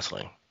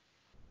 honestly.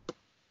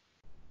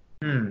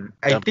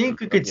 I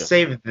think we could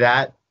save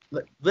that.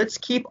 Let's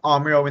keep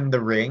Amuro in the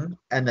ring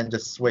and then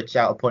just switch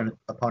out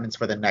opponents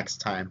for the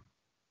next time.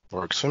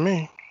 Works for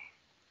me.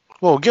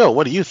 Well, Gil,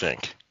 what do you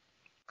think?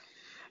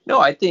 No,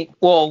 I think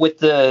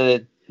with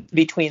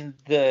between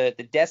the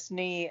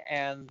Destiny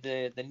and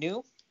the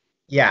new.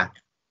 Yeah.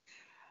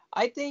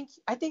 I think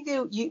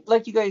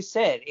like you guys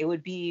said, it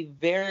would be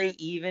very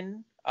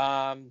even.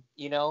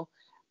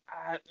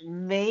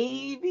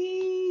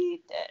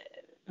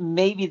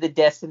 Maybe the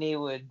Destiny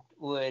would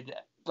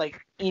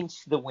like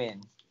inch the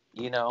win.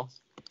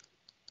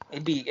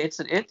 It'd be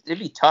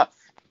tough.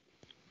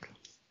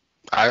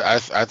 I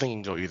think it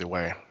can go either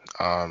way.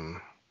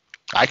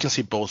 I can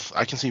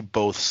see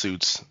both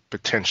suits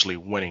potentially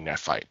winning that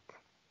fight.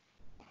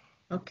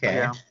 Okay.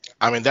 Yeah.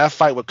 I mean, that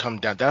fight would come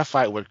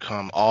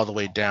all the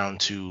way down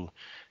to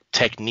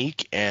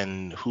technique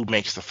and who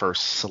makes the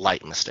first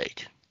slight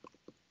mistake.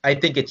 I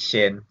think it's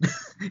Shin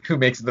who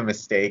makes the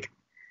mistake.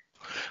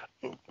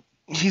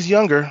 He's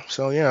younger,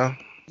 so yeah.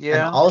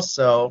 Yeah. And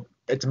also,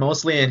 it's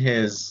mostly in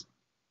his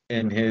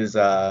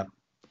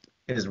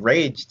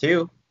rage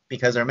too,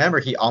 because remember,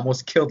 he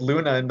almost killed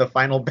Luna in the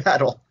final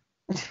battle.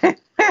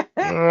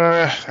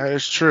 That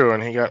is true,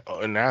 and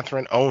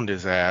Atherin owned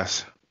his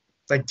ass.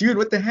 It's like, dude,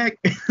 what the heck?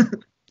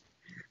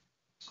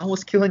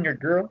 Almost killing your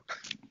girl.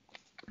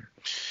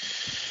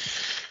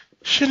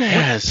 Shin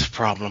has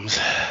problems.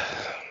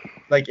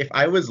 Like, if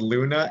I was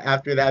Luna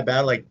after that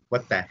battle, like,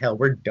 what the hell?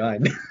 We're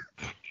done.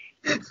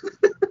 It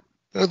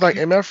was like,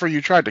 MF,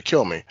 you tried to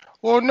kill me.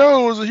 Well,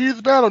 no, it was a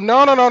heated battle.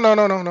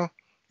 No.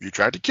 You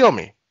tried to kill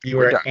me. You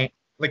were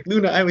like,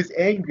 Luna, I was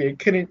angry. I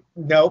couldn't.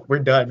 Nope, we're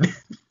done.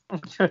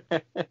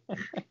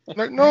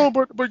 Like, no,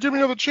 but give me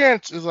another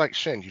chance. It's like,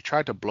 Shin, you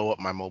tried to blow up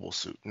my mobile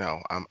suit.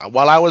 No,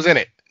 while I was in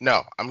it.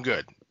 No, I'm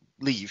good.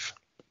 Leave.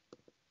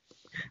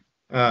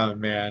 Oh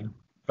man,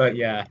 but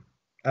yeah,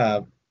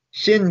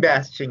 Shin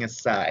bashing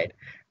aside,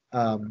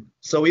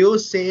 so we will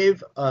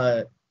save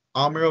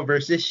Amuro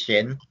versus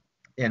Shin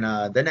in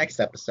the next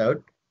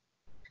episode.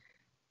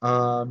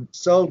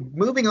 So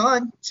moving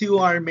on to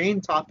our main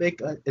topic,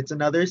 it's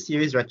another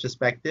series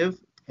retrospective.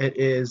 It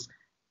is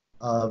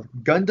of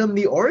Gundam: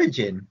 The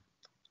Origin.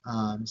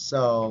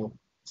 So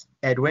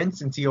Edwin,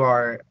 since you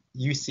are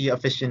UC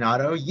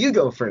aficionado, you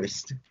go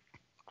first.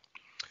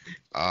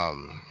 I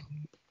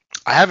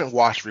haven't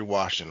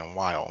rewatched in a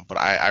while, but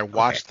I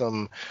watched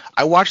them.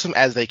 I watched them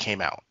as they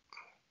came out.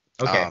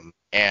 Okay.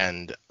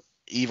 And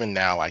even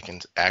now, I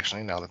can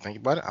actually, now that I think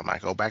about it, I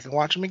might go back and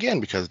watch them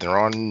again because they're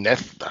on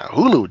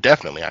Hulu.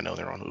 Definitely, I know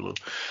they're on Hulu.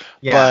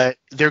 Yeah, but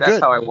they're good.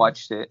 That's how I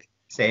watched it.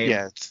 Same.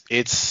 Yeah,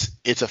 it's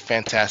a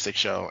fantastic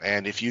show,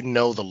 and if you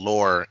know the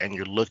lore and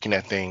you're looking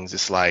at things,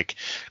 it's like,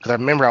 because I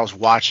remember I was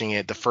watching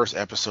it the first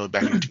episode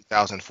back in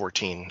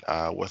 2014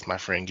 with my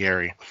friend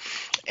Gary,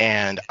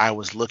 and I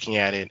was looking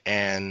at it,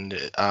 and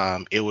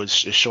it was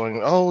just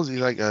showing, oh,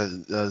 he's like a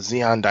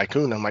Zeon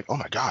Daikun. I'm like, oh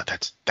my god,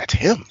 that's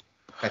him.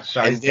 That's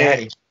Shari's And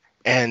then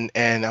daddy. and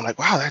I'm like,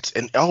 wow,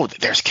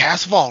 there's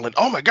Casval, and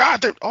oh my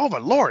god, oh my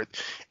lord,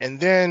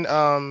 and then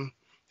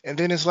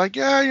it's like,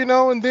 yeah, then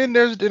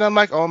I'm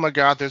like, oh my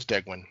god, there's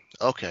Degwin,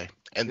 okay,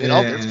 and then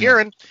there's Yeah.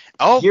 Garen,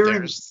 oh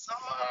Garen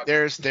sucks.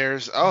 there's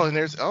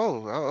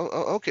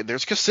okay,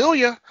 there's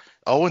Cassilia,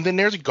 oh, and then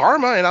there's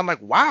Garma, and I'm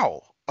like,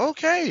 wow,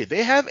 okay,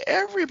 they have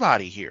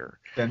everybody here.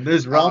 Then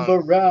there's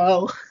Ramba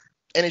Rao.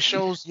 And it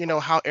shows,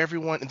 how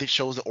everyone, and it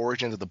shows the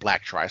origins of the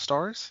Black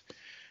Tri-Stars,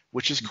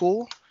 which is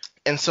cool.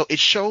 And so it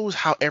shows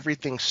how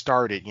everything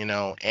started,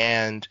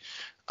 and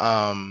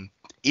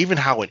even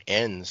how it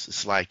ends.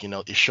 It's like,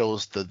 it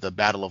shows the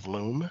Battle of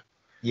Loom.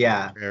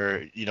 Yeah.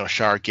 Where,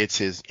 Char gets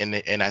his, and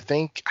I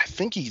think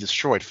he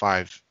destroyed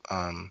 5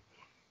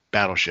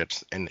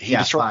 battleships, and he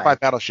destroyed 5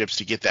 battleships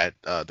to get that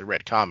the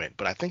Red Comet,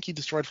 but I think he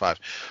destroyed 5.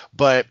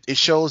 But it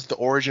shows the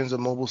origins of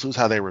mobile suits,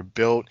 how they were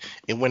built.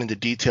 It went into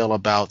detail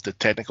about the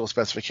technical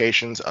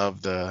specifications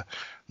of the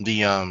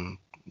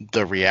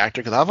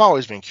reactor, because I've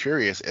always been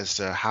curious as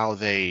to how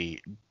they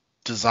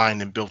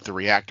designed and built the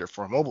reactor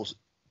for a mobile suit.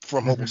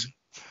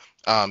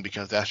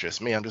 Because that's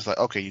just me. I'm just like,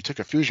 okay, you took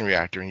a fusion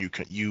reactor and you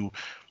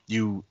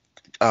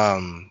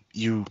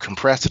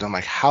compressed it. I'm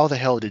like, how the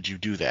hell did you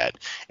do that?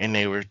 And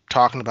they were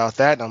talking about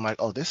that, and I'm like,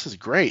 oh, this is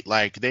great.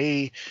 Like,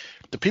 the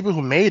people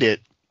who made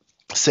it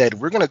said,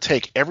 we're going to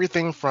take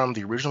everything from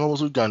the original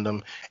Suit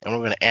Gundam and we're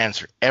going to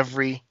answer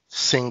every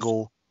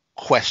single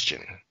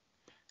question.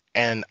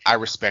 And I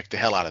respect the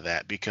hell out of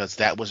that, because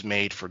that was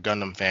made for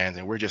Gundam fans,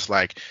 and we're just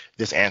like,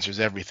 this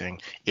answers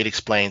everything. It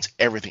explains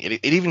everything.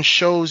 It even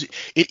shows,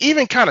 it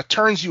even kind of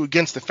turns you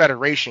against the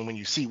Federation when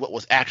you see what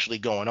was actually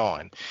going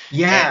on.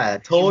 Yeah,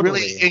 and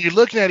totally. And you're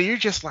looking at it, you're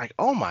just like,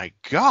 oh my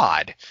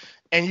god.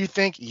 And you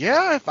think,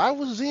 yeah, if I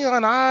was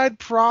Zeon, I'd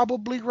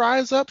probably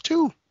rise up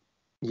too.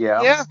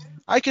 Yeah,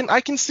 I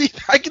can see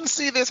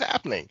this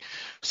happening.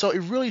 So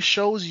it really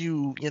shows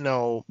you,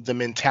 the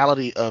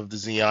mentality of the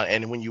Zeon.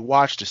 And when you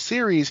watch the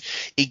series,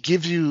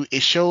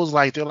 it shows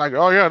like they're like,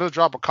 oh yeah, let's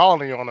drop a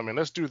colony on them and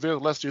let's do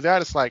this, let's do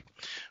that. It's like,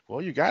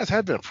 well, you guys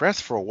have been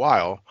oppressed for a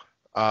while.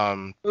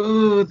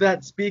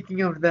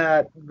 Speaking of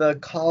that, the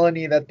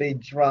colony that they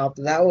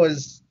dropped, that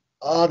was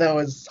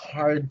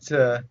hard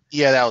to.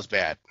 Yeah, that was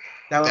bad.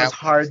 That was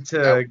hard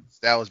to.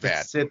 That was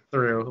bad. Sit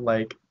through,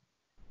 like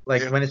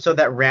when it showed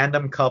that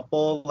random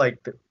couple, they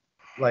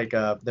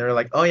were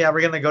like, oh yeah, we're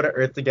gonna go to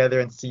Earth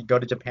together and go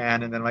to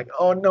Japan, and then like,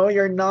 oh no,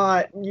 you're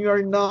not.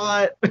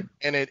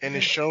 And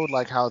it showed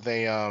like how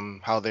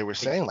they were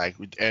saying, like,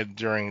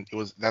 during, it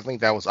was, I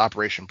think that was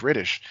Operation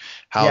British,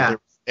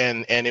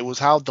 and it was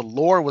how the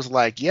lore was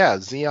like, yeah,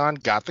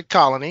 Zeon got the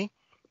colony,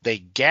 they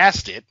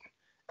gassed it,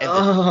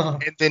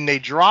 and then they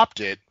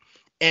dropped it.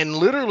 And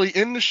literally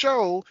in the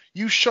show,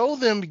 you show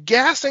them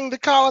gassing the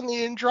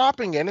colony and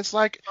dropping it. And it's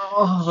like,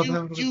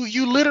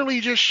 you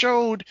literally just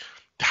showed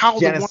how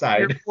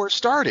genocide. the war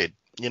started.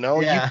 You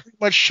Yeah. pretty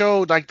much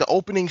showed like the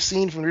opening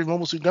scene from the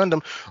Mobile Suit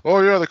Gundam. Oh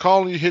yeah, the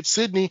colony hit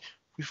Sydney.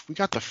 We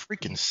got to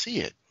freaking see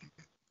it.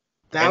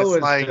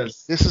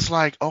 This is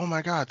like, oh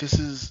my god, this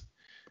is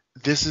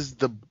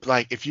the,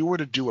 like, if you were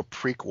to do a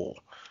prequel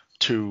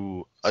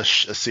to a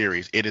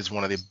series, it is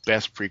one of the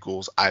best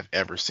prequels I've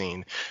ever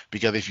seen,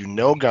 because if you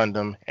know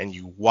Gundam and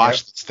you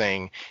watch this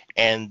thing,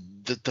 and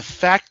the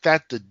fact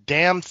that the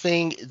damn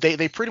thing,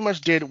 they pretty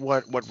much did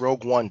what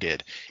Rogue One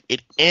did.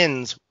 It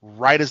ends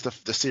right as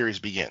the series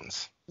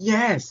begins.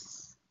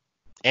 Yes.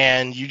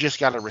 And you just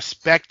got to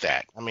respect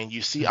that. I mean,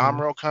 you see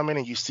Amuro come in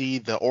and you see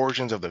the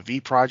origins of the V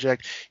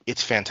Project.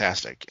 It's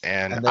fantastic,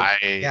 and I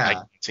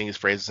can't sing his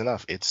praises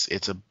enough.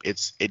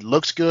 It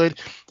looks good.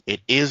 It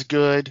is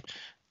good.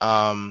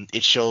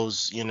 It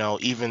shows,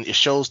 it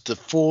shows the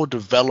full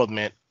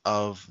development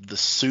of the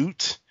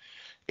suit.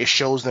 It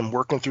shows them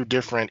working through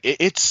different.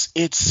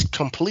 It's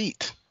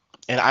complete,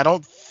 and I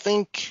don't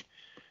think,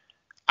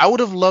 I would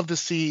have loved to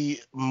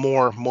see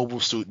more mobile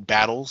suit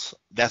battles.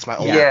 That's my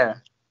only. Yeah.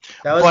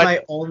 That was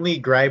my only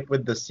gripe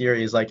with the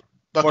series. Like,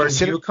 for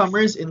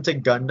newcomers into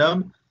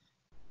Gundam.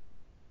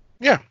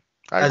 Yeah,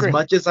 I agree. As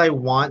much as I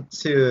want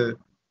to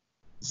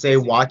say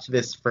watch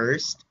this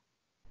first,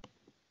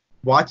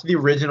 watch the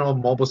original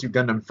Mobile Suit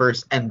Gundam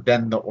first and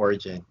then the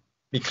origin,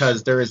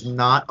 because there is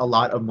not a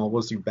lot of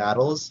Mobile Suit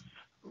battles.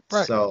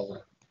 Right. So.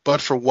 But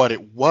for what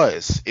it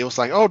was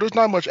like, oh, there's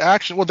not much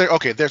action. Well,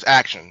 there's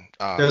action.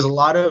 There's a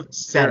lot of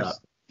setup.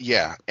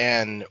 Yeah,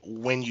 and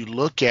when you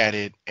look at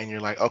it and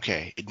you're like,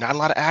 okay, not a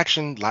lot of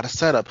action, a lot of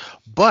setup,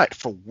 but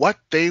for what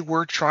they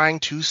were trying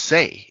to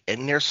say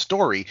in their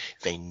story,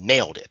 they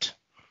nailed it.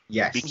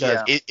 Yes.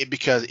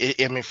 Because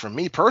I mean, for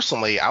me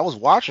personally, I was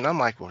watching, I'm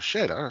like, well,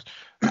 shit, I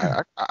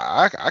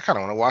kind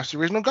of want to watch the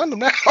original Gundam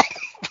now.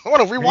 I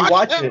want to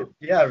rewatch it.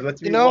 Yeah, let's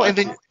rewatch and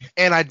then it.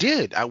 And I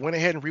did. I went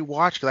ahead and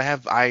rewatched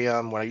because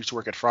when I used to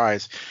work at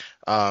Fry's,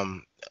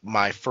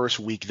 my first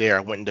week there, I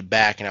went in the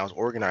back and I was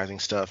organizing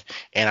stuff,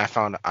 and I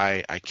found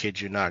I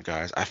kid you not,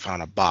 guys, I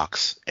found a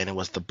box, and it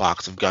was the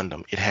box of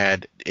Gundam. It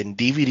had in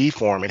DVD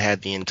form, it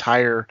had the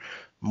entire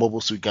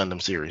Mobile Suit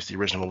Gundam series, the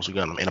original Mobile Suit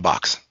Gundam, in a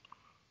box,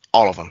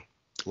 all of them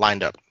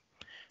lined up.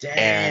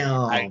 And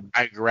Damn.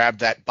 I grabbed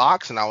that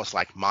box and I was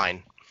like,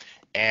 mine.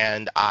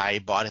 And I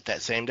bought it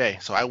that same day.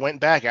 So I went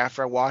back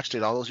after I watched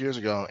it all those years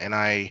ago, and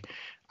I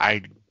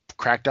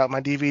cracked out my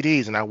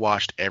DVDs and I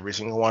watched every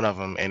single one of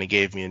them, and it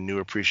gave me a new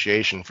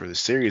appreciation for the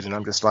series. And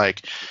I'm just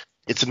like,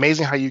 it's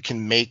amazing how you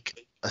can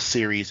make a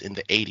series in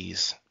the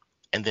 80s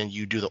and then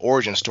you do the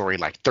origin story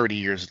like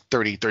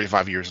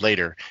 35 years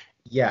later,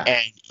 Yeah.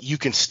 and you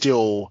can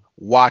still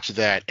watch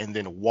that and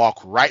then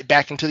walk right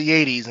back into the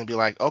 80s and be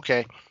like,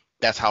 okay,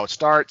 that's how it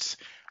starts.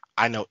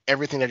 I know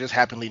everything that just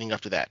happened leading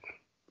up to that.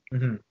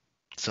 Hmm.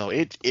 So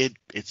it's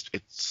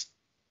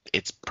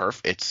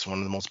perfect. It's one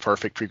of the most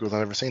perfect prequels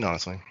I've ever seen,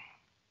 honestly.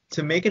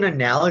 To make an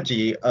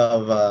analogy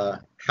of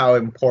how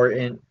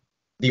important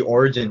the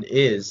origin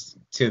is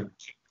to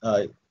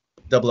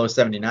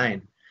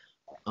 0079,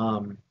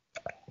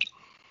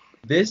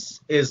 this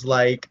is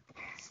like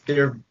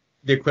they're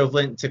the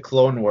equivalent to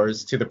Clone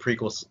Wars to the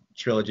prequel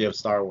trilogy of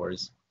Star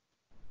Wars.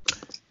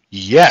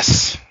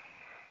 Yes,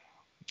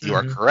 you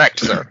are Mhm. correct,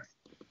 sir.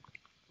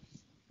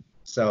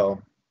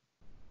 So,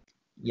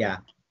 yeah,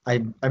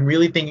 I'm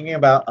really thinking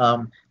about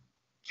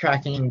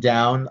tracking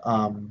down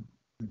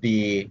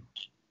the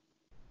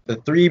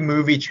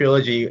 3-movie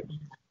trilogy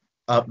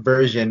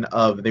version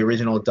of the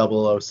original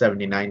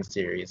 0079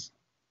 series.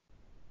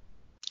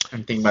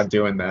 I'm thinking about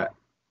doing that.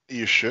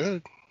 You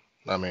should.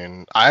 I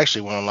mean, I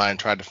actually went online and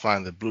tried to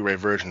find the Blu-ray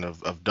version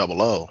of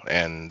Double O,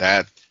 and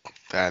that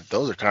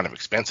those are kind of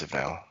expensive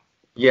now.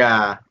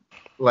 Yeah,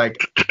 like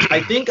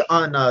I think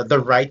on the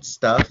Right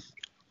Stuff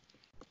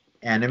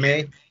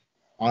anime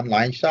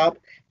online shop,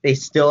 they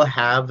still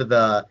have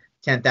the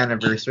 10th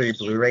anniversary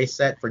Blu-ray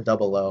set for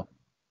 00.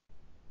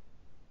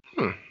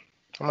 I'm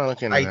gonna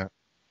look into I that.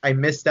 I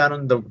missed out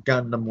on the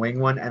Gundam Wing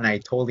one, and I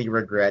totally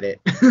regret it.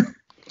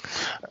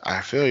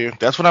 I feel you.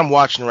 That's what I'm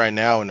watching right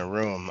now in the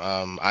room.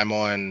 I'm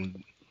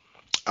on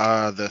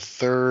the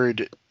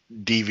third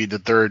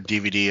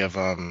DVD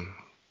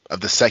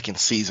of the second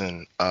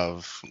season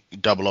of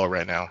Double O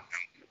right now.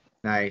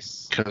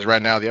 Nice. Because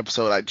right now the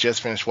episode I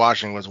just finished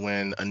watching was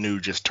when Anu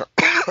just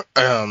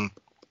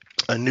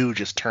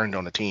turned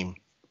on the team.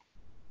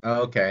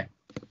 Okay.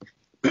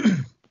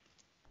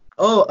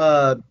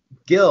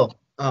 Gil,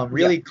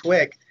 really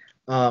quick,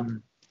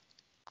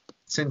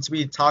 since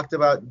we talked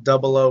about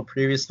 00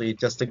 previously,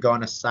 just to go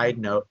on a side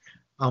note,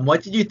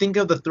 what did you think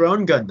of the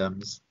Throne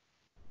Gundams?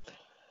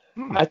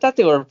 I thought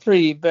they were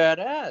pretty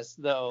badass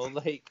though.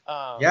 Like,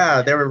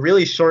 Yeah, they were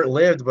really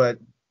short-lived, but I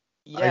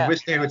yeah, wish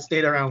they would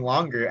stayed around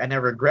longer, and I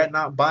regret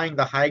not buying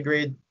the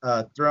high-grade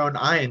Throne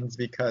Irons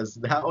because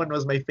that one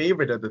was my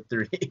favorite of the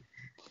 3.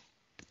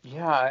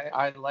 yeah,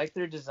 I like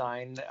their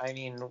design. I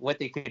mean, what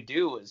they could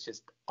do was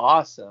just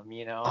awesome,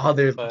 you know. Oh,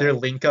 their But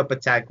link-up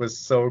attack was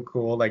so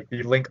cool. Like,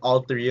 you link all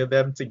 3 of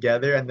them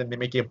together, and then they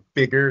make a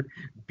bigger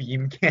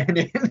beam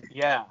cannon.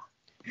 yeah,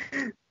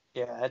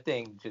 yeah, that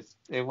thing just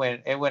it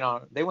went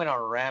on. They went on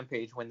a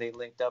rampage when they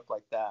linked up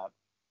like that.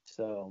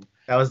 So,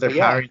 That was their but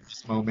yeah, Power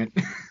Rangers moment.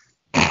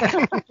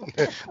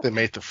 They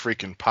made the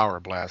freaking Power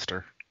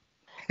Blaster.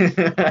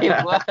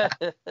 it was.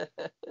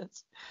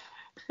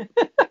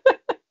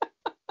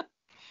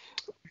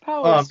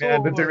 Power Oh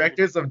man, the sword.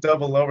 directors of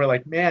 00 were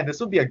like, man, this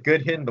would be a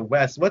good hit in the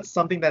West. What's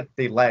something that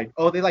they like?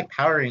 Oh, they like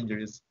Power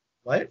Rangers.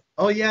 What?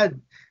 Oh yeah,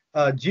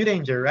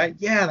 Danger, right?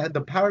 Yeah,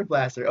 the Power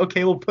Blaster.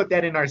 Okay, we'll put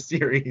that in our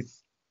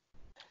series.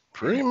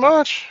 Pretty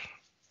much.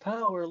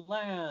 Power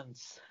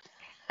Lance.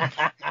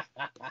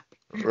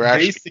 We're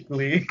actually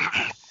Basically.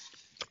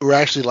 we're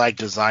actually like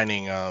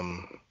designing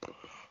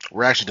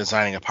we're actually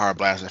designing a Power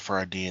Blaster for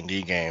our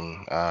D&D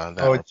game that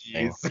Oh we're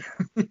playing.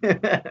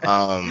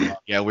 jeez.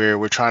 Yeah,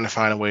 we're trying to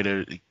find a way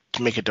to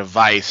make a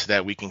device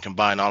that we can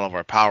combine all of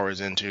our powers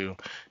into,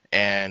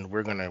 and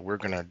we're gonna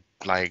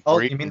like Oh,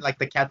 you mean like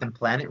the Captain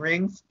Planet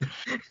rings?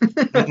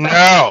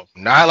 no,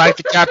 not like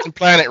the Captain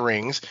Planet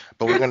rings,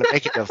 but we're gonna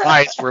make a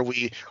device where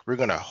we're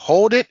gonna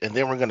hold it, and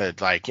then we're gonna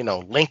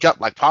link up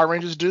like Power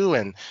Rangers do,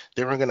 and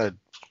then we're gonna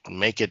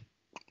make it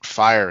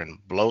fire and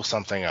blow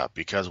something up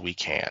because we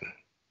can.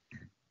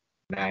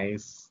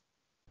 Nice.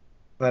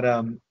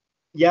 But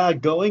yeah,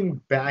 going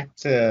back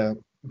to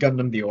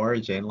Gundam the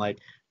Origin, like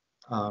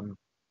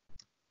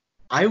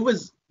I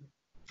was,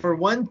 for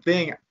one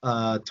thing,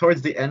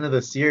 towards the end of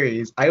the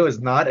series, I was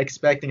not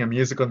expecting a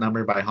musical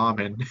number by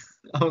Hammond.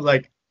 I was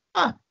like,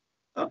 ah,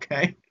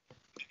 okay.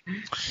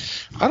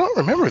 I don't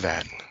remember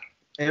that.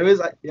 It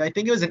was, I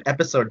think it was in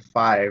episode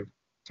 5,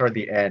 toward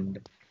the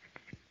end.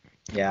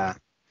 Yeah,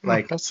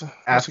 like That's got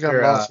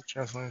after lost in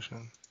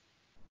translation.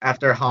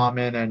 after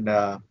Hammond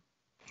and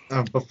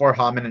before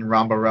Hammond and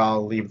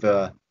Rambaral leave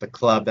the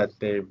club that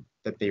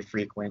they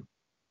frequent.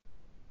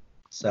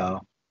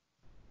 So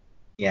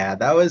yeah,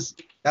 that was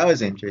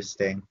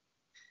interesting.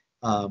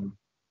 Um,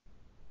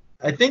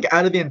 I think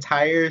out of the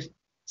entire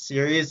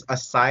series,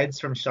 aside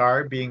from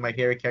Char being my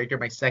favorite character,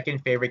 my second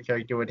favorite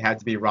character would have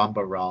to be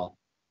Ramba Ral.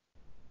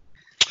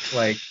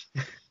 Like,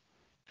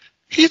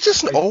 He's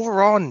just an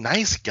overall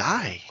nice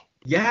guy.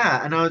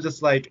 yeah, and I was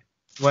just like,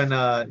 when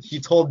he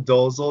told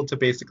Dozel to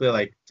basically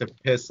like to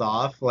piss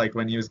off, like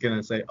when he was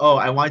gonna say, "Oh,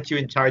 I want you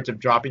in charge of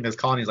dropping this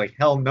colony," he's like,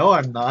 "Hell no,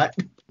 I'm not."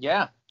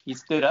 Yeah, he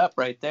stood up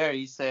right there.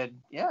 He said,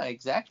 "Yeah,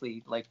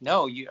 exactly. Like,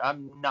 no,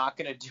 I'm not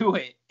gonna do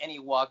it." And he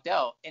walked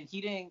out. And he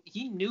didn't.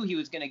 He knew he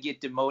was gonna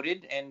get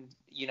demoted, and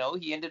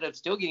he ended up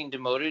still getting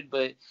demoted.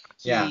 But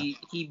Yeah,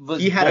 he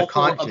was he had a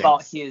vocal about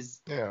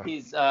conscience.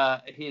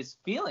 his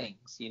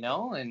feelings,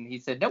 and he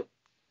said, "Nope."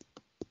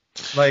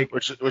 Like,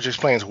 which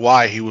explains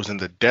why he was in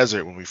the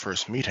desert when we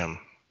first meet him.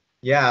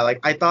 yeah, like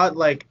I thought,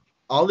 like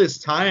all this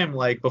time,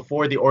 like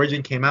before the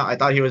origin came out, I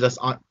thought he was just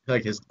on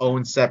like his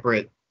own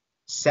separate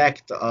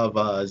sect of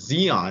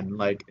Xeon,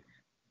 like,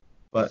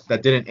 but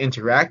that didn't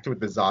interact with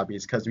the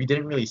zombies because we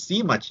didn't really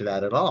see much of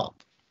that at all.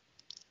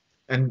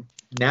 And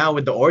now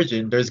with the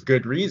origin, there's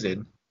good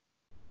reason.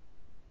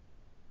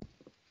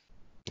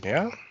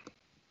 Yeah.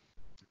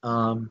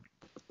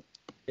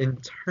 In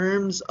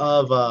terms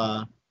of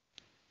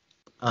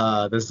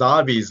the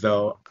zombies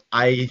though,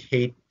 I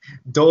hate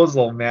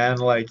Dozel, man.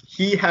 Like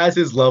he has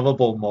his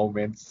lovable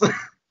moments.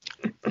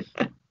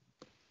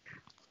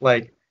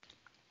 Like,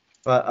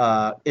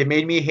 but it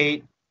made me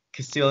hate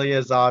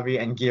Cassilia Zabi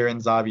and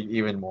Giran Zabi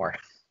even more.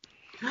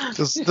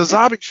 The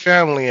zombie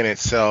family in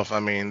itself, I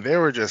mean, they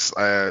were just,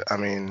 I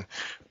mean,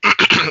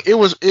 it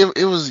was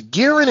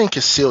Giran and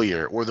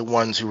Cassilia were the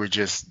ones who were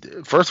just,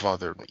 first of all,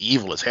 they're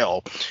evil as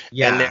hell,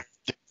 Yeah. and they're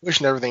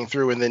pushing everything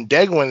through, and then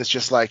Degwin is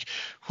just like,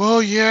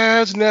 well,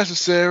 yeah, it's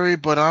necessary,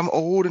 but I'm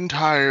old and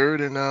tired,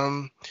 and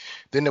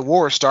then the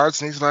war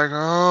starts, and he's like,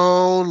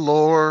 oh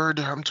Lord,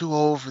 I'm too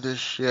old for this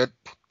shit.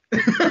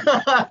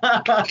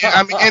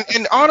 I mean,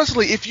 and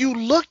honestly, if you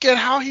look at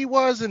how he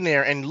was in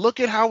there and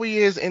look at how he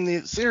is in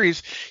the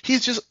series,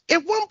 he's just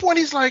at one point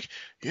he's like,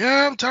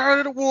 "Yeah, I'm tired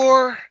of the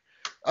war.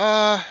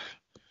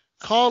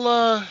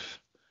 Call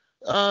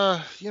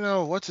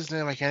what's his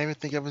name? I can't even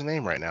think of his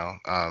name right now.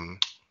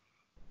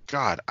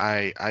 God,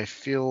 I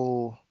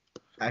feel.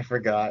 I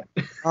forgot.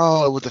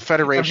 Oh, with the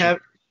Federation.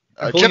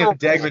 I'm pulling up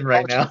Dagman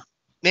right now.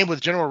 Name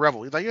was General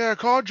Revel. He's like, yeah,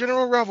 call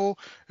General Revel,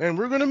 and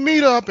we're gonna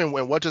meet up. And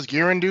what does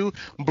Giran do?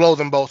 Blow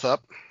them both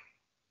up.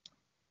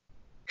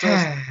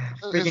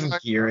 Freaking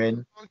like,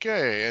 Giran.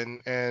 Okay,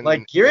 and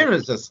like Giran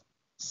was just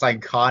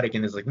psychotic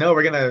and is like, no,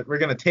 we're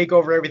gonna take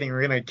over everything.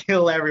 We're gonna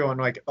kill everyone.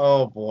 Like,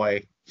 oh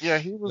boy. Yeah,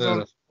 he was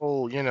on the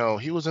whole,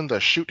 he was in the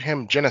shoot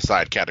him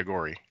genocide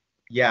category.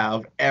 Yeah,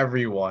 of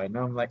everyone.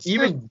 I'm like,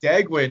 even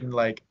Dagwin,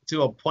 like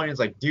to a point, is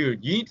like,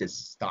 dude, you need to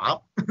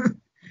stop. And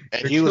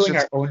We're he was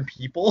killing our own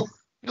people.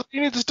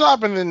 You need to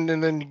stop, and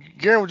then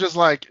Giran was just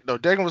like, no,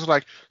 Dagwin was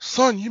like,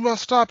 son, you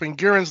must stop, and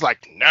Giran's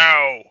like,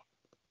 no.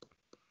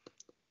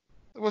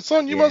 Well,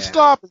 son, you must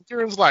stop, and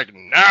Giran's like,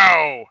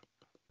 no.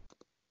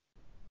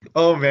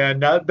 Oh man,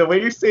 now the way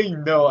you're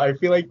saying no, I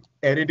feel like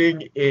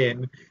editing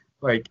in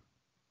like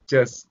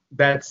just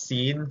that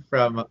scene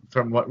from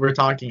what we're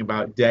talking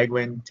about,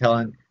 Dagwin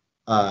telling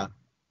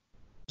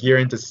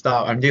Giran to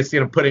stop. I'm just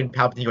gonna put in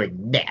Palpatine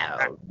going,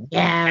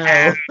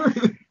 no,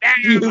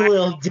 you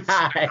will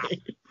die.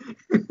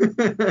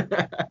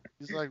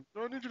 He's like,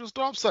 I need you to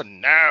stop,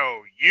 son.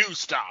 No, you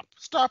stop.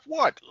 Stop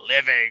what?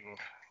 Living.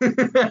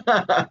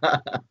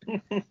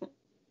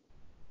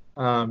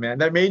 Oh man,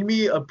 that made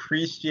me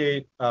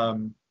appreciate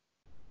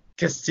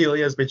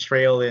Castilia's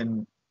betrayal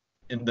in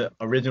the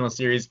original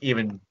series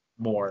even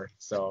more.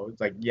 So it's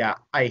like, yeah,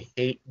 I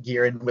hate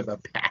Giran with a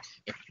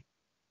passion.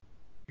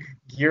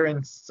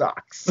 Giran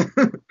sucks.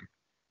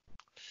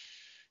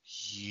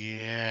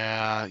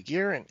 Yeah,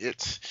 Giran,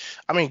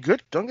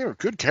 good, don't get me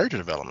good character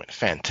development.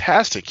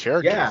 Fantastic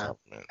character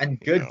development. And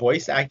good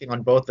voice acting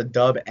on both the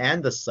dub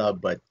and the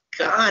sub, but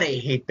God, I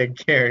hate the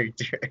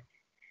character.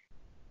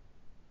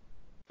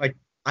 Like,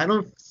 I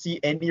don't see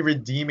any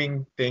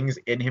redeeming things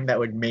in him that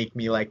would make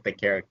me like the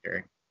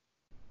character.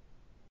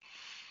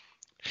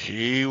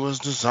 He was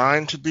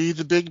designed to be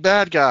the big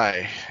bad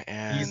guy,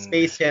 and he's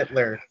Space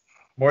Hitler.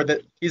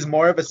 He's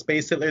more of a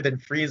Space Hitler than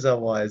Frieza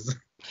was.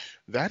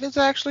 That is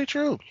actually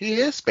true. He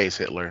is Space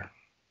Hitler.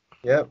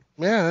 Yep.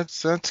 Yeah,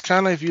 that's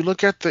kind of,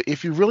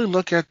 if you really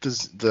look at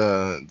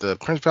the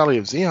Principality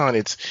of Xeon,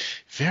 it's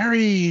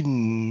very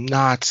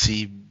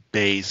Nazi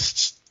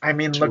based. I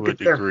mean, look at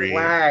their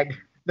flag.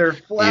 Their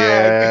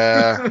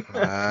flag.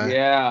 Yeah.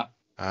 Yeah.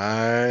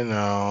 I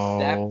know.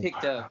 That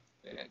picked up.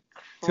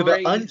 To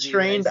the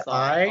untrained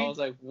eye, I was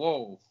like,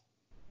 whoa.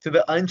 To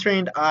the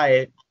untrained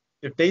eye,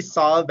 if they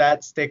saw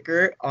that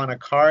sticker on a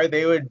car,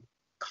 they would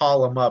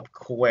call them up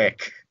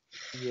quick.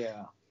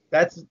 Yeah.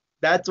 That's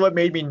what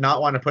made me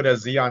not want to put a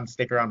Xeon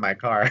sticker on my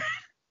car.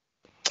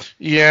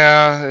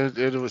 Yeah,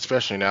 it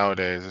especially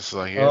nowadays. It's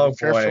like, yeah,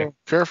 be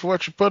careful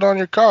what you put on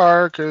your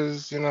car,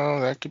 because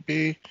that could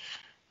be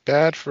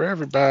bad for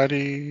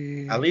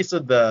everybody. At least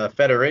with the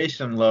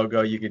Federation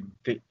logo,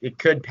 it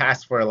could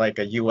pass for like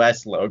a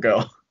US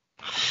logo.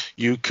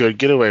 You could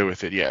get away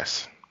with it,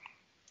 yes.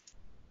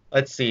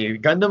 Let's see.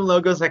 Gundam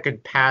logos that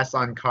could pass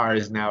on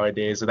cars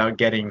nowadays without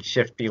getting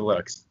shifty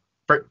looks.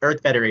 For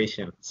Earth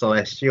Federation,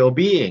 Celestial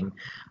Being,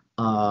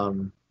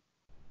 um,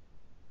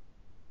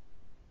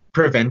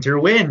 Preventer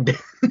Wind.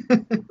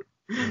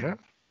 Yeah.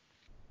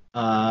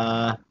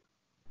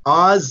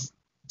 Oz.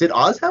 Did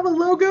Oz have a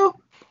logo?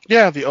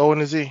 Yeah, the O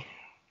and the Z.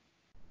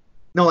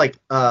 No,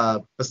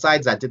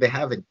 besides that, did they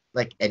have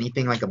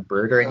anything like a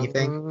bird or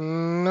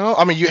anything? No,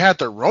 I mean you had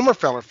the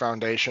Romerfeller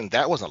Foundation.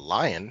 That was a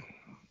lion.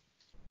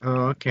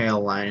 Oh, okay, a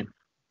lion.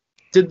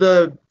 Did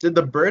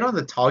the bird on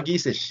the tall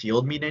geese's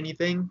shield mean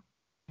anything?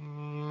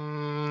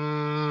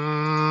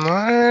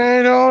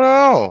 I don't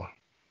know.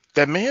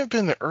 That may have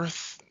been the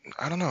Earth.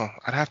 I don't know.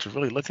 I'd have to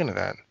really look into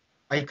that.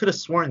 I could have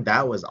sworn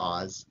that was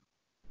Oz.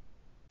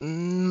 You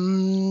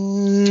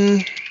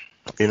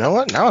know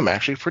what? Now I'm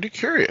actually pretty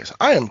curious.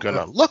 I am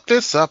gonna look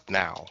this up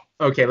now.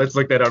 Okay, let's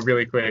look that up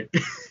really quick.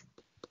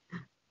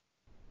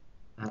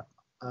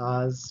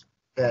 Oz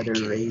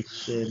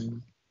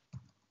Federation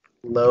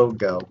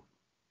logo.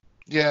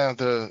 Yeah,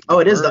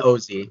 it is the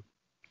OZ.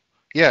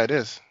 Yeah, it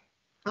is.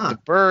 Huh. The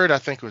bird, I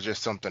think, was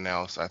just something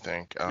else. I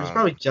think. It was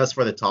probably just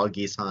for the tall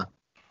geese, huh?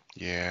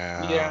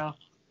 Yeah. Yeah.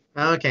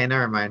 Okay,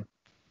 never mind.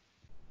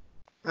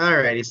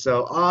 Alrighty,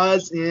 so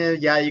Oz,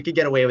 yeah, you could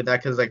get away with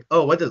that because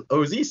what does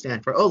OZ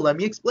stand for? Oh, let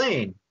me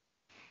explain.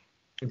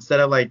 Instead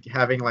of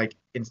having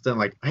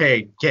instant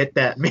hey, get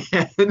that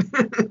man.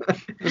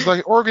 It's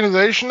like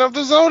Organization of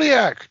the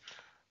Zodiac.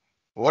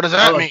 What does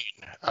that mean?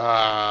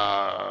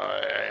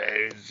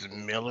 It's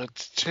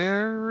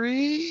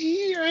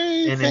military.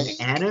 In an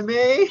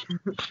anime?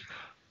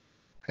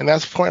 And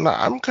that's the point.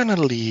 I'm gonna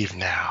leave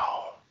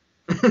now.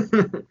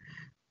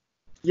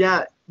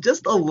 Yeah,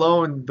 just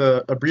alone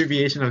the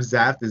abbreviation of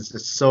ZAF is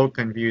just so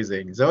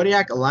confusing.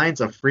 Zodiac Alliance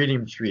of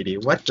Freedom Treaty.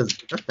 What the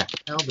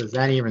hell does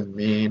that even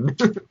mean?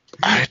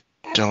 I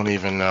don't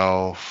even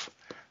know.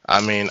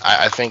 I mean,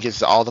 I think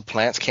it's all the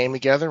plants came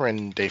together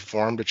and they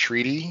formed a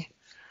treaty.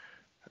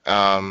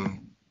 But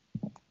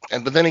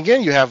then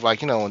again, you have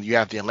you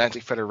have the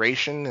Atlantic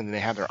Federation and they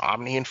have their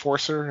Omni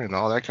Enforcer and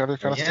all that kind of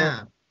stuff.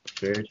 Yeah,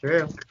 very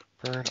true.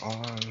 Bird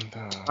on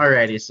the...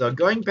 Alrighty, so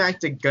going back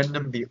to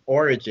Gundam the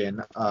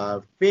Origin,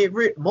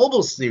 favorite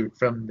mobile suit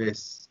from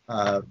this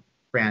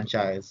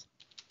franchise,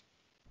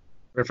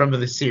 or from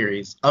the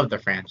series of the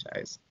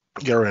franchise.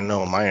 You already know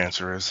what my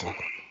answer is.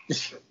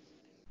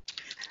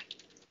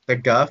 The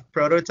Guff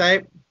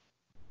prototype.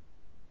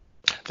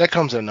 That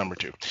comes in number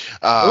 2.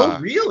 Oh,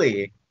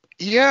 really?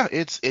 Yeah,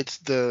 it's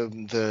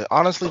the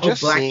honestly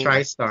just Black seeing...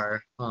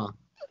 TriStar. Huh.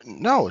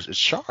 No, it's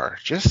Char.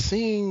 Just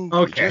seeing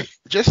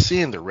just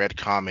seeing the red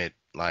comet,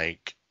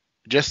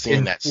 just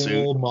seeing that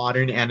suit. Full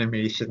modern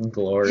animation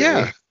glory.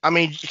 Yeah, I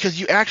mean,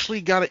 because you actually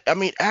got it. I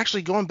mean,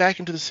 actually going back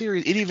into the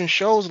series, it even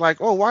shows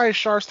why is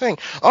Char's thing?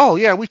 Oh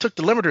yeah, we took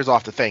the limiters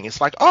off the thing. It's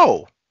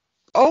oh,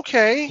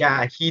 okay.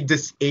 Yeah, he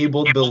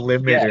disabled the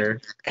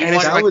limiter, and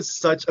that was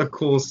such a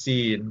cool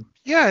scene.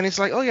 Yeah, and it's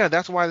oh yeah,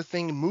 that's why the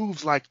thing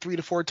moves 3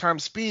 to 4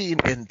 times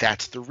speed, and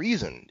that's the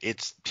reason.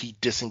 He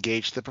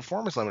disengaged the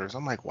performance limiters.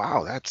 I'm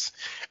wow, that's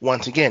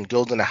once again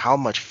goes into how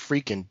much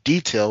freaking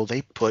detail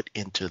they put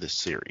into the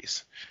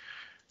series.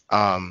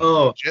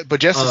 But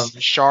just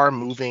Char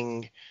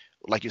moving,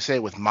 like you say,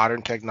 with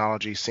modern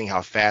technology, seeing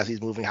how fast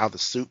he's moving, how the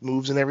suit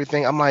moves and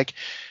everything, I'm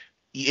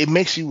it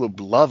makes you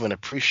love and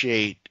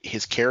appreciate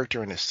his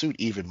character and his suit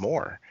even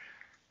more.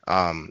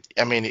 I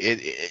mean,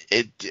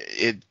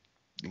 it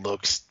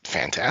looks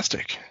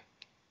fantastic.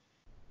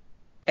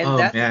 And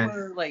that's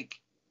where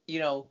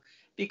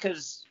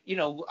because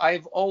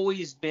I've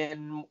always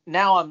been,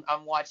 now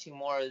I'm watching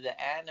more of the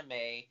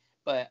anime,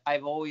 but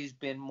I've always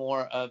been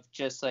more of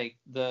just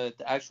the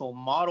actual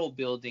model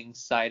building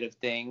side of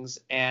things,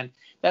 and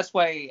that's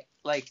why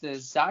the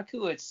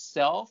Zaku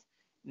itself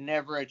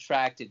never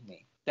attracted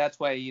me. That's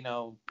why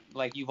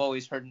you've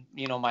always heard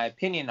my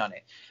opinion on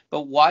it.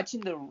 But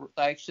watching the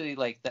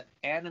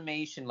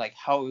animation,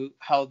 how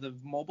the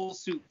mobile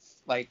suit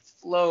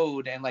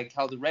flowed and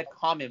how the red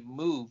comet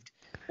moved.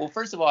 Well,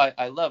 first of all,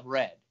 I love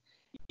red,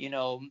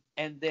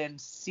 and then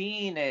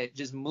seeing it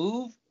just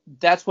move,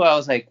 that's why I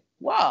was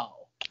wow,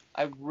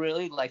 I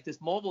really like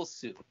this mobile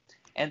suit.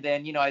 And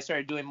then I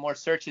started doing more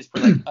searches for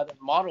other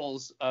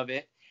models of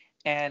it.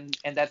 And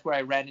that's where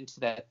I ran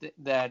into that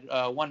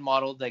one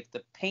model,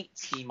 the paint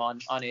scheme on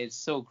it is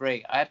so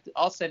great.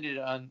 I'll send it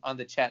on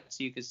the chat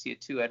so you can see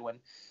it too, Edwin.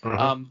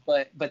 Mm-hmm.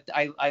 But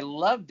I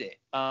loved it.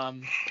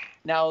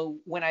 Now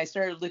when I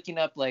started looking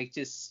up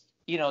just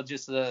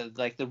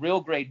the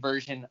real grade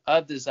version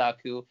of the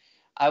Zaku,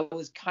 I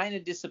was kind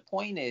of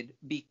disappointed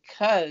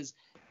because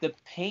the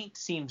paint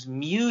seems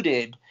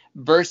muted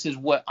versus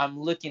what I'm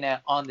looking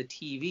at on the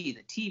TV.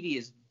 The TV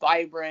is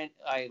vibrant.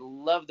 I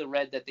love the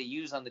red that they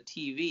use on the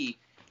TV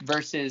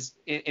versus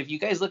if you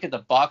guys look at the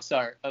box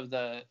art of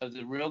the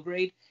real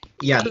grade.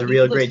 Yeah, the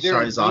real grade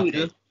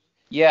Zaku.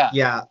 Yeah.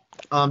 Yeah.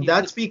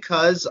 That's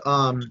because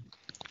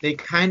they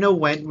kind of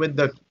went with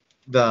the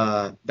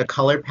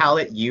color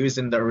palette used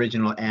in the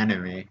original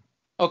anime.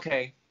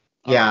 Okay.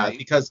 Yeah,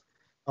 because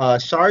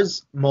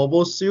Char's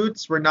mobile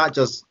suits were not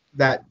just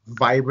that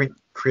vibrant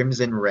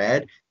crimson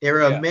red. They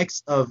were a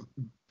mix of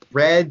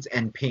reds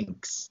and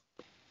pinks.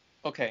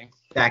 Okay.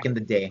 Back in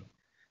the day.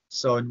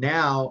 So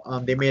now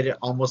they made it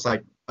almost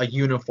like a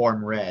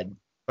uniform red,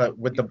 but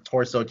with the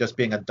torso just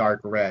being a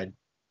dark red.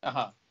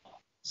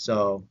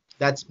 So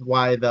that's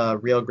why the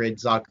real grade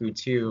Zaku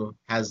 2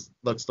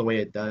 looks the way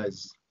it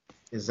does.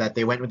 Is that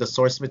they went with the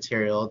source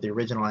material, the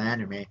original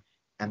anime,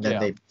 and then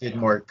they did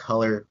more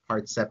color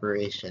part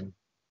separation.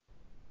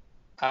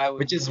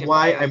 Which is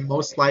why I'm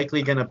most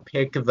likely gonna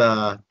pick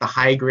the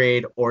high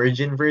grade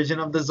origin version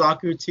of the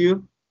Zaku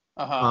 2.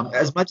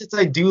 As much as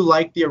I do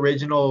like the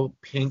original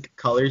pink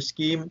color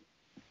scheme,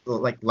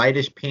 like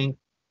lightish pink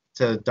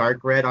to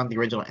dark red on the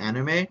original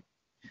anime,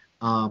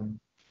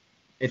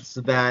 it's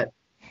that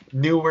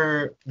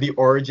the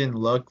origin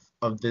look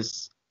of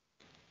this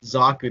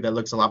Zaku that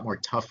looks a lot more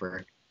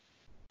tougher.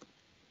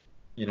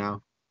 You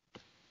know?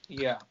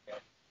 Yeah.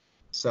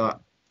 So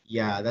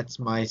yeah, that's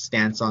my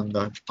stance on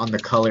the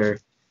color.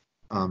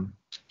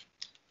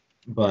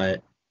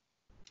 But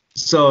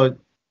so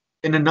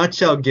in a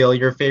nutshell, Gil,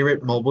 your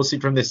favorite mobile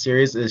suit from this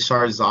series is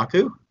Char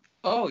Zaku?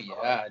 Oh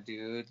yeah,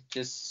 dude.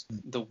 Just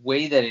the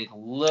way that it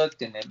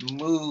looked and it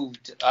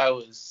moved, I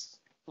was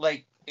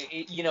like,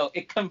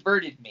 it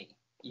converted me,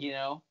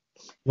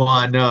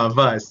 One of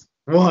us.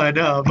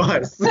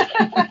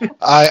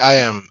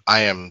 I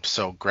am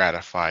so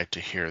gratified to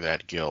hear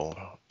that, Gil.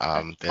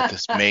 That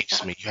this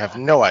makes me. You have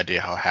no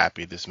idea how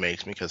happy this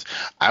makes me because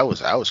I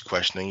was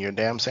questioning your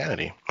damn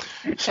sanity.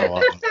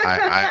 So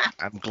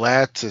I'm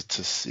glad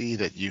to see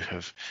that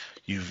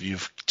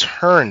you've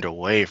turned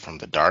away from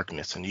the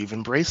darkness and you've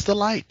embraced the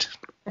light.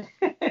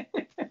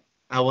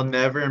 I will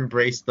never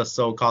embrace the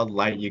so-called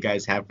light you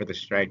guys have for the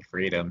strike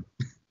freedom.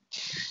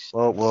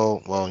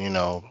 Well,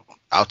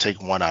 I'll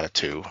take 1 out of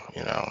 2,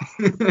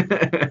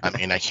 I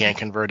mean, I can't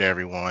convert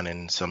everyone,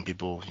 and some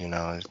people,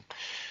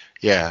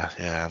 yeah,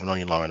 I've known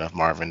you long enough,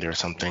 Marvin. There are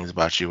some things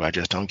about you I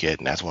just don't get,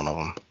 and that's one of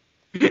them.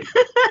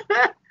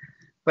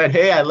 But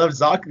hey, I love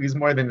Zaku's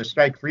more than the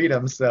strike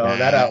freedom, so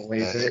that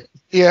outweighs it.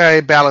 Yeah,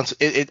 it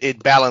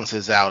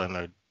balances out in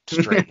a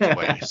strange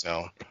way,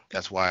 so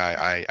that's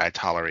why I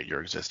tolerate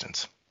your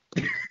existence.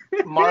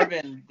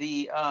 Marvin,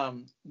 the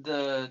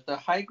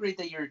high grade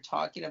that you're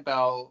talking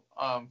about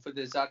for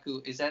the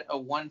Zaku, is that a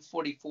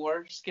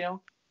 144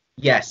 scale?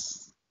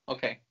 Yes.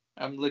 Okay,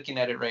 I'm looking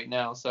at it right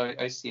now, so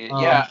I see it.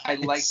 Yeah, I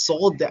like. It's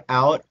sold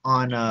out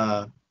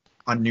on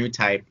new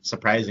type,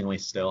 surprisingly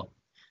still.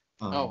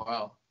 Oh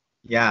wow.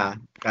 Yeah,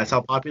 that's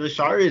how popular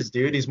Char is,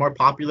 dude. He's more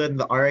popular than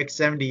the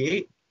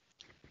RX-78.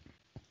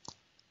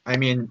 I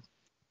mean,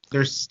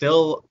 there's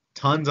still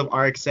tons of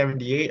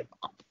RX-78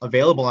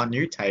 available on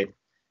new type,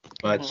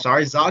 but Char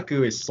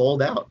Zaku is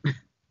sold out.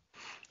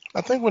 I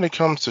think when it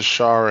comes to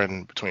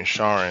between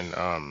Char and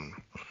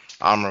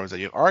Amuro, is that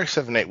you have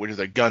RX-78, which is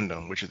a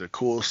Gundam, which is a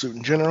cool suit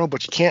in general,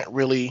 but you can't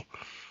really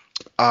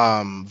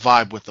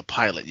vibe with the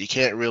pilot. You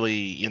can't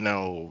really,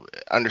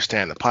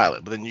 understand the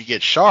pilot. But then you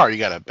get Char, you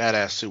got a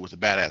badass suit with a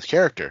badass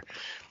character.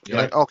 You're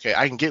like, okay,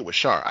 I can get with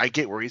Char. I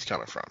get where he's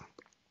coming from.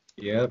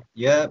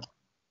 Yep.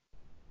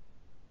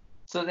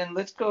 So then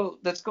let's go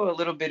a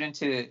little bit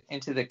into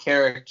the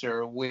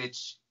character,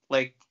 which,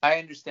 like, I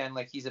understand,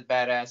 like, he's a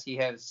badass, he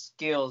has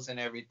skills and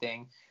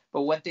everything.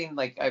 But one thing,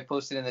 like, I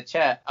posted in the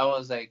chat, I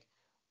was like,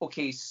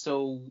 okay,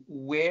 so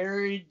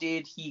where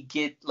did he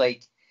get,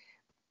 like,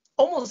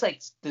 almost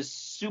like the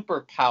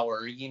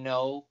superpower,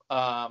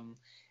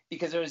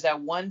 because there was that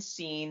one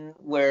scene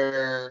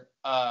where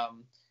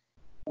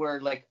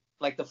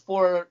like the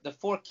four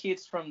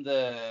kids from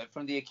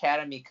the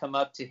academy come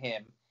up to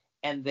him,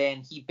 and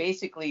then he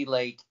basically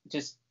like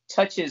just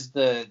touches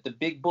the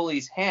big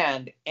bully's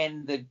hand,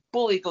 and the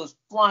bully goes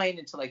flying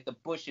into like the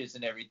bushes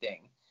and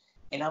everything.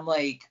 And I'm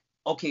like,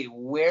 okay,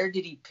 where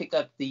did he pick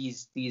up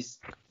these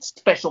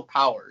special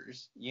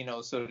powers,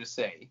 so to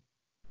say?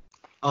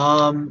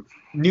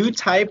 New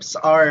types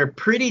are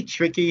pretty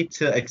tricky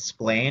to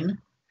explain.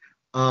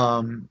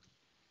 From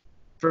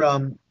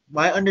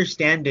my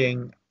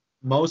understanding,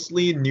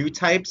 mostly new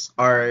types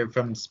are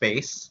from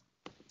space,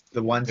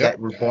 the ones that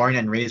were born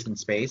and raised in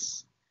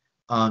space.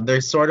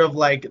 They're sort of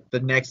like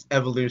the next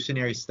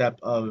evolutionary step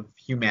of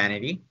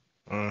humanity,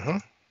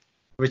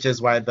 which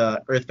is why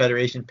the Earth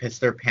Federation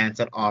pissed their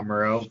pants at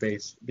Amuro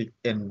based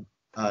in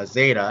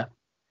Zeta,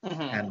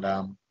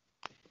 and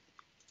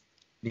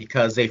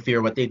because they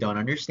fear what they don't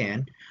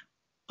understand.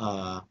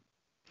 And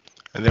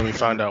then we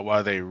found out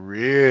why they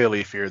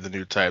really fear the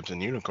new types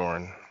in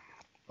Unicorn.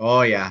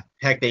 Oh yeah,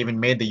 heck, they even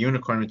made the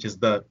Unicorn, which is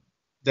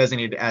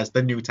designated as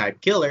the new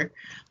type killer.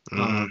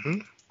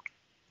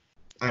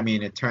 I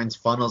mean, it turns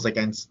funnels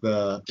against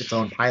its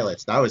own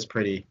pilots. That was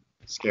pretty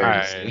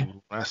scary to see.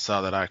 I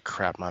saw that, I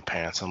crapped my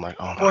pants. I'm like,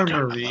 oh my Poor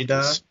god.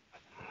 Merida.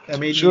 That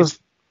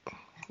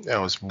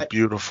was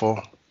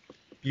beautiful.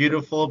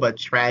 Beautiful, but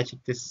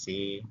tragic to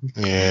see.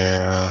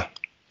 Yeah.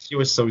 She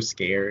was so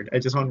scared. I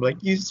just want to be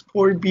like, you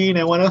poor bean,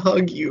 I want to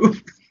hug you.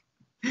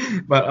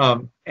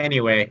 But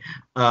anyway,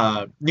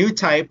 new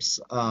types,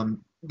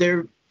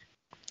 they're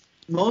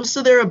Most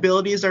of their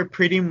abilities are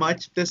pretty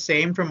much the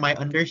same from my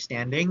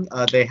understanding.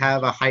 They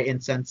have a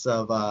heightened sense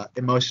of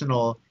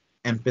emotional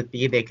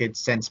empathy. They could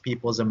sense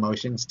people's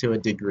emotions to a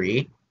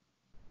degree.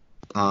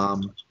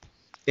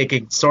 They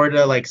could sort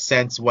of like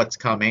sense what's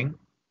coming.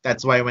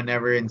 That's why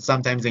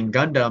sometimes in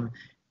Gundam,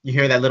 you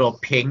hear that little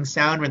ping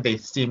sound when they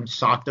seem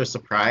shocked or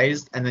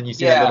surprised, and then you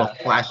see that little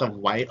flash of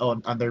white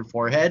on their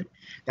forehead.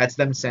 That's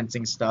them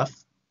sensing stuff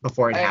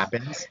before it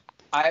happens.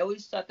 I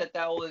always thought that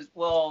was,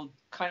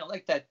 kind of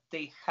like that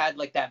they had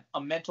like that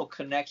a mental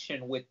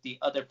connection with the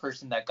other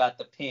person that got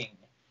the ping.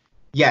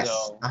 Yes.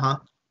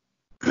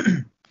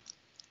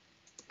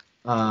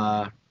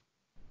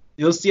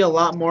 You'll see a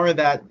lot more of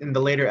that in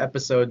the later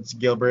episodes,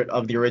 Gilbert,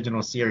 of the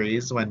original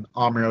series when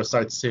Amuro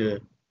starts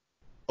to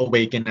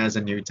awaken as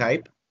a new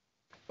type.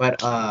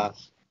 But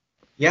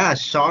yeah,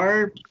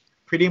 Char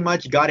pretty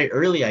much got it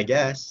early, I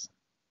guess.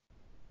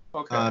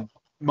 Okay.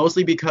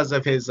 Mostly because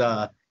of his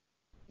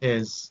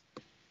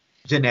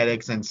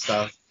genetics and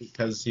stuff,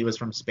 because he was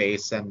from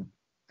space, and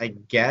I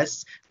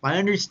guess my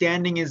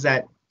understanding is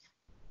that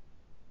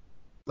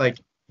like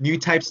new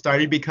types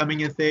started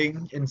becoming a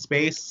thing in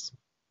space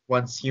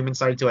once humans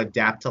started to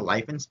adapt to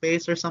life in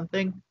space or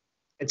something.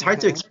 It's hard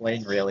to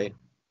explain, really.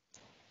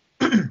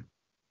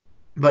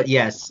 But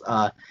yes,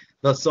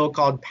 the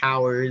so-called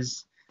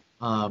powers,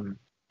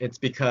 it's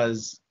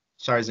because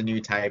Char's a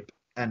new type,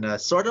 and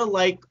sort of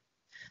like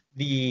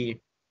the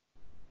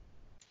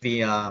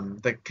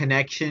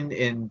connection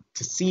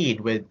to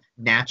Seed with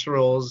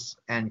naturals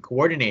and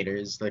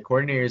coordinators. The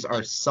coordinators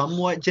are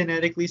somewhat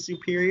genetically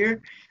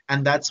superior,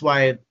 and that's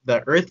why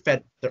the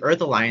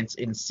Earth Alliance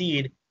in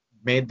Seed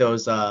made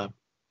those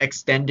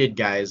extended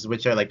guys,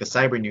 which are like the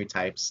cyber new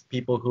types,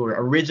 people who were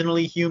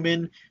originally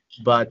human,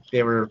 but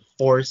they were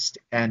forced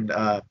and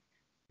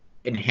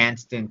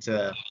enhanced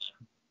into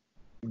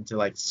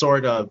like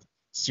sort of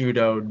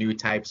pseudo new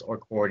types or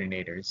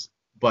coordinators,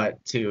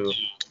 but to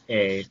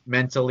a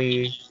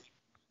mentally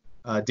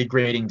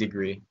degrading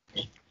degree.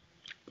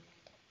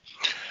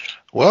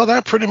 Well,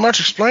 that pretty much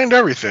explained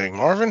everything,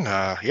 Marvin.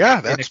 Yeah,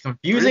 that's in a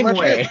confusing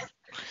way.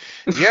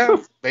 Yeah,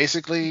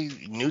 basically,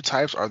 new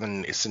types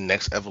it's the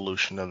next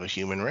evolution of the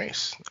human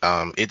race.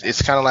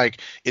 It's kind of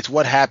like it's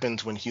what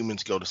happens when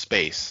humans go to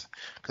space.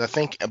 Because I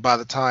think by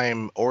the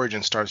time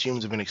Origin starts,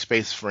 humans have been in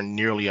space for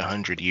nearly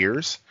 100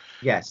 years.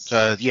 Yes.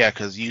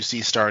 Because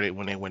UC started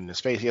when they went into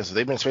space. Yeah, so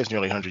they've been in space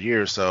nearly 100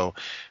 years. So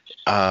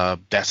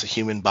that's a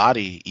human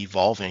body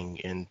evolving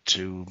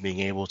into being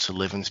able to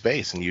live in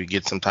space, and you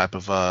get some type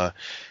of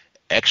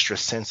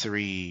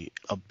extrasensory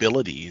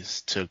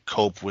abilities to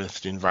cope with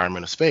the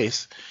environment of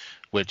space.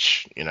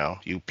 Which,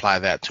 you apply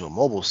that to a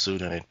mobile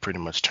suit and it pretty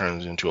much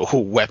turns into a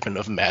weapon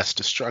of mass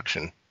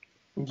destruction.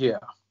 Yeah.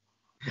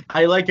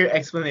 I like your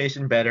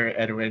explanation better,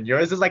 Edwin.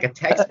 Yours is like a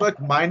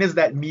textbook. Mine is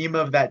that meme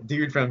of that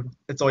dude from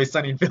It's Always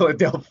Sunny in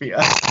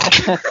Philadelphia.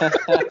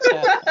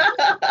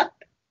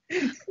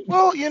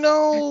 Well,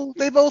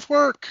 they both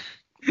work.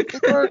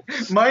 It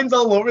works. Mine's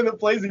all over the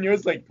place and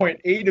yours like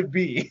point A to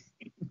B.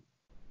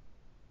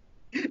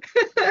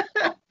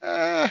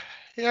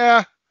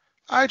 Yeah,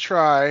 I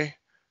try.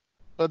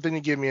 But then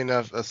you give me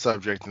a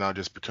subject and I'll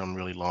just become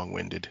really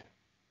long-winded.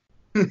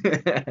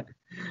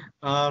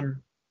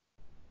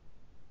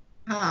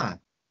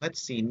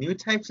 Let's see. New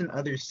types in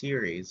other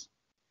series.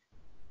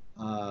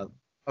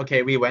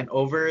 Okay, we went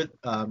over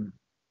the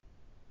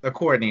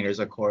coordinators,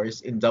 of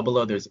course. In Double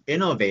O, there's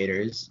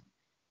innovators.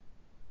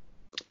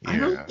 Yeah. I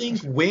don't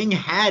think Wing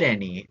had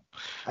any.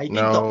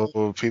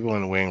 People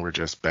in Wing were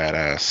just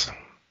badass.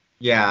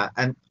 Yeah,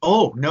 and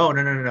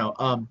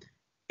no.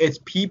 It's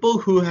people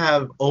who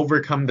have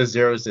overcome the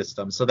Zero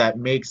System, so that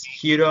makes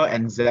Hiro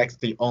and Zex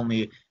the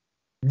only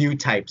new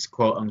types,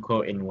 quote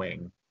unquote, in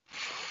Wing.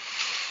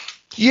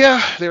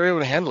 Yeah, they were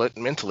able to handle it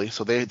mentally.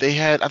 So they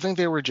had, I think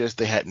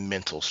they had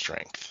mental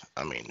strength.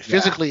 I mean,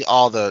 physically,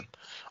 all the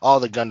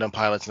Gundam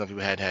pilots and stuff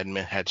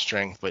had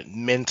strength, but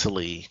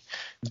mentally,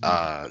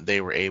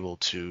 they were able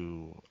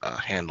to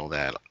handle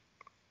that.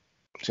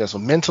 So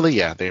mentally,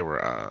 yeah, they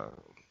were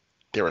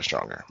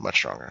stronger, much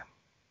stronger.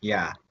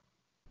 Yeah.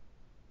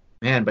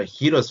 Man, but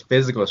Hiro's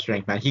physical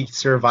strength, man, he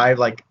survived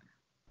like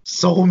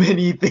so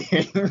many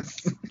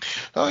things.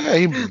 Oh yeah,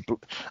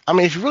 I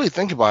mean, if you really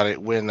think about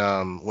it, when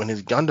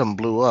his Gundam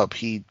blew up,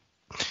 he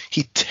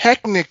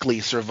technically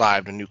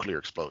survived a nuclear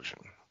explosion.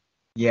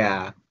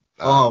 Yeah.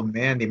 Oh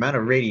man, the amount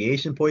of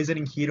radiation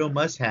poisoning Hiro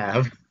must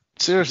have.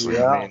 Seriously,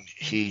 yeah. I mean,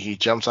 he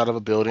jumps out of a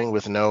building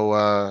with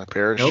no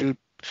parachute. Nope.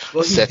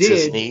 Well, sets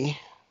his knee.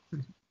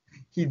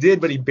 He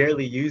did, but he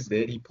barely used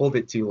it. He pulled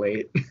it too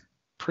late.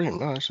 Pretty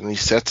much, and he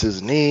sets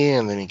his knee,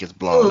 and then he gets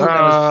blown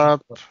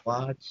up.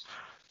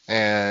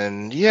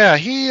 And yeah,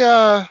 he's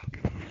a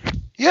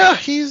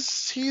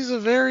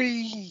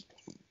very,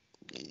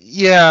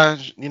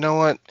 you know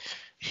what?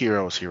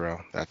 Hero's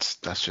hero. That's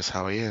just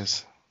how he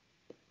is.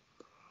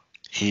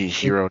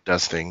 Hero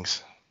does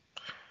things.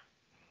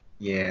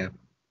 Yeah.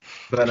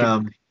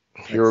 But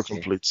Hero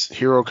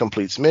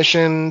completes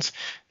missions,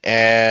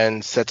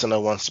 and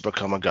Setsuna wants to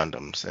become a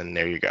Gundam, and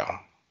there you go.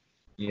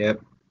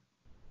 Yep.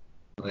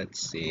 Let's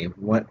see,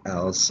 what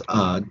else?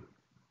 I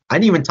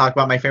didn't even talk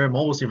about my favorite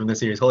mobile suit from the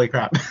series. Holy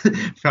crap!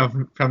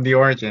 from the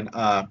origin.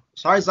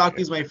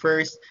 Sharizaki's my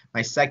first.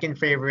 My second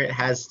favorite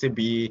has to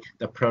be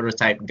the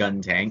prototype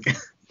gun tank.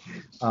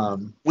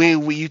 um, We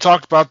you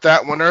talked about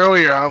that one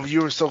earlier. How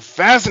you were so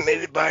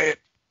fascinated by it.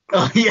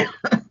 oh yeah.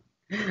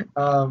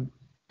 Um,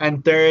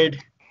 and third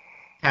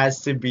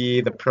has to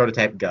be the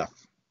prototype Guff.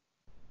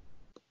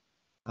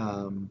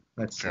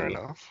 Let's Fair see.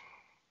 enough.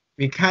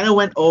 We kind of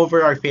went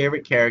over our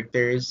favorite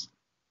characters.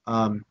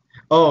 Um,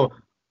 oh,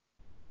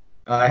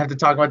 I have to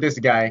talk about this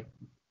guy.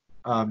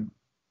 Um,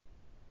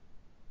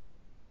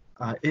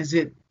 is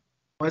it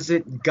was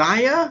it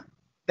Gaia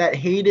that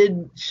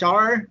hated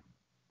Char,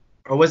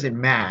 or was it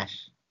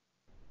Mash?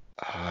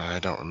 I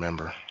don't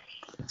remember.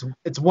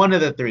 It's one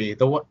of the three.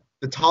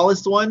 The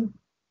tallest one.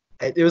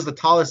 It was the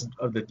tallest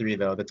of the three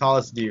though. The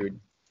tallest dude.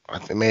 I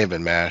think it may have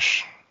been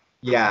Mash.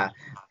 Yeah,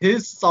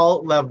 his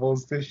salt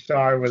levels to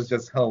Char was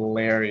just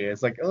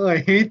hilarious. Like, oh, I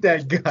hate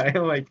that guy.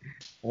 I'm like,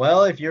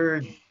 well, if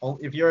you're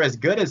as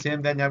good as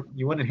him, then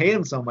you wouldn't hate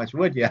him so much,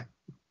 would you?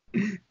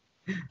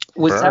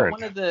 Was that Bird.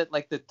 one of the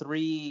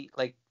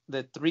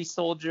three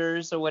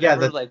soldiers or Yeah,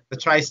 whatever? the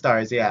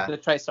Tri-Stars, yeah. The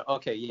TriStar.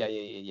 Okay,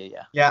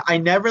 yeah. Yeah, I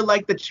never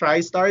liked the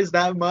Tri-Stars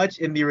that much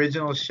in the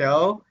original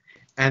show,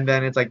 and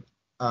then it's like,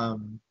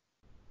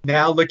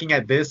 now looking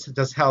at this,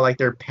 just how like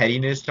their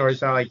pettiness towards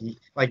Char,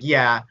 like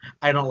yeah,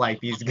 I don't like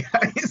these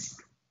guys.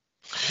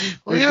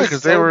 Well, They're yeah, just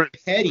because they so were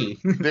petty.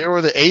 they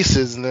were the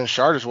aces, and then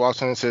Char just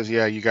walks in and says,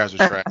 "Yeah, you guys are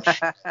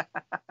trash."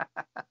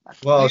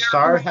 Well, Yeah,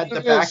 Char we're had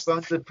gonna the do this.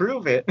 backbone to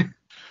prove it.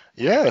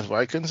 Yeah, that's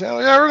why I couldn't say, "Oh,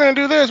 yeah, we're gonna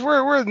do this.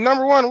 We're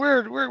number one.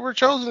 We're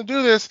chosen to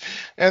do this."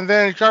 And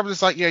then Char was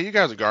just like, "Yeah, you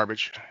guys are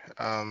garbage.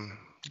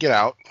 Get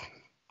out."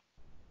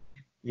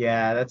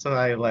 Yeah, that's what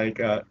I like.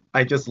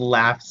 I just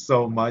laughed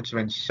so much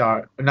when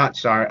not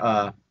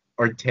Char,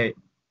 or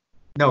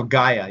no,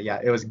 Gaia. Yeah,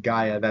 it was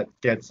Gaia that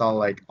gets all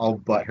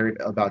butthurt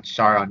about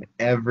Char on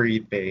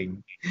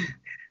everything.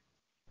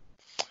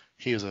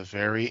 He was a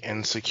very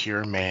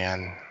insecure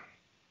man.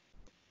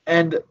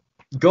 And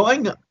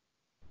going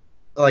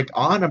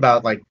on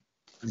about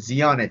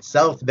Xeon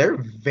itself, they're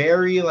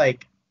very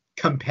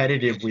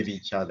competitive with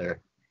each other.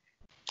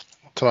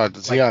 Talking about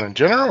the Like Xeon in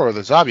general or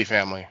the Zabi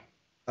family?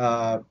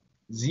 uh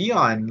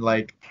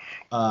Xeon,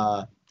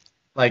 uh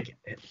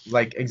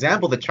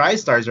example, the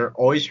Tri-Stars are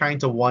always trying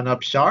to one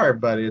up Char,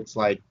 but it's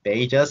like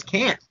they just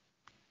can't.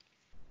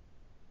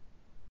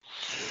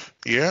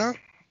 Yeah.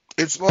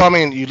 Well, I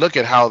mean, you look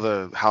at how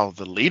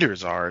the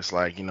leaders are. It's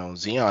like,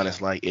 Xeon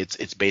is like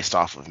it's based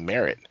off of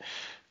merit.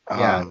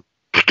 Yeah,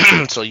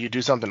 Um, so you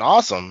do something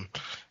awesome,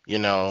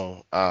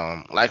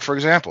 like for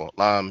example,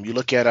 you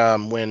look at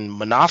when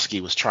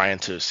Minovsky was trying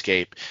to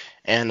escape,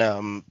 and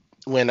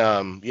when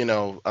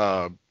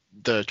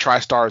the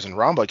TriStars and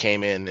Ramba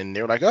came in, and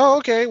they were like, oh,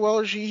 okay,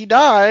 well, he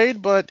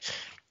died, but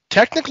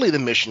technically the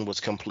mission was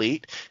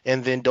complete.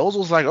 And then Dozel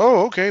was like,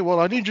 oh, okay, well,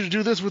 I need you to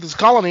do this with his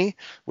colony,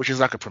 which is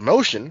like a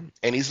promotion.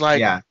 And he's like,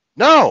 yeah.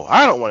 no,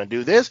 I don't want to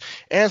do this.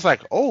 And it's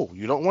like, oh,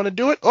 you don't want to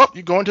do it? Oh,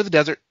 you're going to the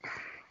desert.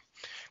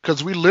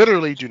 Because we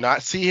literally do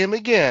not see him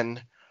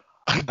again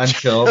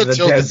Until the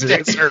until the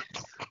desert. desert.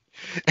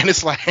 And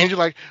it's like, and you're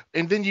like,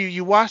 and then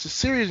you watch the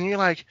series and you're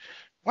like,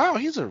 wow,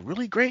 he's a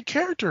really great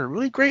character, a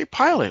really great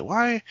pilot.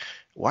 Why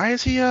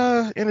is he in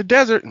a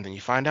desert? And then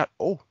you find out,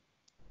 oh,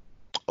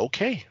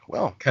 okay,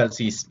 well, Because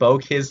he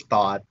spoke his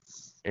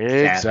thoughts,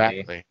 sadly.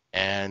 exactly.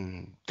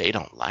 And they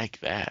don't like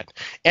that.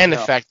 And the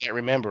No. fact that,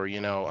 remember,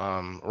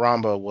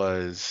 Ramba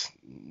was,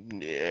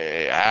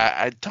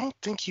 I don't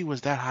think he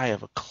was that high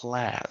of a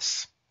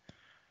class.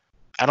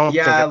 I don't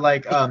think Yeah,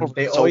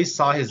 they so. always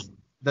saw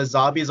the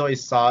zombies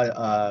always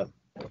saw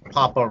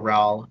Papa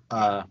Raul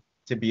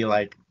to be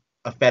like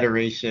a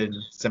Federation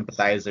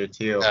sympathizer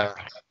too.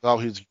 Oh,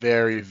 he's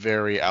very,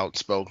 very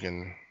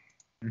outspoken.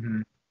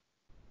 hmm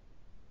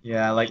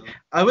Yeah,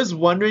 I was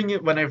wondering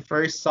it when I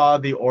first saw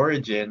the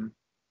origin.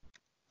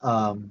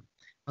 I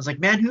was like,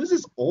 man, who's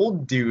this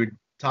old dude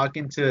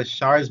talking to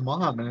Char's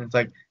mom? And it's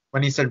like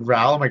when he said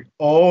Raul, I'm like,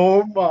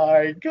 oh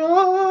my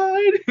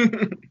god.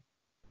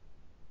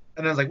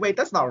 And I was like, wait,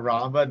 that's not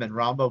Ramba. And then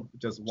Ramba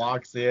just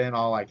walks in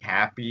all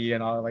happy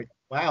and all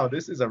wow,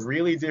 this is a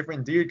really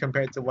different dude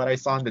compared to what I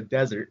saw in the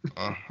desert.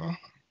 Uh-huh.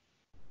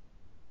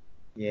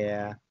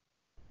 Yeah.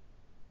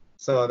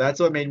 So that's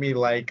what made me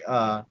like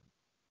uh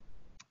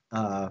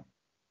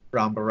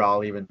Ramba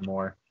Ral even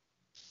more.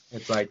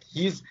 It's like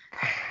he's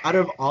out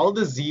of all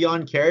the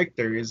Xeon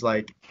characters,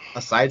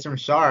 aside from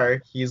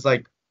Char, he's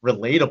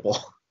relatable.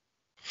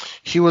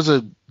 He was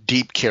a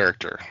deep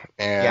character,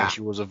 and Yeah.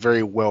 he was a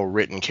very well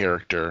written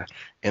character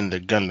in the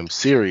Gundam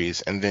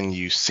series. And then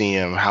you see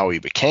him how he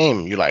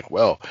became. You're like,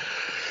 well,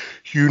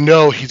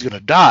 he's gonna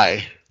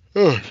die.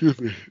 Oh, excuse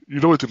me. You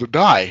know he's gonna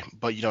die,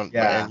 but you don't,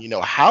 Yeah. and you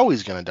know how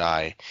he's gonna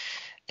die.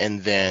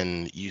 And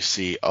then you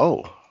see,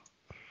 oh,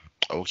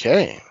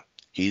 okay.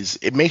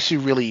 It makes you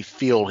really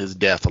feel his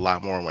death a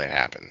lot more when it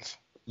happens.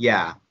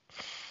 Yeah.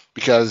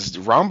 Because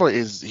Ramba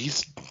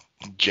he's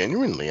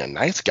genuinely a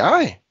nice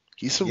guy.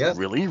 He's a Yep.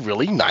 really,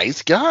 really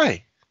nice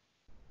guy.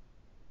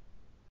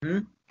 Hmm?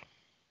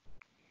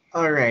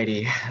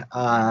 Alrighty.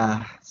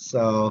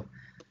 So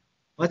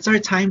what's our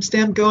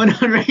timestamp going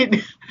on right now?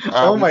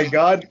 Oh my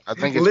God. I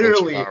think it's been 2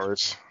 Literally,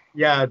 hours.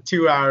 yeah,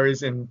 2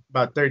 hours and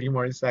about 30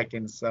 more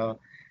seconds. So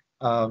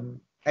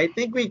I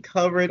think we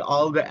covered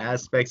all the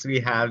aspects we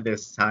have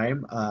this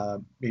time.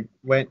 We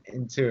went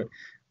into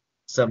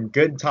some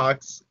good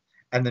talks,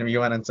 and then we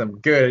went on some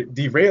good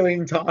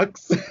derailing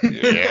talks.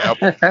 Yep.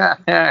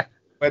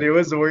 But it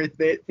was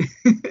worth it.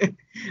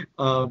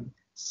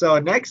 So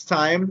next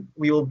time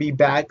we will be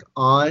back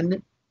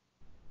on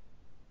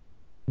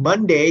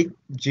Monday,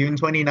 June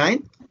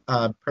 29th.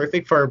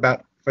 Perfect for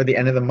the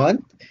end of the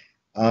month.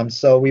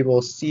 So we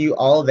will see you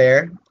all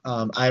there.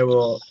 I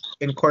will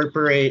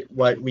incorporate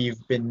what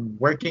we've been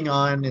working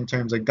on in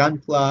terms of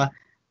Gunpla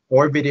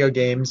or video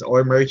games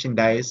or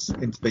merchandise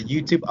into the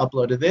YouTube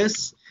upload of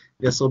this.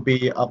 This will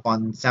be up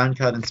on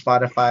SoundCloud and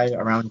Spotify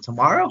around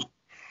tomorrow.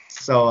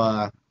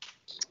 So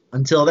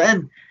until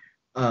then,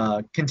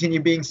 continue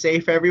being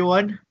safe,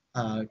 everyone.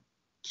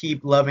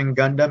 Keep loving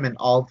Gundam and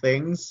all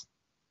things.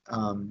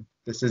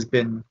 This has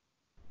been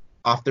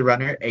Off the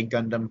Runner, a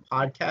Gundam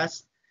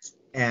podcast.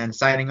 And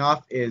signing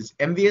off is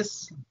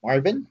MVious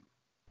Marvin.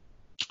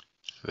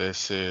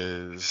 This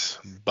is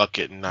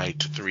Bucket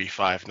Knight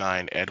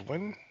 359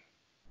 Edwin.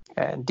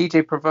 And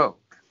DJProvoke,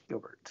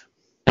 Gilbert.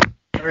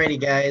 Alrighty,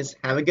 guys.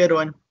 Have a good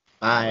one.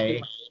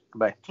 Bye.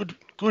 Bye.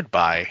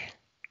 Goodbye.